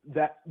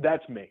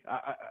that's me.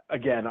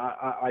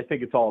 I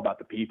think it's all about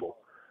the people.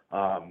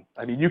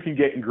 I mean, you can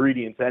get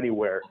ingredients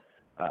anywhere.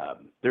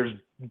 There's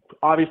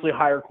obviously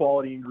higher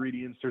quality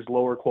ingredients. There's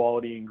lower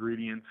quality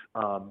ingredients.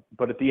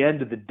 But at the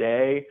end of the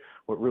day,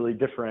 what really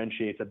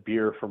differentiates a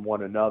beer from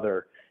one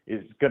another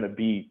is going to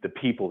be the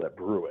people that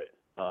brew it.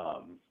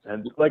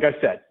 And like I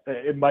said,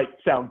 it might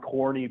sound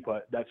corny,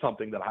 but that's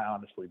something that I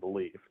honestly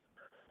believe.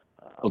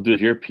 Well, dude,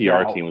 if your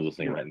PR team was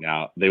listening right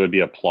now, they would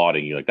be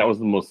applauding you. Like, that was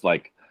the most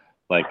like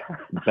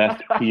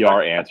best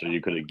PR answer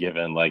you could have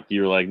given. Like,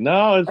 you were like,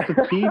 no, it's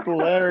the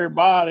people,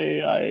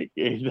 everybody. Like,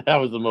 that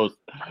was the most.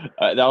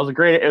 It was a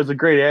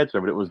great answer,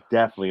 but it was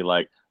definitely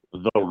like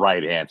the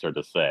right answer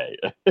to say.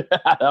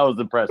 That was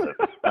impressive.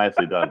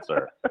 Nicely done,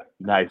 sir.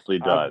 Nicely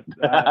done.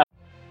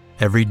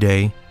 Every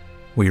day,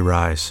 we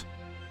rise,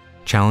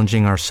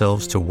 challenging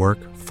ourselves to work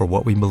for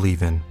what we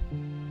believe in.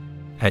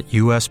 At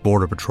U.S.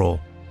 Border Patrol,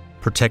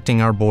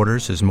 protecting our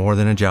borders is more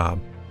than a job.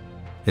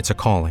 It's a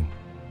calling.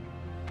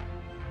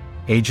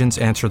 Agents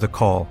answer the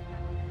call,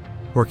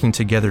 working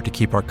together to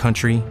keep our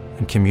country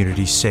and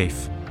communities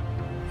safe.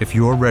 If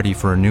you're ready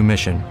for a new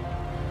mission,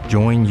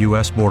 join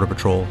U.S. Border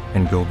Patrol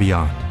and go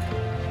beyond.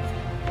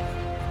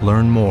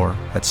 Learn more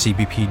at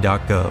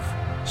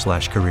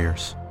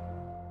cbp.gov/careers.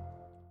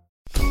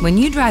 When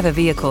you drive a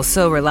vehicle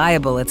so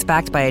reliable it's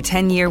backed by a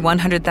 10-year,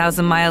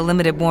 100,000-mile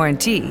limited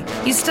warranty,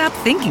 you stop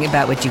thinking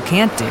about what you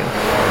can't do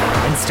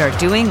and start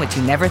doing what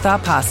you never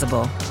thought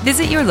possible.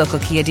 Visit your local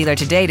Kia dealer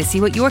today to see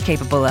what you're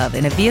capable of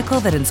in a vehicle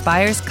that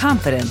inspires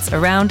confidence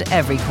around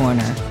every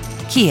corner.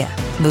 Kia,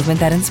 movement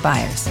that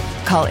inspires.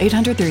 Call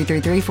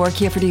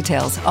 800-333-4KIA for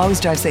details.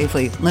 Always drive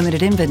safely.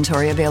 Limited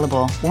inventory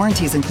available.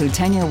 Warranties include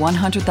 10-year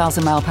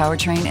 100,000-mile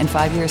powertrain and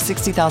 5-year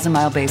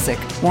 60,000-mile basic.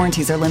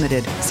 Warranties are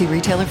limited. See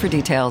retailer for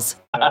details.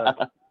 All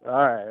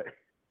right.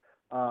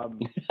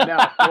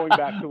 Now, going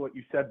back to what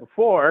you said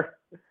before,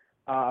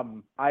 I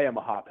am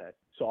a hophead.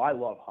 So I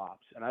love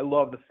hops. And I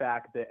love the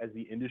fact that as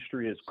the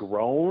industry has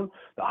grown,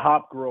 the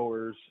hop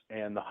growers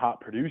and the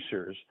hop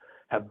producers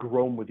have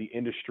grown with the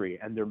industry,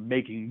 and they're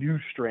making new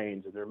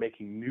strains and they're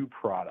making new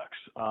products,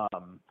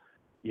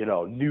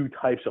 new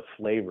types of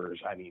flavors.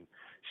 I mean,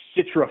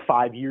 Citra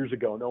 5 years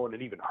ago, no one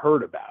had even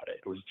heard about it.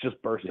 It was just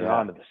bursting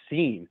onto the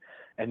scene.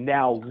 And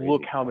now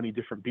look how many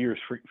different beers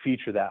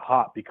feature that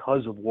hop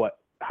because of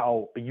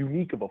how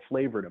unique of a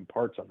flavor it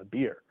imparts on the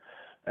beer.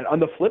 And on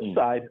the flip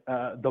side,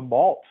 the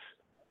malts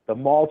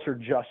are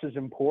just as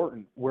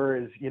important.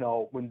 Whereas,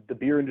 when the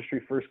beer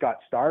industry first got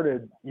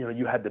started,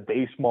 you had the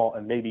base malt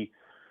and maybe,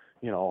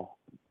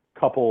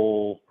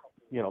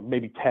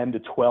 maybe 10 to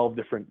 12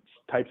 different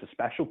types of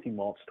specialty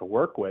malts to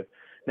work with.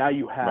 Now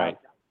you have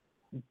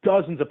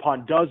dozens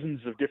upon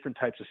dozens of different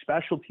types of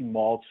specialty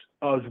malts,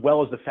 as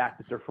well as the fact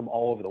that they're from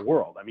all over the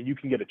world. I mean, you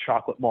can get a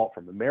chocolate malt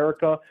from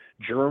America,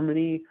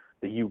 Germany,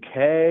 the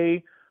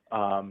UK,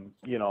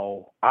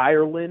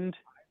 Ireland,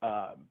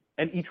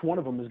 and each one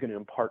of them is going to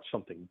impart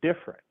something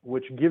different,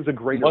 which gives a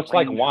greater much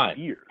like range wine. of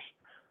beers.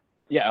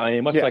 Yeah, I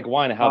mean, much like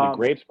wine and how the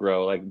grapes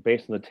grow, like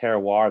based on the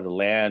terroir, the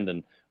land,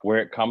 and where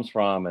it comes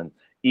from, and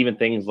even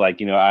things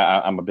like,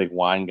 I'm a big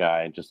wine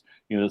guy, and just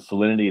the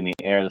salinity in the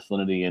air, the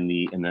salinity in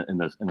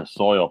the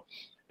soil.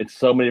 It's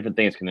so many different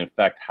things can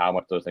affect how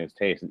much those things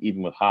taste, and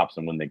even with hops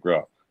and when they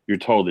grow. You're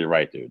totally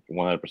right, dude,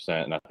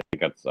 100%, and I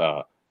think that's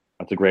a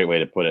great way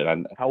to put it.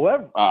 And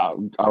however,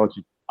 I'll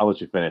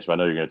let you finish, but I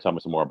know you're going to tell me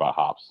some more about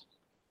hops.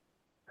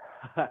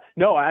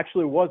 No, I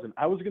actually wasn't.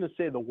 I was going to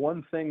say the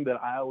one thing that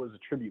I always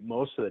attribute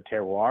most to the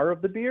terroir of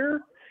the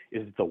beer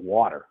is the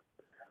water.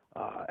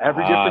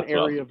 Every different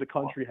area of the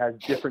country has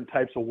different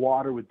types of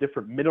water with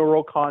different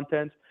mineral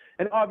content.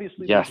 And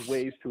obviously there's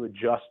ways to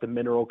adjust the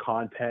mineral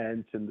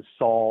content and the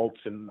salts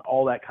and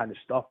all that kind of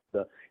stuff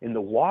in the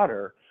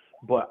water.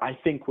 But I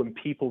think when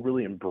people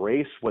really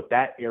embrace what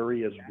that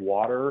area's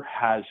water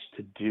has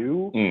to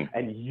do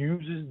and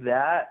uses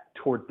that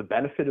towards the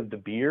benefit of the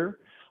beer,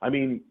 I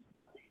mean,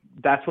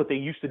 that's what they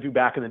used to do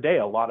back in the day.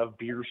 A lot of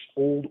beers,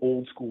 old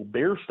school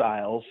beer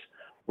styles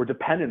were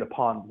dependent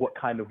upon what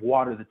kind of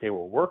water that they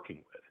were working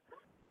with.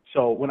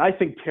 So when I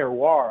think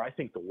terroir, I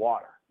think the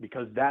water,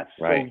 because that's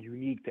so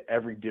unique to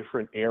every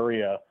different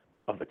area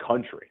of the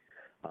country.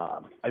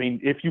 I mean,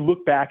 if you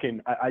look back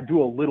and I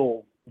do a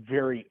little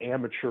very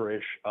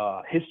amateurish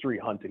history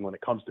hunting when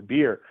it comes to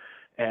beer.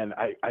 And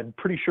I'm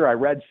pretty sure I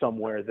read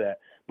somewhere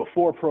that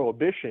before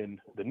Prohibition,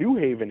 the New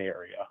Haven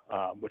area,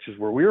 which is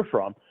where we're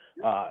from,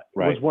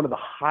 was one of the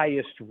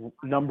highest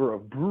number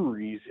of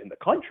breweries in the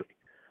country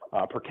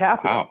per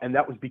capita. Wow. And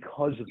that was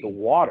because of the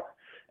water.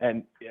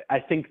 And I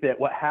think that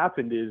what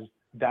happened is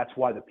that's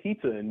why the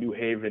pizza in New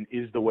Haven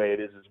is the way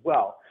it is as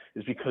well,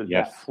 is because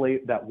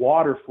that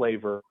water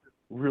flavor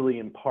really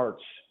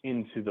imparts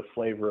into the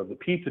flavor of the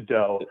pizza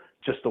dough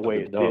just the way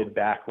it did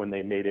back when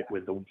they made it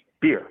with the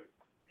beer.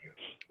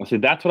 Well, see,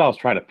 that's what I was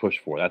trying to push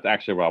for. That's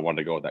actually where I wanted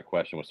to go with that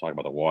question, was talking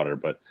about the water,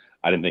 but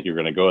I didn't think you were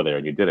going to go there,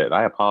 and you did it. And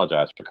I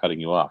apologize for cutting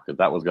you off, because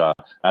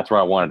that's where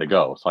I wanted to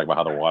go. It's talking about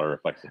how the water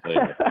affects the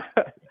flavor.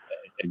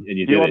 and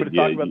you do you want me to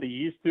talk about the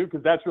yeast too?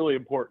 Because that's really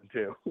important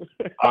too.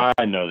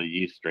 I know the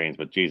yeast strains,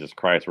 but Jesus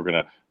Christ,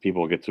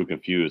 people will get too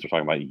confused. We're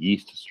talking about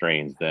yeast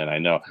strains then. I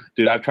know.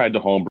 Dude, I've tried to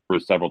homebrew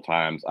several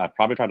times. I've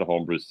probably tried to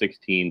homebrew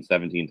 16,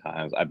 17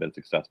 times. I've been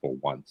successful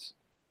once.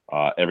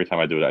 Every time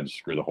I do it, I just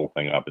screw the whole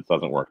thing up. It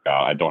doesn't work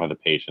out. I don't have the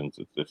patience.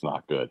 It's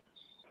not good.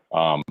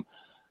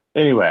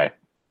 Anyway,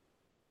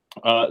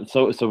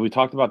 so we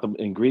talked about the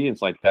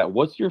ingredients like that.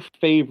 What's your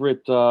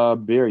favorite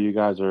beer you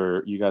guys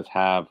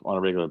have on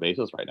a regular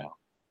basis right now?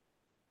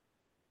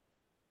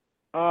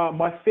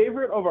 My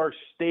favorite of our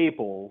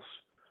staples,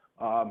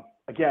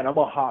 again, I'm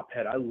a hop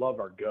head. I love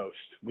our Ghost.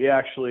 We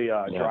actually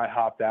dry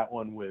hop that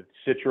one with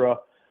Citra.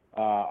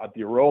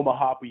 The aroma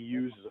hop we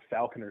use is a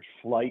Falconer's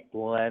Flight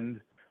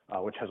blend,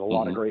 which has a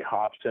lot of great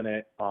hops in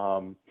it.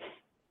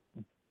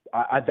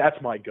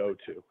 That's my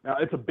go-to. Now,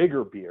 it's a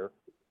bigger beer.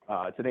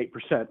 It's an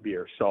 8%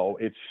 beer, so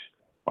it's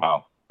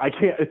I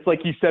can't. It's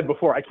like you said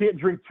before. I can't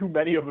drink too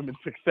many of them in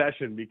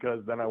succession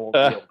because then I won't be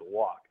able to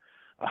walk.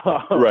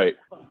 Right.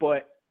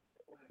 But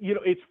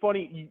it's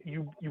funny.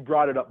 You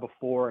brought it up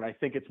before, and I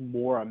think it's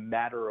more a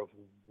matter of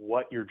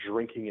what you're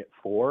drinking it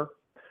for.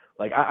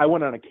 Like I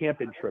went on a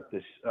camping trip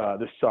this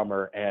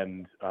summer,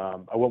 and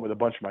I went with a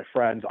bunch of my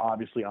friends.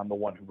 Obviously, I'm the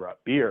one who brought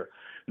beer.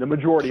 The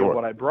majority of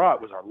what I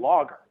brought was our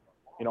lager.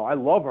 I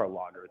love our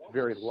lager. It's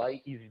very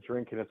light, easy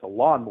drinking. It's a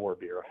lawnmower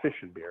beer, a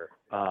fishing beer.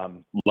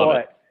 Love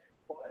it.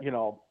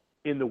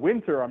 In the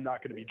winter, I'm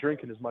not going to be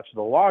drinking as much of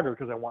the lager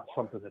because I want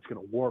something that's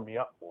going to warm me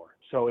up more.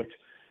 So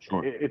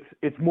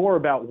it's more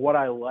about what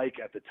I like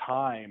at the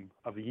time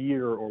of the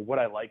year or what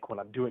I like when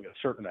I'm doing a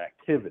certain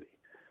activity.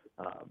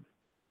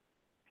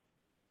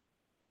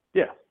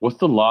 Yeah. What's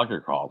the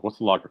lager called?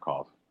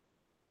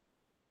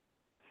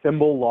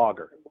 Thimble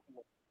Lager.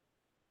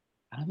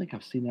 I don't think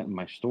I've seen that in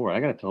my store. I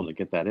got to tell them to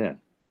get that in.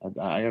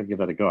 I got to give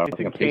that a go. I don't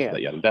think I've tasted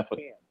that yet. I'm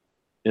definitely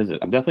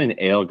an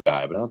ale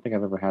guy, but I don't think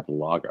I've ever had the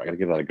lager. I got to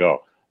give that a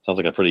go. Sounds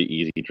like a pretty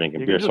easy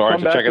drinking beer. So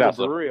check it out.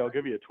 Brewery, I'll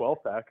give you a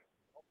 12-pack.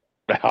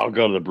 I'll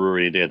go to the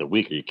brewery a day of the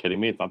week. Are you kidding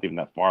me? It's not even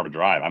that far of a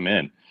drive. I'm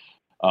in.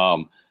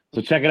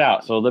 So check it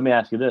out. So let me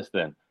ask you this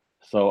then.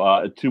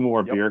 So 2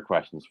 more beer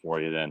questions for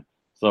you then.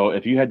 So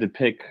if you had to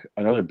pick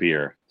another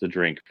beer to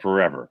drink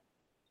forever,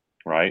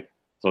 right?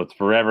 So it's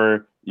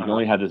forever. You can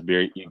only have this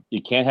beer.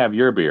 You can't have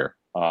your beer.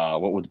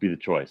 What would be the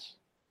choice?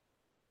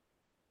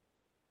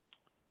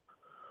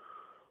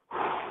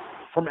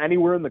 From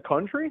anywhere in the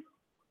country?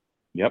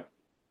 Yep.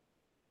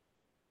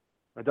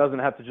 It doesn't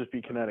have to just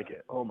be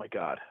Connecticut. Oh my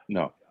God.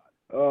 No.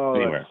 Oh,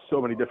 anywhere.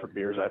 So many different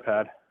beers I've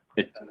had.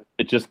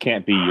 It just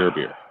can't be your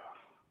beer.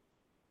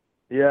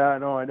 Yeah,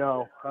 I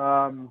know.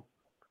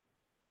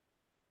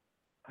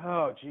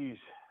 Oh, geez.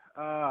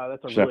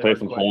 That's a Should really I play hard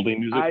some question. holding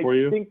music for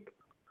you?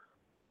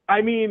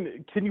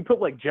 Can you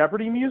put like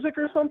Jeopardy music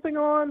or something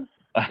on?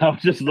 I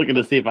was just looking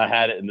to see if I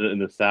had it in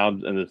the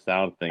sound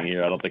thing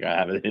here. I don't think I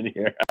have it in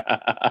here.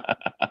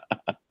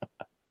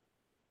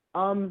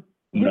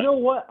 You know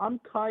what? I'm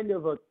kind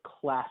of a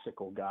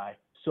classical guy.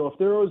 So if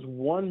there was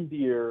one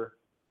beer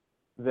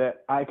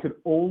that I could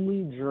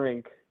only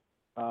drink,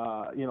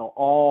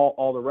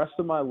 all the rest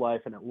of my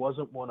life, and it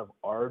wasn't one of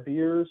our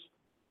beers,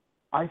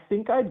 I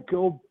think I'd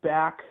go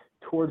back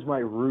towards my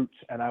roots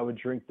and I would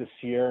drink the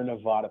Sierra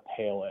Nevada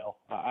Pale Ale.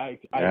 I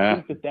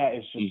think that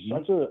is just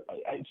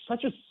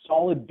such a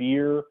solid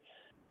beer.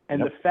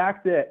 And the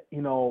fact that,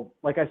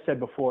 like I said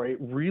before, it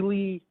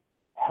really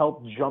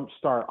helped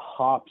jumpstart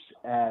hops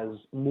as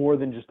more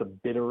than just a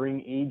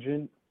bittering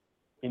agent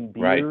in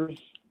beers. Right.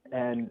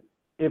 And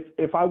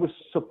if I was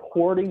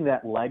supporting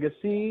that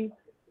legacy,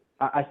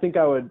 I think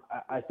I would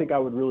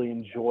really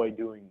enjoy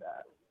doing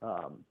that.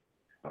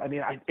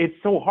 It's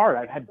so hard.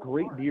 I've had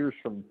great beers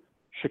from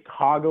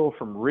Chicago,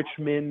 from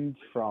Richmond,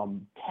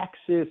 from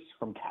Texas,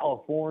 from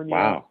California.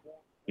 Wow.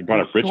 You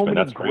brought up Richmond.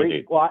 That's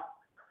crazy. Well,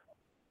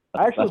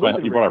 I actually lived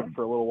in Richmond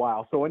for a little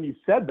while. So when you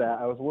said that,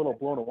 I was a little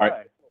blown away.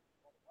 Right.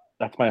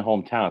 That's my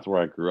hometown. It's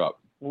where I grew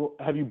up. Well,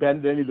 have you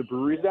been to any of the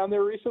breweries down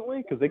there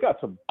recently? Because they got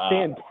some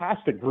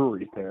fantastic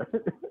breweries there.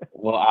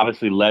 Well,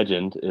 obviously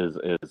Legend is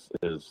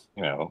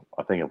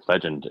I think it's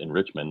Legend in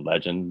Richmond.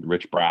 Legend,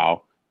 Rich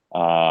Brow.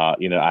 I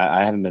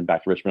haven't been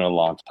back to Richmond in a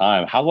long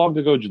time. How long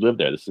ago did you live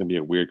there? This is going to be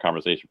a weird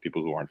conversation for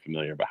people who aren't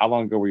familiar, but how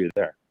long ago were you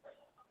there?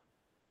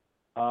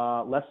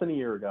 Less than a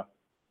year ago.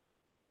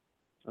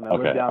 And I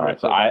lived down there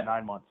for about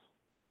 9 months.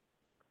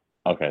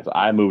 Okay, so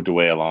I moved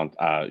away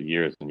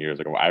years and years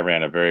ago. I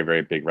ran a very,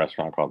 very big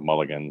restaurant called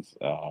Mulligan's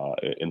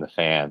in the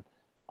Fan.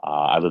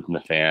 I lived in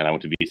the Fan. I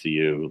went to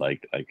VCU.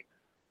 Like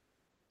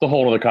the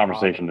whole other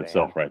conversation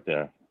itself right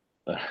there.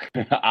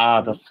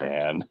 The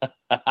Fan.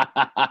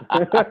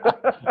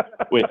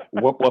 Wait,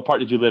 what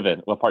part did you live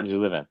in?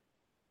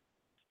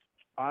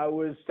 I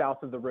was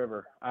south of the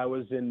river. I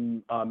was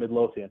in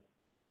Midlothian.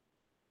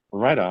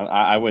 Right on.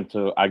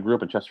 I grew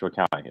up in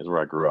Chesterfield County. Is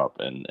where I grew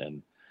up,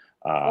 and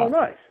oh,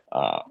 nice.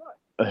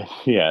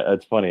 Yeah,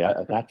 that's funny.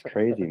 That's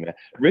crazy, man.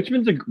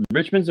 Richmond's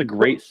a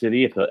great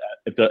city. If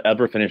they'll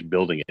ever finish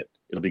building it,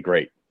 it'll be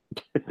great.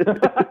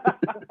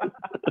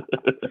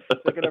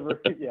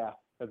 Yeah,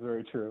 that's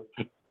very true.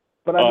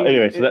 But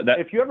anyway,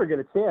 if you ever get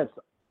a chance,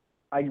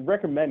 I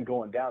recommend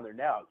going down there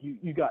now.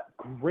 You got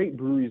great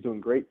breweries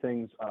doing great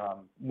things.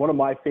 One of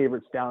my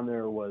favorites down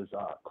there was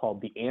called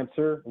The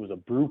Answer. It was a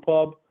brew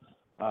pub.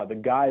 The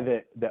guy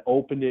that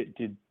opened it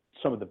did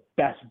some of the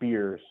best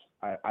beers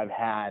I've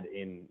had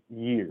in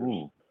years.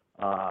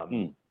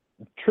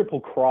 Triple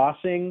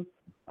Crossing.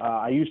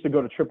 I used to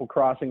go to Triple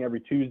Crossing every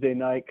Tuesday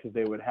night because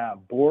they would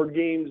have board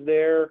games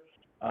there.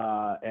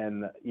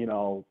 And it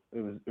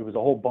was a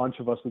whole bunch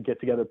of us would get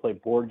together, play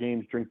board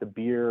games, drink the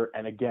beer,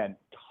 and again,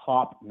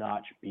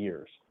 top-notch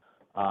beers.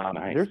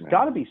 There's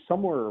got to be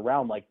somewhere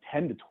around like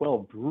 10 to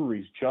 12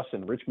 breweries just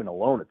in Richmond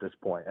alone at this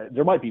point.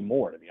 There might be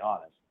more, to be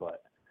honest,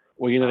 but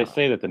they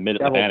say that the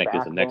Mid-Atlantic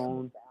is the next.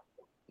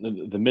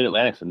 The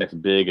Mid-Atlantic's the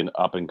next big and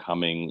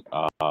up-and-coming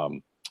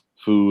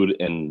food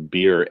and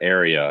beer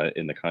area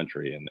in the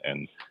country,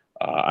 and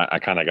I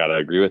kind of got to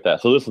agree with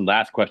that. So listen,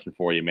 last question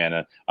for you, man.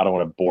 I don't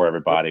want to bore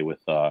everybody with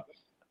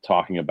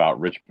talking about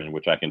Richmond,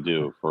 which I can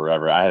do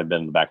forever. I have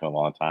been back in a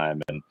long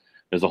time, and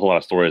there's a whole lot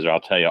of stories that I'll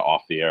tell you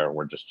off the air.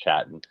 We're just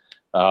chatting.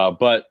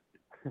 But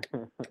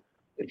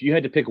if you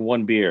had to pick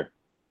one beer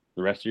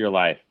the rest of your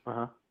life,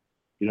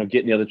 you don't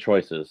get any other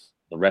choices.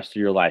 The rest of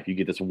your life, you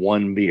get this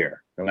one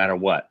beer, no matter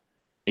what.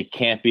 It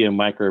can't be a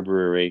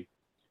microbrewery.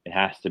 It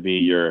has to be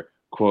your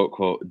quote,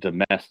 quote,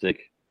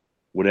 domestic,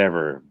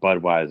 whatever,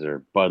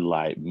 Budweiser, Bud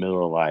Light,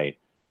 Miller Lite.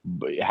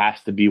 But it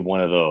has to be one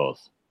of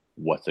those.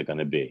 What's it going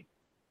to be?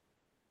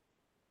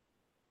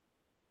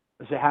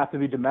 Does it have to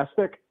be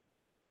domestic?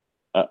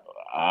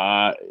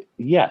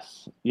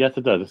 Yes. Yes,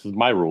 it does. This is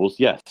my rules.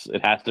 Yes,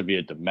 it has to be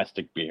a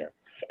domestic beer.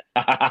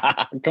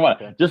 Come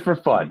on, just for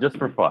fun. Just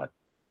for fun.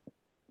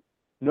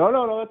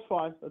 No, that's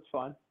fine. That's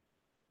fine.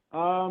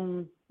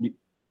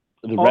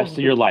 The rest of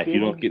your life, you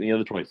don't get any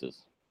other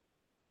choices.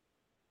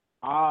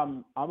 I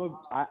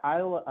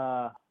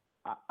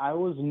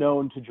was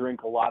known to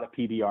drink a lot of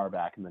PBR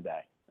back in the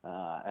day,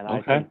 and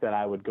I think that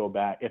I would go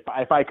back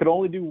if I could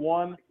only do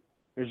one.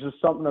 There's just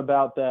something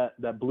about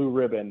that Blue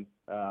Ribbon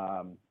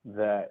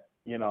that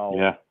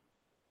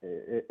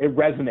it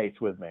resonates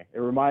with me. It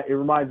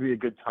reminds me of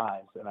good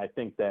times, and I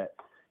think that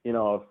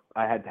if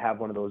I had to have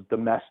one of those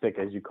domestic,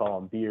 as you call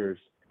them, beers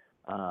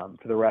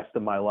for the rest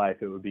of my life,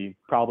 it would be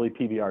probably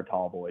PBR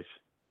Tall Boys,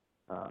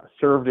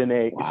 served in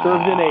a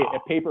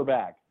paper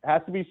bag. It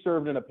has to be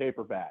served in a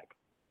paper bag.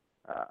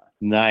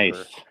 Nice.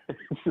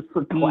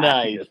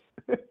 Nice.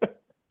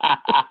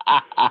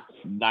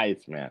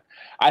 Nice, man.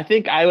 I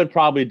think I would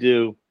probably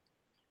do.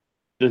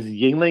 Does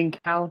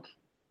Yuengling count?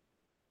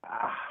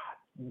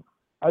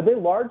 Are they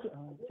large?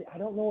 I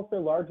don't know if they're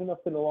large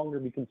enough to no longer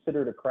be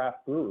considered a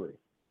craft brewery.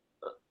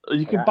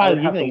 You can buy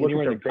Yuengling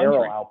anywhere in the barrel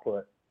country.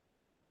 Output.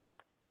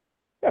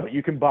 Yeah, but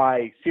you can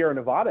buy Sierra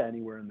Nevada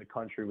anywhere in the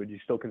country. Would you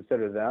still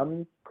consider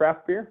them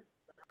craft beer?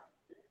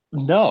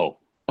 No.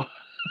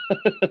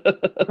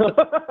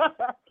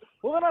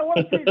 Well, then I want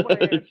to change my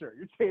answer.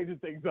 You're changing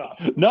things up.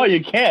 No,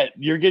 you can't.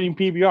 You're getting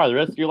PBR the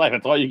rest of your life.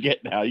 That's all you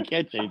get now. You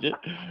can't change it.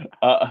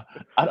 I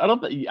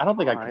don't think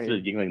I consider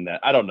Yuengling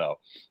that. I don't know.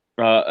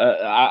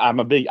 I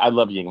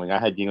love Yuengling. I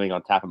had Yuengling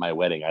on tap at my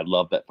wedding. I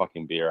love that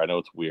fucking beer. I know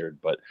it's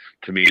weird, but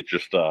to me, it's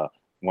just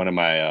one of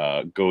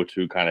my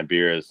go-to kind of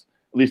beers.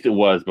 At least it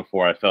was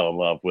before I fell in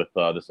love with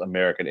this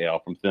American ale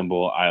from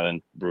Thimble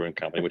Island Brewing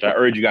Company, which I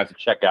urge you guys to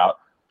check out.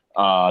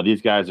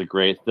 These guys are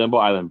great.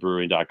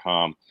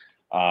 ThimbleIslandBrewing.com.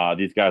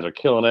 These guys are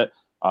killing it,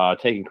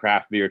 taking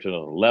craft beer to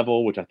another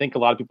level, which I think a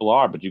lot of people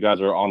are, but you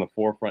guys are on the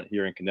forefront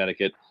here in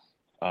Connecticut,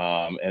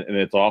 and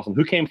it's awesome.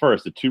 Who came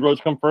first? Did Two Roads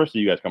come first, or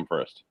you guys come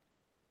first?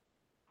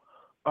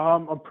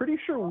 I'm pretty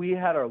sure we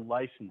had our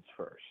license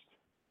first.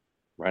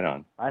 Right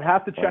on. I'd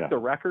have to check the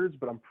records,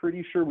 but I'm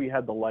pretty sure we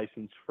had the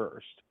license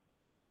first.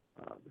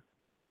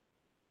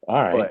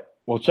 All right.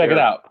 Well, check it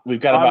out. We've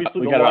got the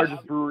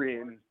largest brewery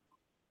in.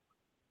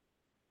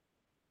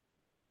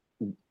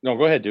 No,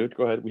 go ahead, dude.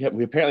 Go ahead.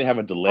 We apparently have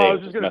a delay. I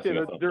was just going to say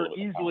they're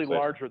easily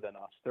larger than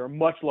us. They're a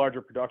much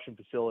larger production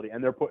facility,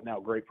 and they're putting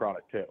out great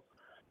product too.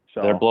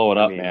 So they're blowing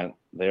up, man.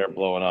 They are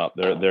blowing up.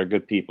 They're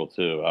good people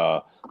too.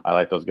 I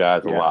like those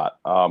guys a lot.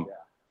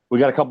 We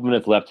got a couple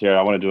minutes left here.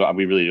 I want to do.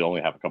 We really only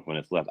have a couple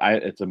minutes left.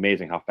 It's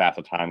amazing how fast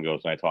the time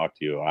goes when I talk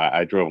to you.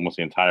 I drove almost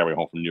the entire way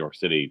home from New York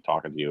City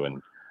talking to you,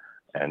 and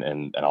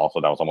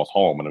also that was almost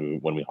home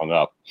when we hung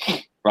up.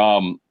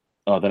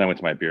 Then I went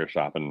to my beer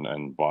shop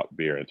and bought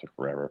beer. It took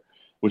forever,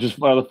 which is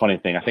another funny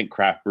thing. I think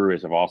craft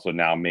breweries have also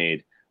now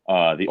made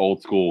the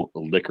old school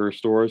liquor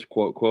stores,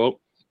 quote, quote,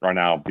 are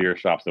now beer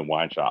shops and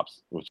wine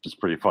shops, which is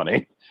pretty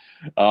funny.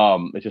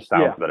 It just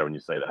sounds better when you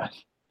say that.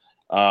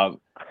 I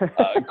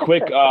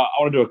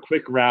want to do a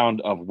quick round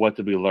of what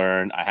did we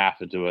learn. I have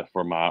to do it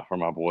for my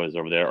boys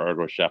over there,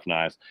 Ergo Chef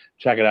Knives.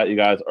 Check it out, you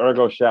guys.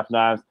 Ergo Chef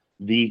Knives,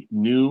 the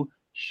new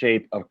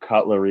shape of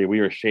cutlery. We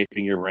are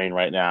shaping your brain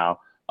right now.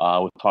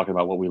 We're talking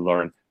about what we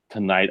learned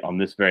tonight on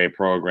this very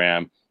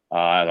program.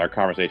 Our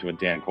conversation with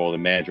Dan Cole, the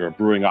manager of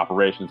brewing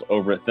operations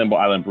over at Thimble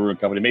Island Brewing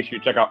Company. Make sure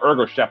you check out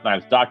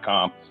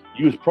ErgoChefKnives.com.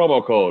 Use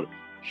promo code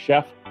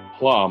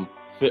ChefPlum,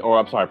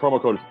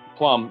 promo code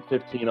Plum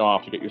 15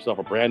 off to get yourself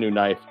a brand new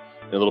knife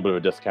and a little bit of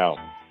a discount.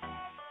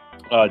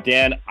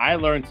 Dan, I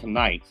learned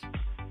tonight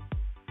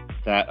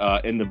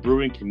that in the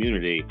brewing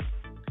community,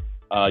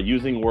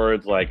 using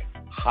words like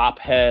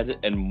hophead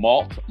and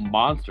malt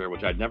monster,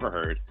 which I'd never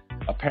heard,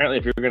 apparently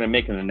if you're going to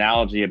make an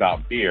analogy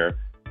about beer,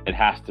 it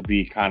has to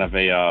be kind of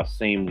a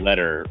same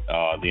letter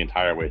the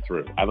entire way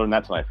through. I learned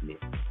that tonight from you.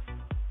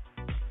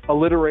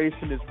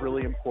 Alliteration is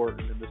really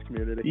important in this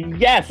community.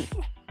 Yes!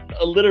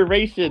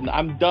 Alliteration.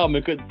 I'm dumb.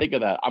 I couldn't think of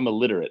that. I'm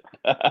illiterate.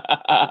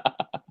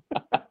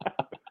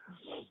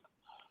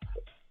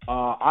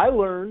 I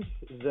learned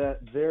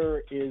that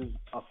there is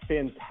a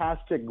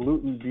fantastic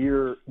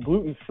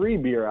gluten-free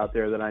beer out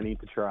there that I need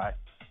to try.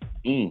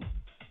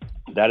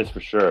 That is for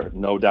sure.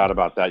 No doubt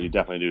about that. You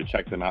definitely do.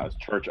 Check them out. It's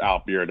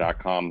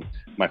churchoutbeer.com.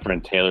 My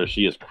friend Taylor,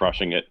 she is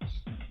crushing it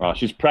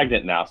She's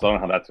pregnant now, so I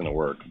don't know how that's going to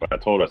work. But I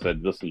told her, I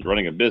said, listen,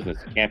 running a business,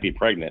 you can't be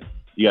pregnant.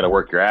 You got to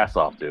work your ass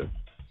off, dude.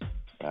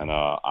 And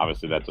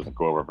obviously that doesn't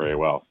go over very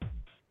well.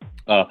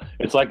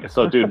 It's like,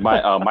 so dude,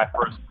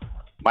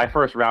 my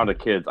first round of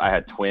kids, I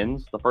had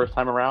twins the first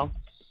time around.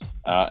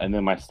 And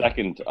then my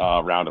second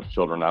round of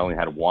children, I only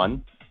had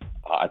one.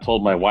 I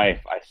told my wife,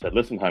 I said,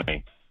 listen,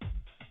 honey,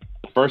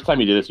 the first time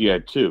you did this, you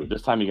had two.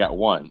 This time you got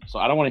one. So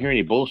I don't want to hear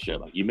any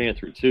bullshit. Like, you made it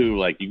through two.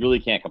 Like, you really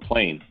can't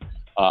complain.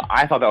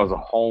 I thought that was a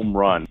home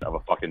run of a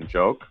fucking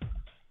joke.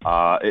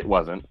 It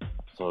wasn't.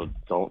 So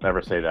don't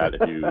ever say that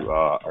if you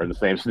are in the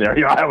same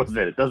scenario I was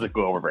in. It doesn't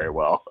go over very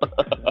well.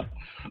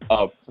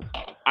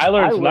 I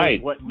learned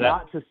tonight what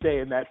not to say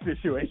in that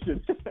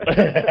situation.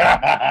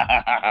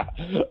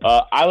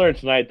 I learned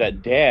tonight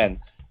that Dan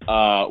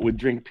would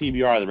drink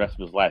PBR the rest of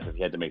his life if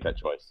he had to make that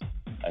choice,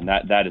 and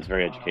that is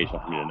very educational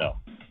for me to know.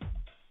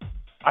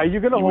 Are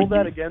you gonna hold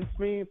that against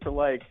me for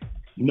like?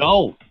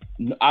 No,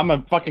 I'm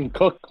a fucking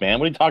cook, man.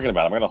 What are you talking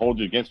about? I'm gonna hold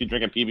you against you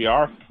drinking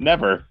PBR?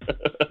 Never.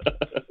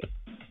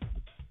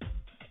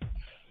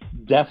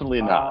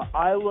 Definitely not.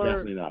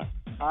 Definitely not.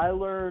 I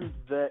learned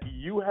that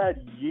you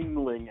had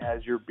Yuengling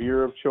as your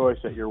beer of choice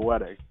at your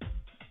wedding.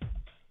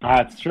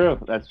 That's true.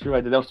 That's true.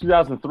 I did. That was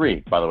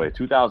 2003, by the way.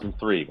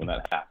 2003 when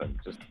that happened.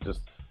 Just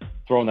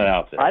throwing that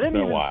out there. I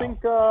didn't even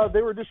think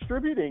they were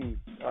distributing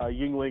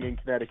Yuengling in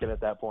Connecticut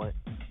at that point.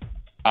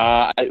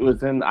 It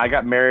was in. I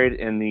got married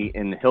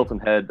in Hilton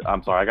Head.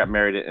 I'm sorry. I got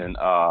married in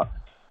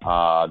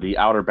the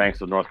Outer Banks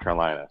of North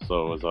Carolina,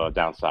 so it was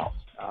down south.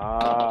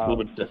 A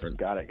little bit different.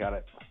 Got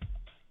it.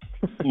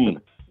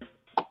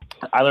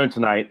 I learned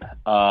tonight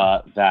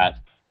that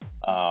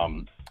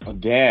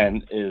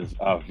Dan is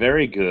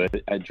very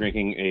good at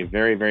drinking a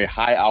very, very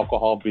high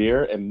alcohol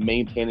beer and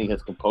maintaining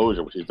his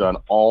composure, which he's done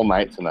all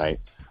night tonight,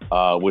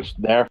 which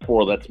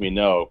therefore lets me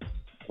know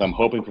if I'm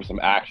hoping for some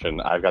action,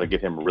 I've got to get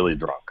him really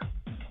drunk.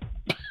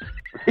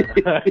 This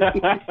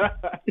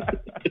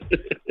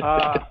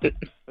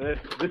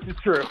is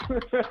true.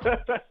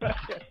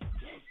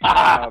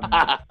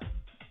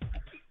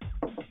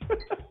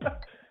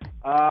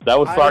 That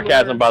was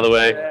sarcasm, by the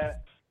way.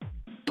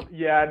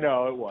 Yeah,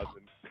 no, it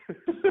wasn't.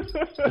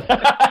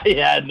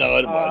 Yeah, no,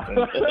 it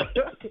wasn't.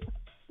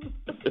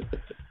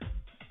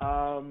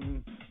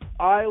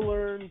 I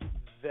learned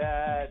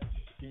that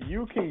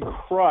you can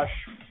crush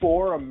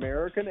 4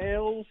 American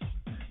ales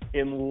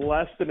in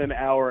less than an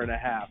hour and a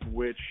half,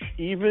 which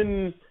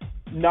even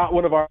not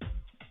one of our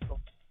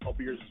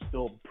beers is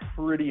still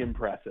pretty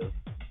impressive.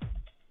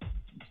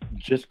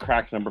 Just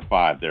crack number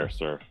 5 there,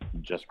 sir.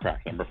 Just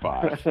crack number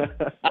 5.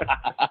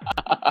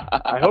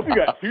 I hope you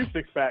got 2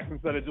 6-packs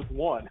instead of just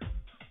 1.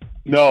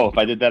 No, if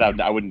I did that,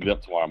 I wouldn't get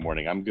up tomorrow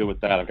morning. I'm good with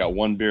that. I've got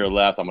 1 beer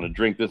left. I'm going to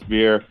drink this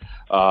beer,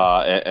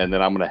 and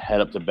then I'm going to head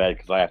up to bed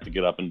because I have to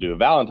get up and do a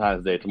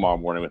Valentine's Day tomorrow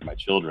morning with my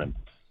children.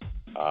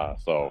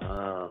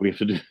 So we have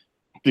to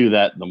do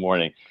that in the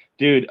morning.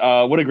 Dude,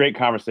 what a great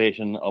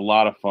conversation. A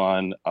lot of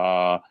fun.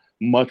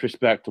 Much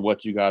respect to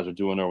what you guys are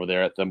doing over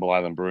there at Thimble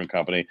Island Brewing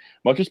Company.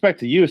 Much respect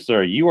to you,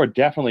 sir. You are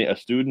definitely a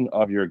student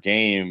of your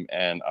game,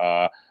 and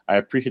I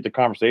appreciate the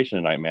conversation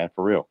tonight, man,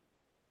 for real.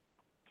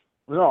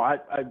 No,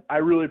 I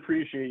really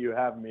appreciate you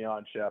having me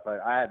on, Chef.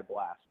 I had a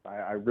blast.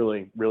 I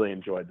really, really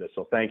enjoyed this.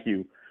 So thank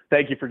you.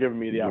 Thank you for giving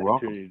me the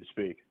opportunity to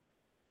speak.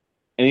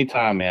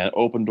 Anytime, man.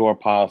 Open door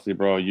policy,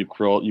 bro. You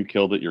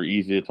killed it. You're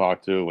easy to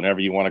talk to. Whenever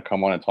you want to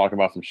come on and talk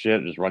about some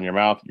shit, just run your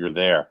mouth. You're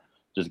there.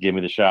 Just give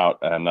me the shout.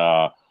 And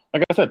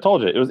like I said,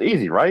 told you, it was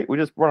easy, right? We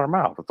just run our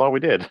mouth. That's all we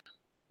did.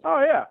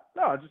 Oh, yeah.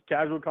 No, just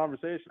casual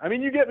conversation. I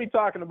mean, you get me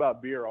talking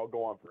about beer, I'll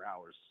go on for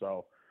hours.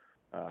 So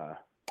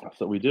that's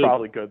what we do.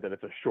 Probably good that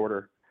it's a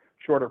shorter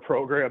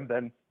program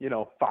than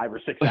 5 or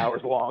 6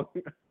 hours long.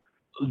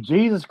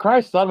 Jesus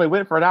Christ, son, we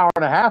went for an hour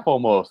and a half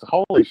almost.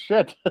 Holy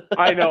shit.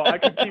 I know. I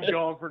could keep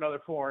going for another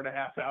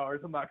 4.5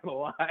 hours. I'm not going to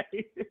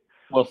lie.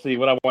 Well, see,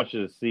 what I want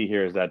you to see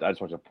here is that I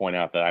just want to point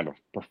out that I'm a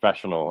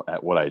professional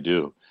at what I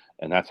do,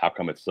 and that's how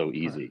come it's so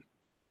easy.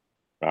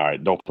 All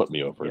right, don't put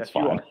me over. Yes, it's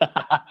fine.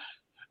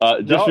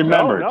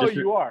 Remember.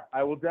 You are.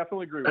 I will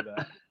definitely agree with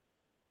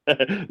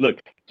that.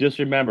 Look, just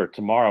remember,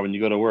 tomorrow when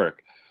you go to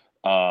work,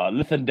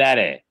 listen,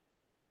 Daddy,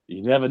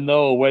 you never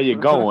know where you're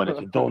going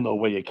if you don't know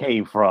where you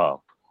came from.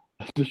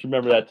 Just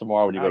remember that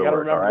tomorrow when you go to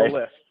work, all right? The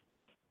list.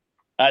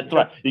 That's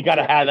right. You got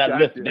to have that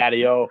list,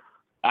 Daddy-o.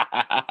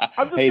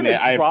 I'm just going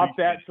to drop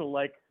that to,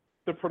 like,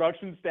 the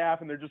production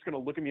staff, and they're just going to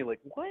look at me like,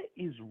 what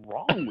is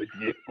wrong with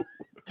you?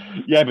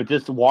 Yeah, but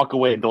just walk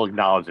away and don't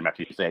acknowledge them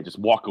after you say it. Just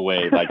walk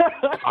away, like,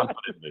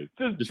 confidently.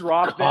 Just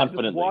drop that.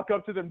 Just walk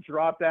up to them,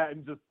 drop that,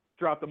 and just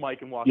drop the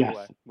mic and walk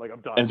away. Like,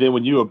 I'm done. And then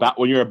when you're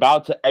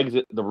about to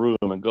exit the room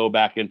and go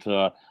back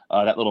into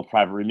that little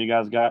private room you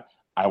guys got,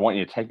 I want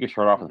you to take your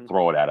shirt off and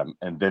throw it at him,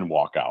 and then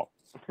walk out.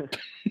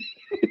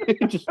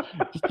 just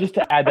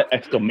to add that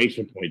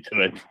exclamation point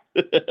to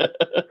it.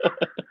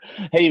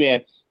 Hey,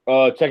 man,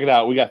 check it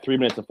out. We got 3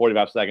 minutes and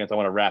 45 seconds. I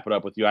want to wrap it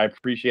up with you. I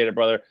appreciate it,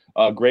 brother.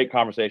 Great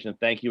conversation.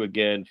 Thank you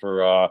again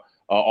for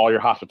all your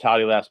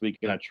hospitality last week,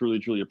 and I truly,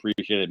 truly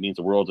appreciate it. It means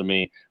the world to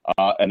me.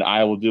 And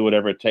I will do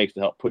whatever it takes to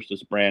help push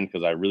this brand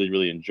because I really,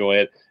 really enjoy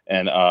it.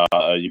 And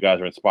you guys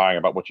are inspiring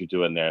about what you're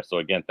doing there. So,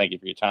 again, thank you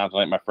for your time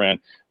tonight, my friend.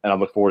 And I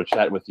look forward to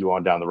chatting with you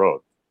on down the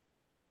road.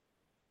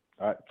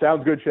 All right.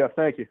 Sounds good, Chef.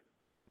 Thank you.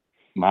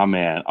 My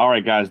man. All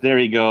right, guys, there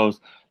he goes.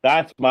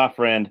 That's my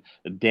friend,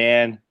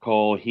 Dan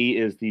Cole. He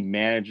is the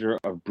manager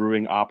of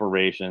brewing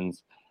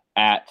operations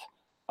at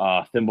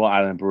Thimble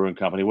Island Brewing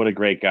Company. What a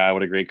great guy.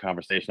 What a great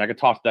conversation. I could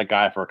talk to that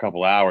guy for a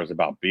couple hours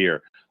about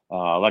beer.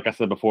 Like I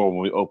said before, when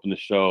we opened the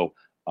show,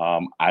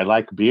 I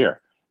like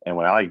beer. And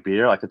when I like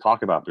beer, I like to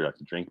talk about beer. I like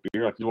to drink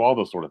beer. I like to do all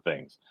those sort of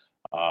things.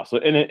 So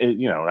that's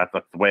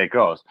the way it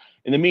goes.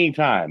 In the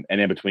meantime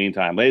and in between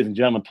time, ladies and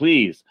gentlemen,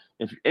 please,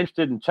 if you're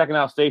interested in checking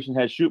out Station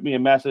Head, shoot me a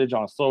message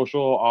on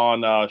social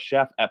on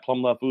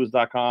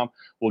chef@plumlovefoods.com.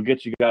 We'll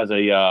get you guys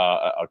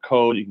a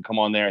code. You can come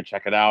on there and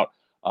check it out.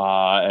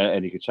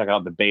 And you can check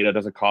out the beta. It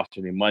doesn't cost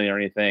you any money or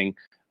anything,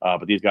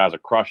 but these guys are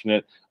crushing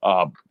it.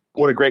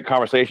 What a great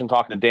conversation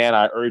talking to Dan.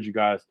 I urge you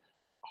guys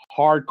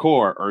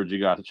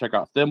to check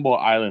out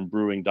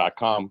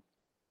thimbleislandbrewing.com.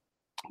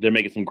 They're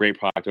making some great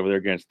product over there.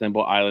 Again, it's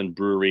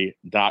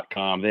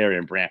thimbleislandbrewery.com. They're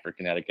in Brantford,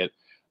 Connecticut,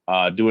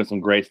 doing some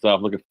great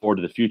stuff. Looking forward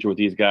to the future with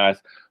these guys.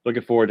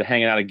 Looking forward to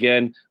hanging out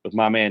again with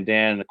my man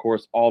Dan and, of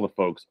course, all the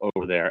folks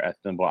over there at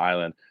Thimble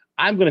Island.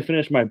 I'm going to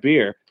finish my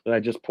beer that I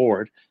just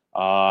poured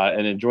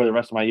and enjoy the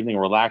rest of my evening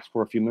and relax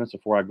for a few minutes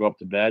before I go up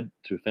to bed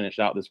to finish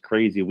out this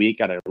crazy week.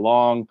 Got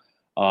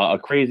a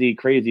crazy,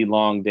 crazy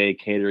long day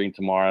catering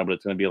tomorrow, but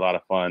it's going to be a lot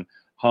of fun.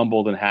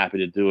 Humbled and happy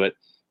to do it.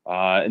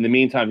 In the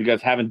meantime, if you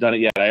guys haven't done it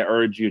yet, I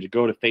urge you to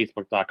go to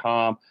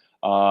facebook.com,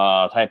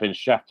 type in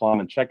Chef Plum,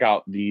 and check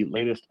out the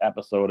latest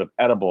episode of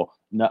Edible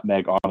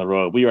Nutmeg on the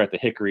Road. We are at the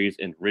Hickories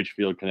in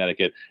Ridgefield,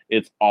 Connecticut.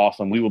 It's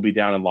awesome. We will be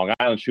down in Long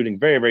Island shooting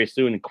very, very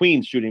soon, and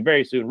Queens shooting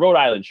very soon, Rhode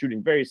Island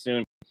shooting very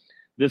soon.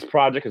 This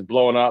project is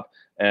blowing up,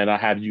 and I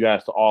have you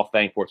guys to all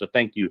thank for it. So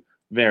thank you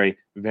very,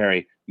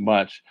 very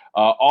much.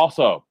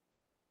 Also,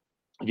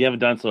 if you haven't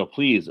done so,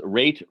 please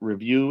rate,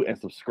 review, and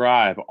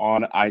subscribe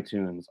on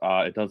iTunes.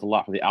 It does a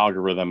lot for the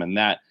algorithm, and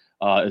that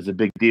is a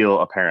big deal,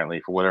 apparently,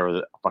 for whatever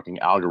the fucking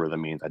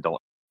algorithm means. I don't.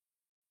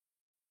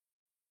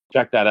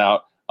 Check that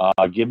out.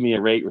 Give me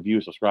a rate, review,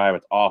 subscribe.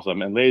 It's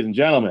awesome. And ladies and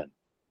gentlemen,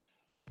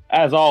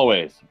 as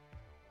always,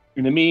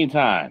 in the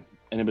meantime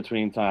and in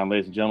between time,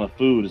 ladies and gentlemen,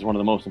 food is one of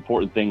the most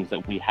important things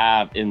that we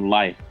have in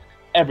life.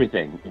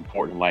 Everything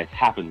important in life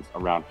happens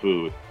around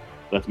food.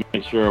 Let's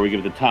make sure we give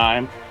it the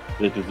time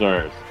that it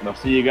deserves. And I'll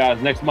see you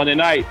guys next Monday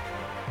night.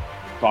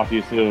 Talk to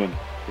you soon.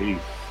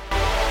 Peace.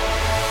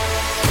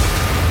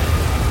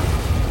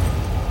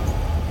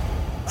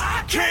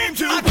 I came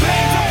to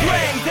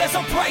play. There's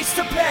a price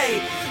to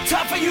pay.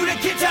 Time for you to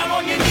get down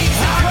on your knees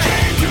and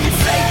pray. You can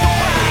say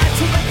goodbye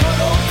to the good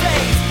old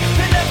days.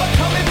 They're never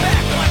coming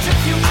back. Watch your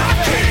future fade. I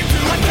came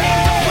to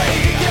play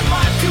to get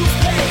my dues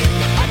paid.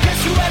 I guess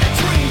you had a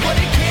dream, but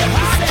it can't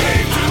be saved.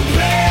 I'm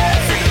here.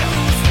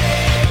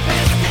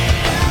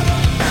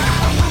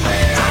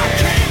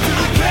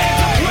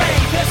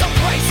 There's a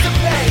price to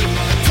pay.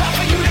 Time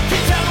for you to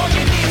get down on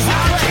your knees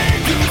and pray.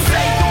 You can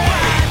say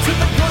goodbye to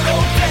the good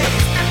old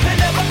days. They're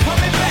never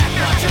coming back.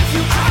 Watch your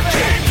future fade. I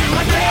came to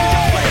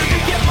play to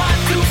get my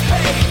dues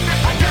paid.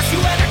 I guess you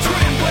had a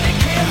dream, but it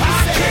can't be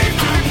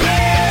saved. I'm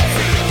here.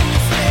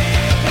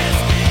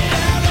 Let's get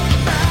out of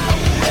my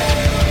way.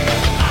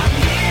 I'm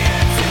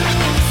here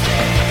to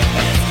stay.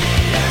 Let's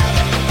get out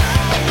of my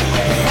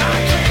way. I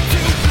came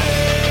to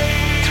play.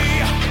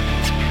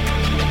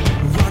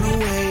 Run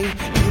away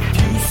if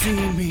you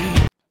see me.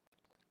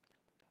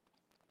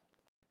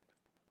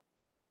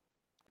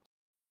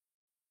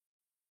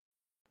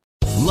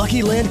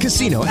 Lucky Land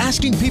Casino,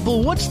 asking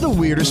people, what's the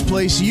weirdest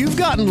place you've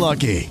gotten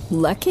lucky?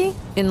 Lucky?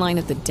 In line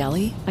at the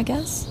deli, I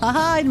guess?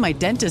 Aha, in my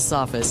dentist's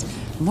office.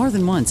 More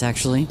than once,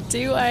 actually.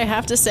 Do I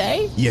have to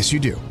say? Yes, you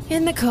do.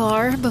 In the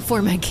car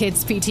before my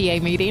kids'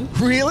 PTA meeting.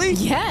 Really?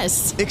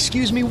 Yes.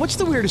 Excuse me, what's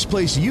the weirdest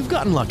place you've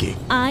gotten lucky?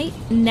 I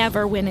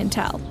never win and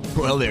tell.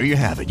 Well, there you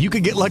have it. You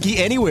can get lucky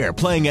anywhere,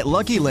 playing at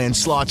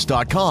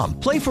LuckyLandSlots.com.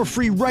 Play for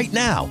free right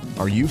now.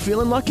 Are you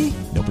feeling lucky?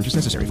 No purchase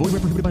necessary. Void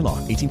where prohibited by law.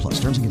 18+.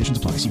 Terms and conditions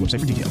apply. See website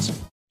for details.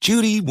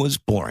 Judy was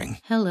boring.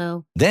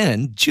 Hello.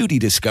 Then Judy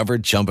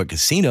discovered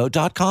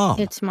ChumbaCasino.com.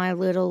 It's my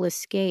little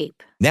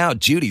escape. Now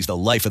Judy's the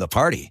life of the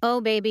party. Oh,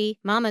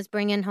 baby, mama's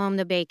bringing home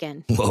the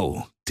bacon.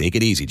 Whoa, take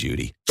it easy,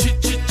 Judy.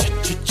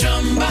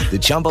 The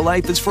Chumba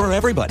life is for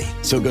everybody.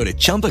 So go to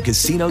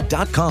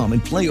ChumbaCasino.com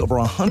and play over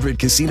 100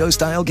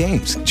 casino-style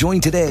games. Join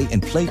today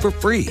and play for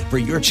free for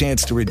your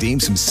chance to redeem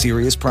some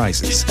serious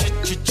prizes.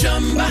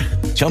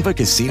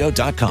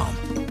 ChumbaCasino.com.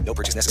 No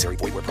purchase necessary.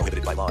 Void where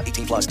prohibited by law.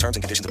 18+. Terms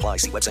and conditions apply.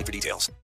 See website for details.